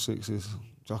some good 6s.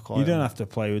 Jack White. You don't have to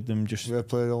play with them. Just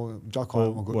played all. Jack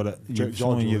White. George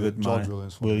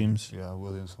Williams. Yeah,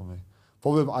 Williams for me.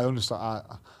 Probably I understand.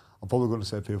 I'm probably going to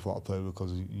say people that I played with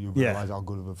because you realise how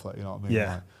good of a player. You know what I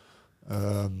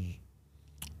mean?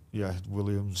 Yeah. Like,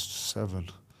 Williams 7.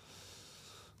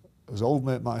 His old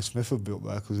mate Matty Smith would be up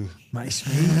there because Matty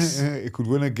Smith. he could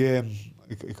win a game.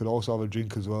 He could also have a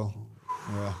drink as well.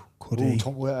 Yeah. Could he?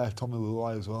 Tommy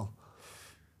Lulai as well.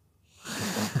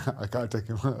 I can't take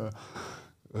him.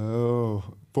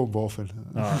 Put both in.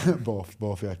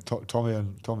 Both. Yeah. Tommy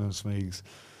and Smeags.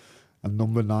 And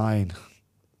number 9.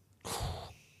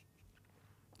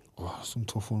 Some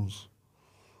tough ones.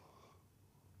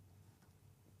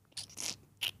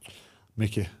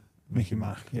 Mickey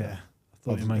Mack. Yeah. I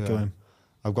thought you might go him.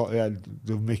 I've got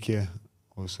the Mickey,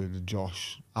 obviously the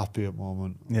Josh, Happy at the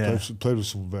moment. Yeah. Played with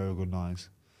some very good nines.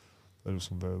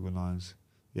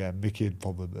 Yeah, Mickey would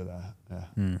probably be there. Yeah,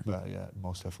 but yeah,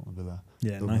 most definitely be there.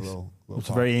 Yeah, nice. It's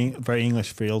a very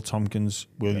English field. Tompkins,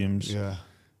 Williams,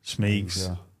 Smeags.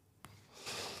 Yeah.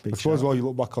 I suppose while you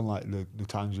look back on like the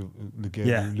times the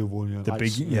game you won,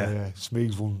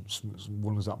 Smeags won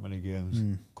us that many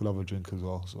games. Could have a drink as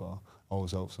well, so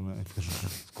always helps, doesn't it?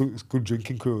 It's good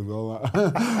drinking crew as well.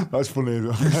 That's funny as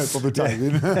well. Probably ties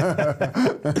in.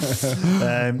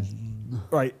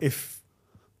 Right, if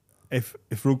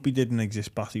rugby didn't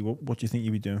exist, Batty, what do you think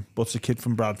you'd be doing? What's a kid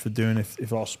from Bradford doing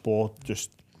if our sport just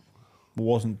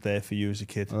wasn't there for you as a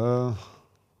kid?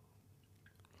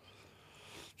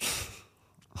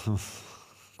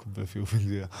 Could be a few things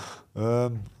here.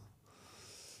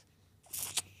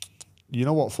 You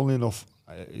know what? Funnily enough,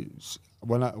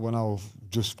 when I was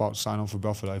just about to sign on for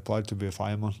Bradford, I applied to be a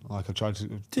fireman. Like I tried to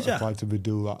apply to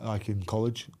do that like in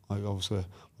college. Like obviously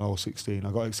when I was 16,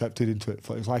 I got accepted into it.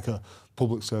 It's like a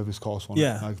public service course one.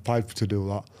 Yeah. I applied to do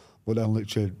that, but then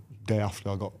literally day after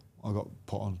I got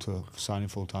put on to signing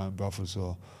full time at Bradford,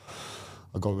 so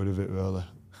I got rid of it early.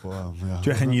 Yeah. Do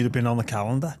you reckon you'd have been on the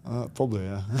calendar? Probably,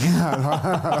 yeah.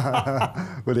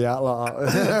 With the hat like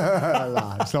that.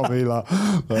 Nah, it's not me, like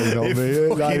you know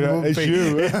me. It's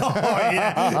you.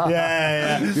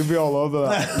 Yeah. You'll be all over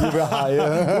that. You'll be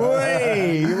higher.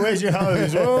 Wait, where's your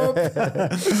hose?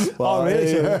 Oh,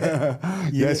 really?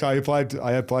 Yeah, so I applied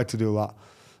to do that.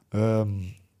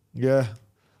 Yeah.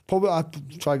 Probably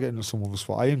I'd try getting into some other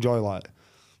sport. I enjoy like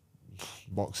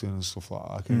boxing and stuff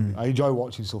like that. I enjoy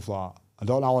watching stuff like that. I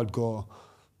don't know how I'd go.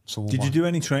 Did you do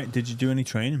any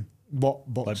training?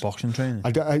 Like boxing training?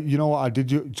 You know what? I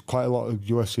did quite a lot of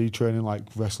UFC training, like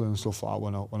wrestling and stuff like that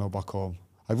when I was back home.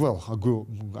 I grew up.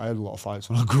 I had a lot of fights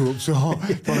when I grew up, so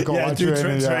when I got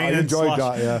training, I enjoyed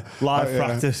that. Yeah, live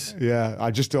practice. Yeah,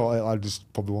 I just don't. I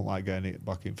just probably won't like getting it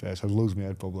back in face. I'd lose my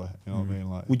head probably. You know what I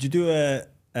mean? Like, would you do a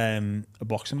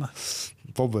boxing match?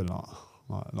 Probably not.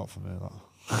 Like, not for me. That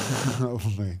not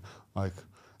for me. Like.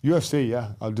 UFC,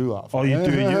 yeah, I'll do that. Oh,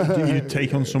 you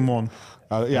take on someone?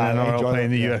 Yeah, I enjoy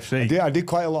playing the UFC. I did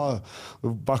quite a lot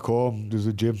of back home. There's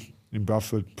a gym in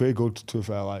Bradford, pretty good to be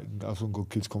fair. Like, have some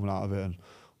good kids coming out of it and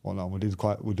whatnot. We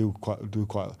do quite.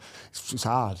 It's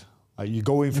hard. Like you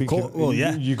go in thinking,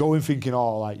 you go in thinking,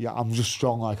 oh, like I'm just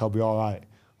strong. Like I'll be all right.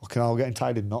 fucking hell, getting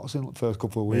tied in knots in the first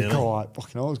couple of weeks. Really? I was like,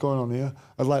 fucking hell, what's going on here?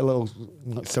 I had like little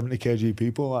 70 kg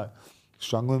people like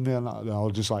strangling me, and I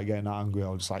was just like getting that angry. I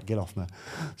was just like, get off me.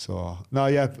 So no,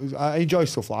 yeah, I enjoy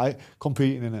stuff like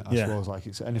competing in it. I suppose like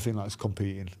it's anything that's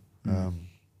competing.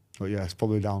 But yeah, it's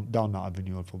probably down that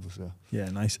avenue, I'd probably say. Yeah,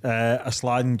 nice. A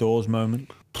sliding doors moment.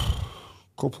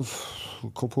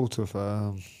 Couple to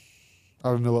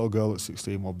having a little girl at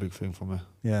 16 was a big thing for me.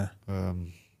 Yeah.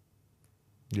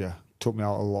 Yeah, took me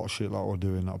out of a lot of shit that I was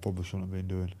doing that I probably shouldn't have been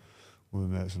doing with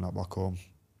my mates and that back home.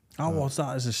 How was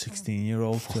that as a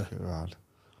 16-year-old? Fuck it, right.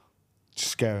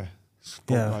 Just scary. It's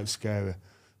like scary.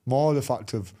 More the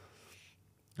fact of,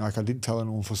 like, I didn't tell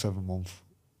anyone for 7 months.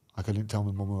 Like, I didn't tell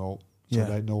my mum out. So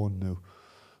that no one knew.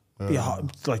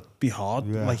 Be hard.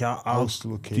 Yeah. Like, I was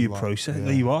still a kid. Do you like, process? Yeah,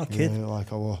 Like, you are a kid. Yeah,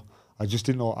 like I just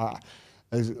didn't know. I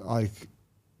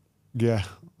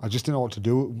just didn't know what to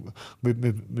do.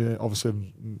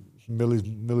 Obviously,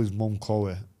 Millie's mum,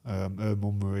 Chloe, her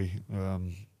mum Marie,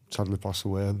 sadly passed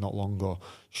away not long ago.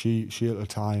 She at the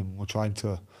time were trying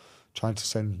to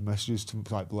send messages to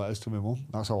like letters to my mum.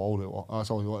 That's how old it was. That's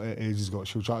how old it ages ago.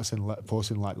 She was trying to send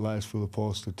posting like letters through the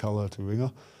post to tell her to ring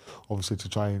her, obviously to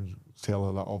try and tell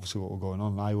her that obviously what was going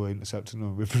on. And I were intercepting them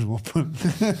and ripping them up. And,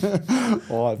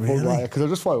 or like, really? Because I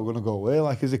just thought it was going to go away.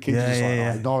 Like as a kid,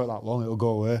 I ignore it that long, it'll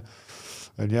go away.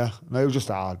 And yeah, no, it was just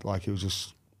hard. Like it was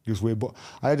just weird. But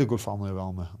I had a good family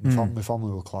around me. My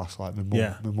family were class. Like my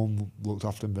mum looked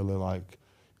after Millie. Like you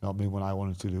know what I mean, when I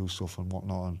wanted to do stuff and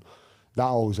whatnot. And that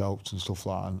always helped and stuff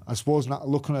like that. And I suppose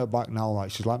looking at her back now,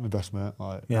 like she's like my best mate.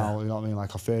 Like now, you know what I mean.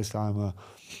 Like I FaceTime her,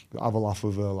 have a laugh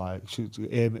with her. Like she's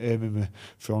Amy, my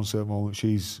fiance at the moment.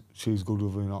 She's good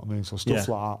with her. You know what I mean. So stuff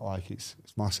like that, like it's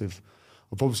massive.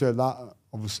 I'd probably say that.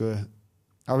 Obviously,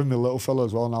 having my little fella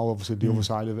as well now. Obviously, the other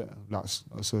side of it. That's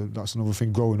another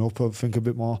thing. Growing up, I think a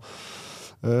bit more.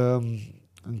 And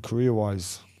career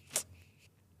wise.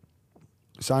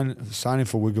 Signing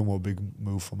for Wigan was a big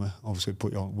move for me. Obviously,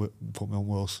 put me on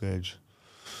world stage.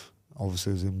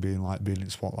 Obviously, as in being in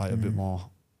spotlight a bit more.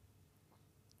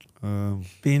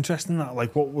 Be interesting that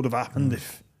like what would have happened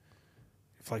if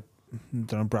like I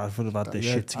don't know, Bradford have had this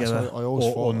shit together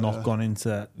or not gone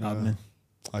into admin.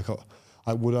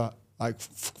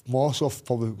 More so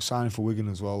probably signing for Wigan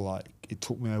as well. Like it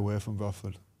took me away from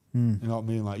Bradford. You know what I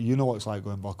mean? Like you know what it's like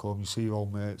going back home. You see your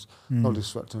old mates. No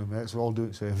disrespect to my mates, we're all doing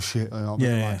the same shit. You know what I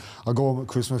mean? Like, I go home at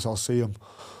Christmas, I'll see them,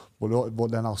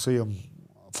 but then I'll see them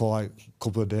for like a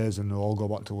couple of days, and they'll all go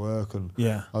back to work. And you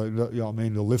know what I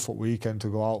mean? They'll live for weekend to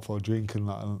go out for a drink and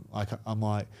that. And like I'm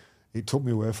like, it took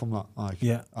me away from that. Like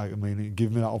I mean, it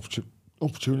gave me that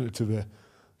opportunity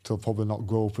to probably not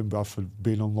grow up in Bradford,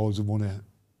 being on loads of money,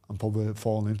 and probably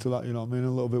falling into that. You know what I mean? A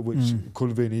little bit, which could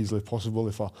have been easily possible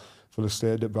if I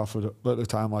stayed at Bradford at the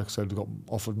time. Like I said, got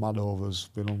offered mad overs,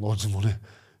 been on loads of money.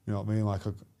 You know what I mean? Like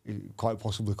I quite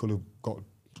possibly could have got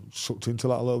sucked into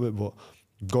that a little bit, but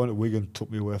going to Wigan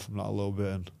took me away from that a little bit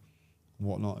and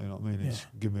whatnot. You know what I mean? It's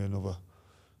given me a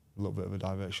little bit of a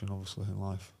direction, obviously, in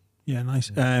life. Yeah, nice.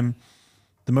 The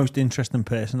most interesting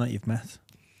person that you've met?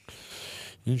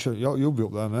 You'll be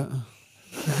up there, mate.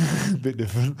 A bit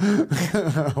different.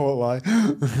 I won't lie.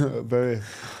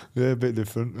 A bit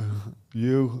different.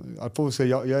 I'd probably say,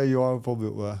 you are probably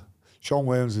up there. Sean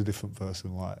Wayne's a different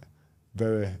person, like,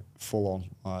 very full on,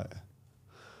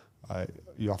 like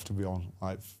you have to be on,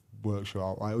 like, works you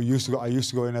out. Like, I used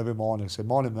to go in every morning and say,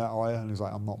 "Morning, mate, how are you?" And he's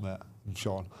like, "I'm not, mate, I'm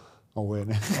Sean. I'm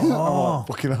Wayne." I'm like,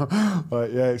 fucking hell.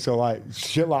 Like, yeah, so like,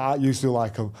 shit like that used to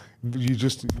like,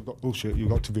 you've got bullshit, you've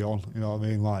got to be on, you know what I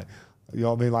mean? Like, you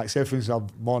know what I mean? Like, say for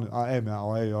instance, morning, "Hey mate,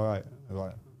 how are you? All right?"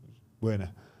 Like, "Wayne."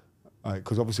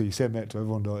 Because obviously you say mate to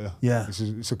everyone, don't you? Yeah.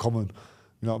 It's a common,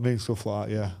 you know what I mean? Stuff like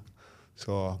that, yeah.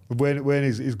 So Wayne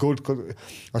is good because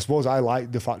I suppose I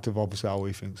like the fact of obviously how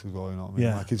he thinks as well, you know what I mean?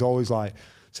 Yeah. Like, he's always like,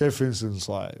 say for instance,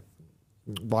 like,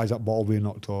 why is that ball being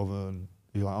knocked over? And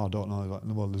you're like, "Oh, I don't know." He's like,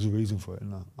 "No, well, there's a reason for it."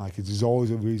 No? Like, there's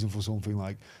always a reason for something,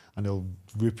 like, and they'll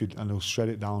rip it and they'll shred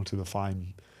it down to the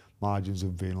fine margins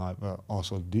of being like,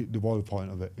 also the body point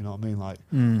of it, you know what I mean? Like,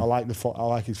 I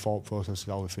like his thought process,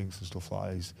 how he thinks and stuff like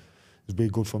that. He's been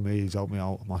good for me. He's helped me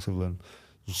out massively, and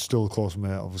he's still a close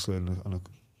mate, obviously, and a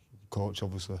coach,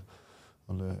 obviously,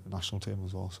 on the national team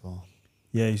as well. So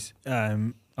yeah, he's.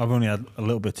 I've only had a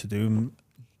little bit to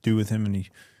do with him, and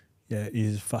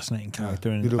he's a fascinating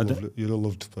character. And you'd have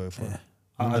loved to play for him.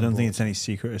 I don't think it's any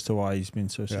secret as to why he's been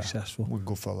so successful. We're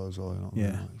good fellow as well, you know what I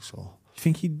mean? Like, so. You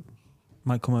think he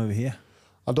might come over here?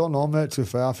 I don't know, mate, to be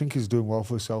fair. I think he's doing well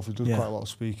for himself. He does quite a lot of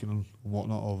speaking and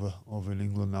whatnot over in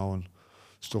England now and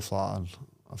stuff like that. And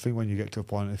I think when you get to a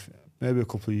point, if maybe a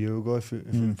couple of years ago, if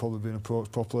he'd probably been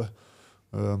approached properly,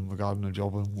 regarding the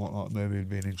job and whatnot. Maybe he'd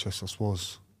be an interest, I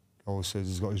suppose. He always says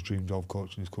he's got his dream job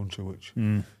coaching his country, which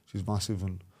is massive,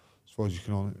 and I suppose you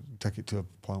can only take it to a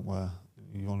point where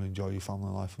you only enjoy your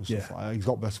family life and stuff like that. He's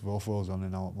got better of both worlds on it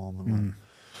now at the moment. Like.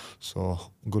 So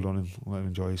good on him. Let him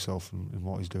enjoy himself in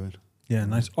what he's doing. Yeah,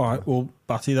 nice. All right, well,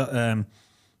 Batty, that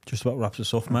just about wraps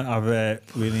us off, mate. I've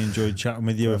really enjoyed chatting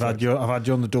with you. I've had you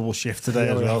on the double shift today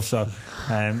as well. So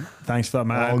thanks for that,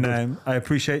 mate. And I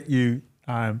appreciate you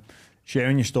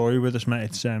sharing your story with us,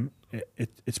 mate.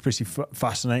 It's pretty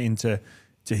fascinating to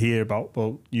hear about.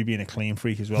 Well, you being a clean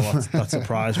freak as well. That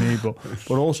surprised me. But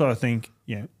also, I think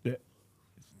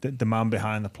the man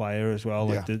behind the player as well.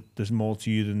 Like there's more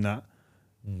to you than that.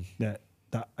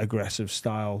 That aggressive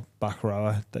style back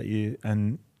rower that you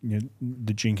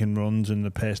the jink and runs and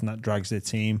the person that drags their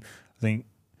team. I think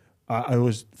I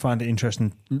always find it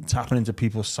interesting tapping into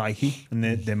people's psyche and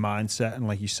their mindset, and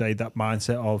like you say, that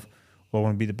mindset of, well, I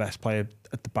want to be the best player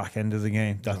at the back end of the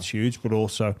game. That's huge, but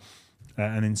also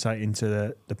an insight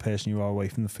into the person you are away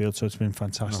from the field. So it's been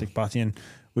fantastic, Batty, and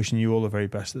wishing you all the very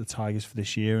best at the Tigers for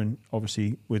this year, and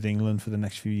obviously with England for the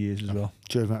next few years as well.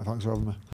 Cheers, mate. Thanks for having me.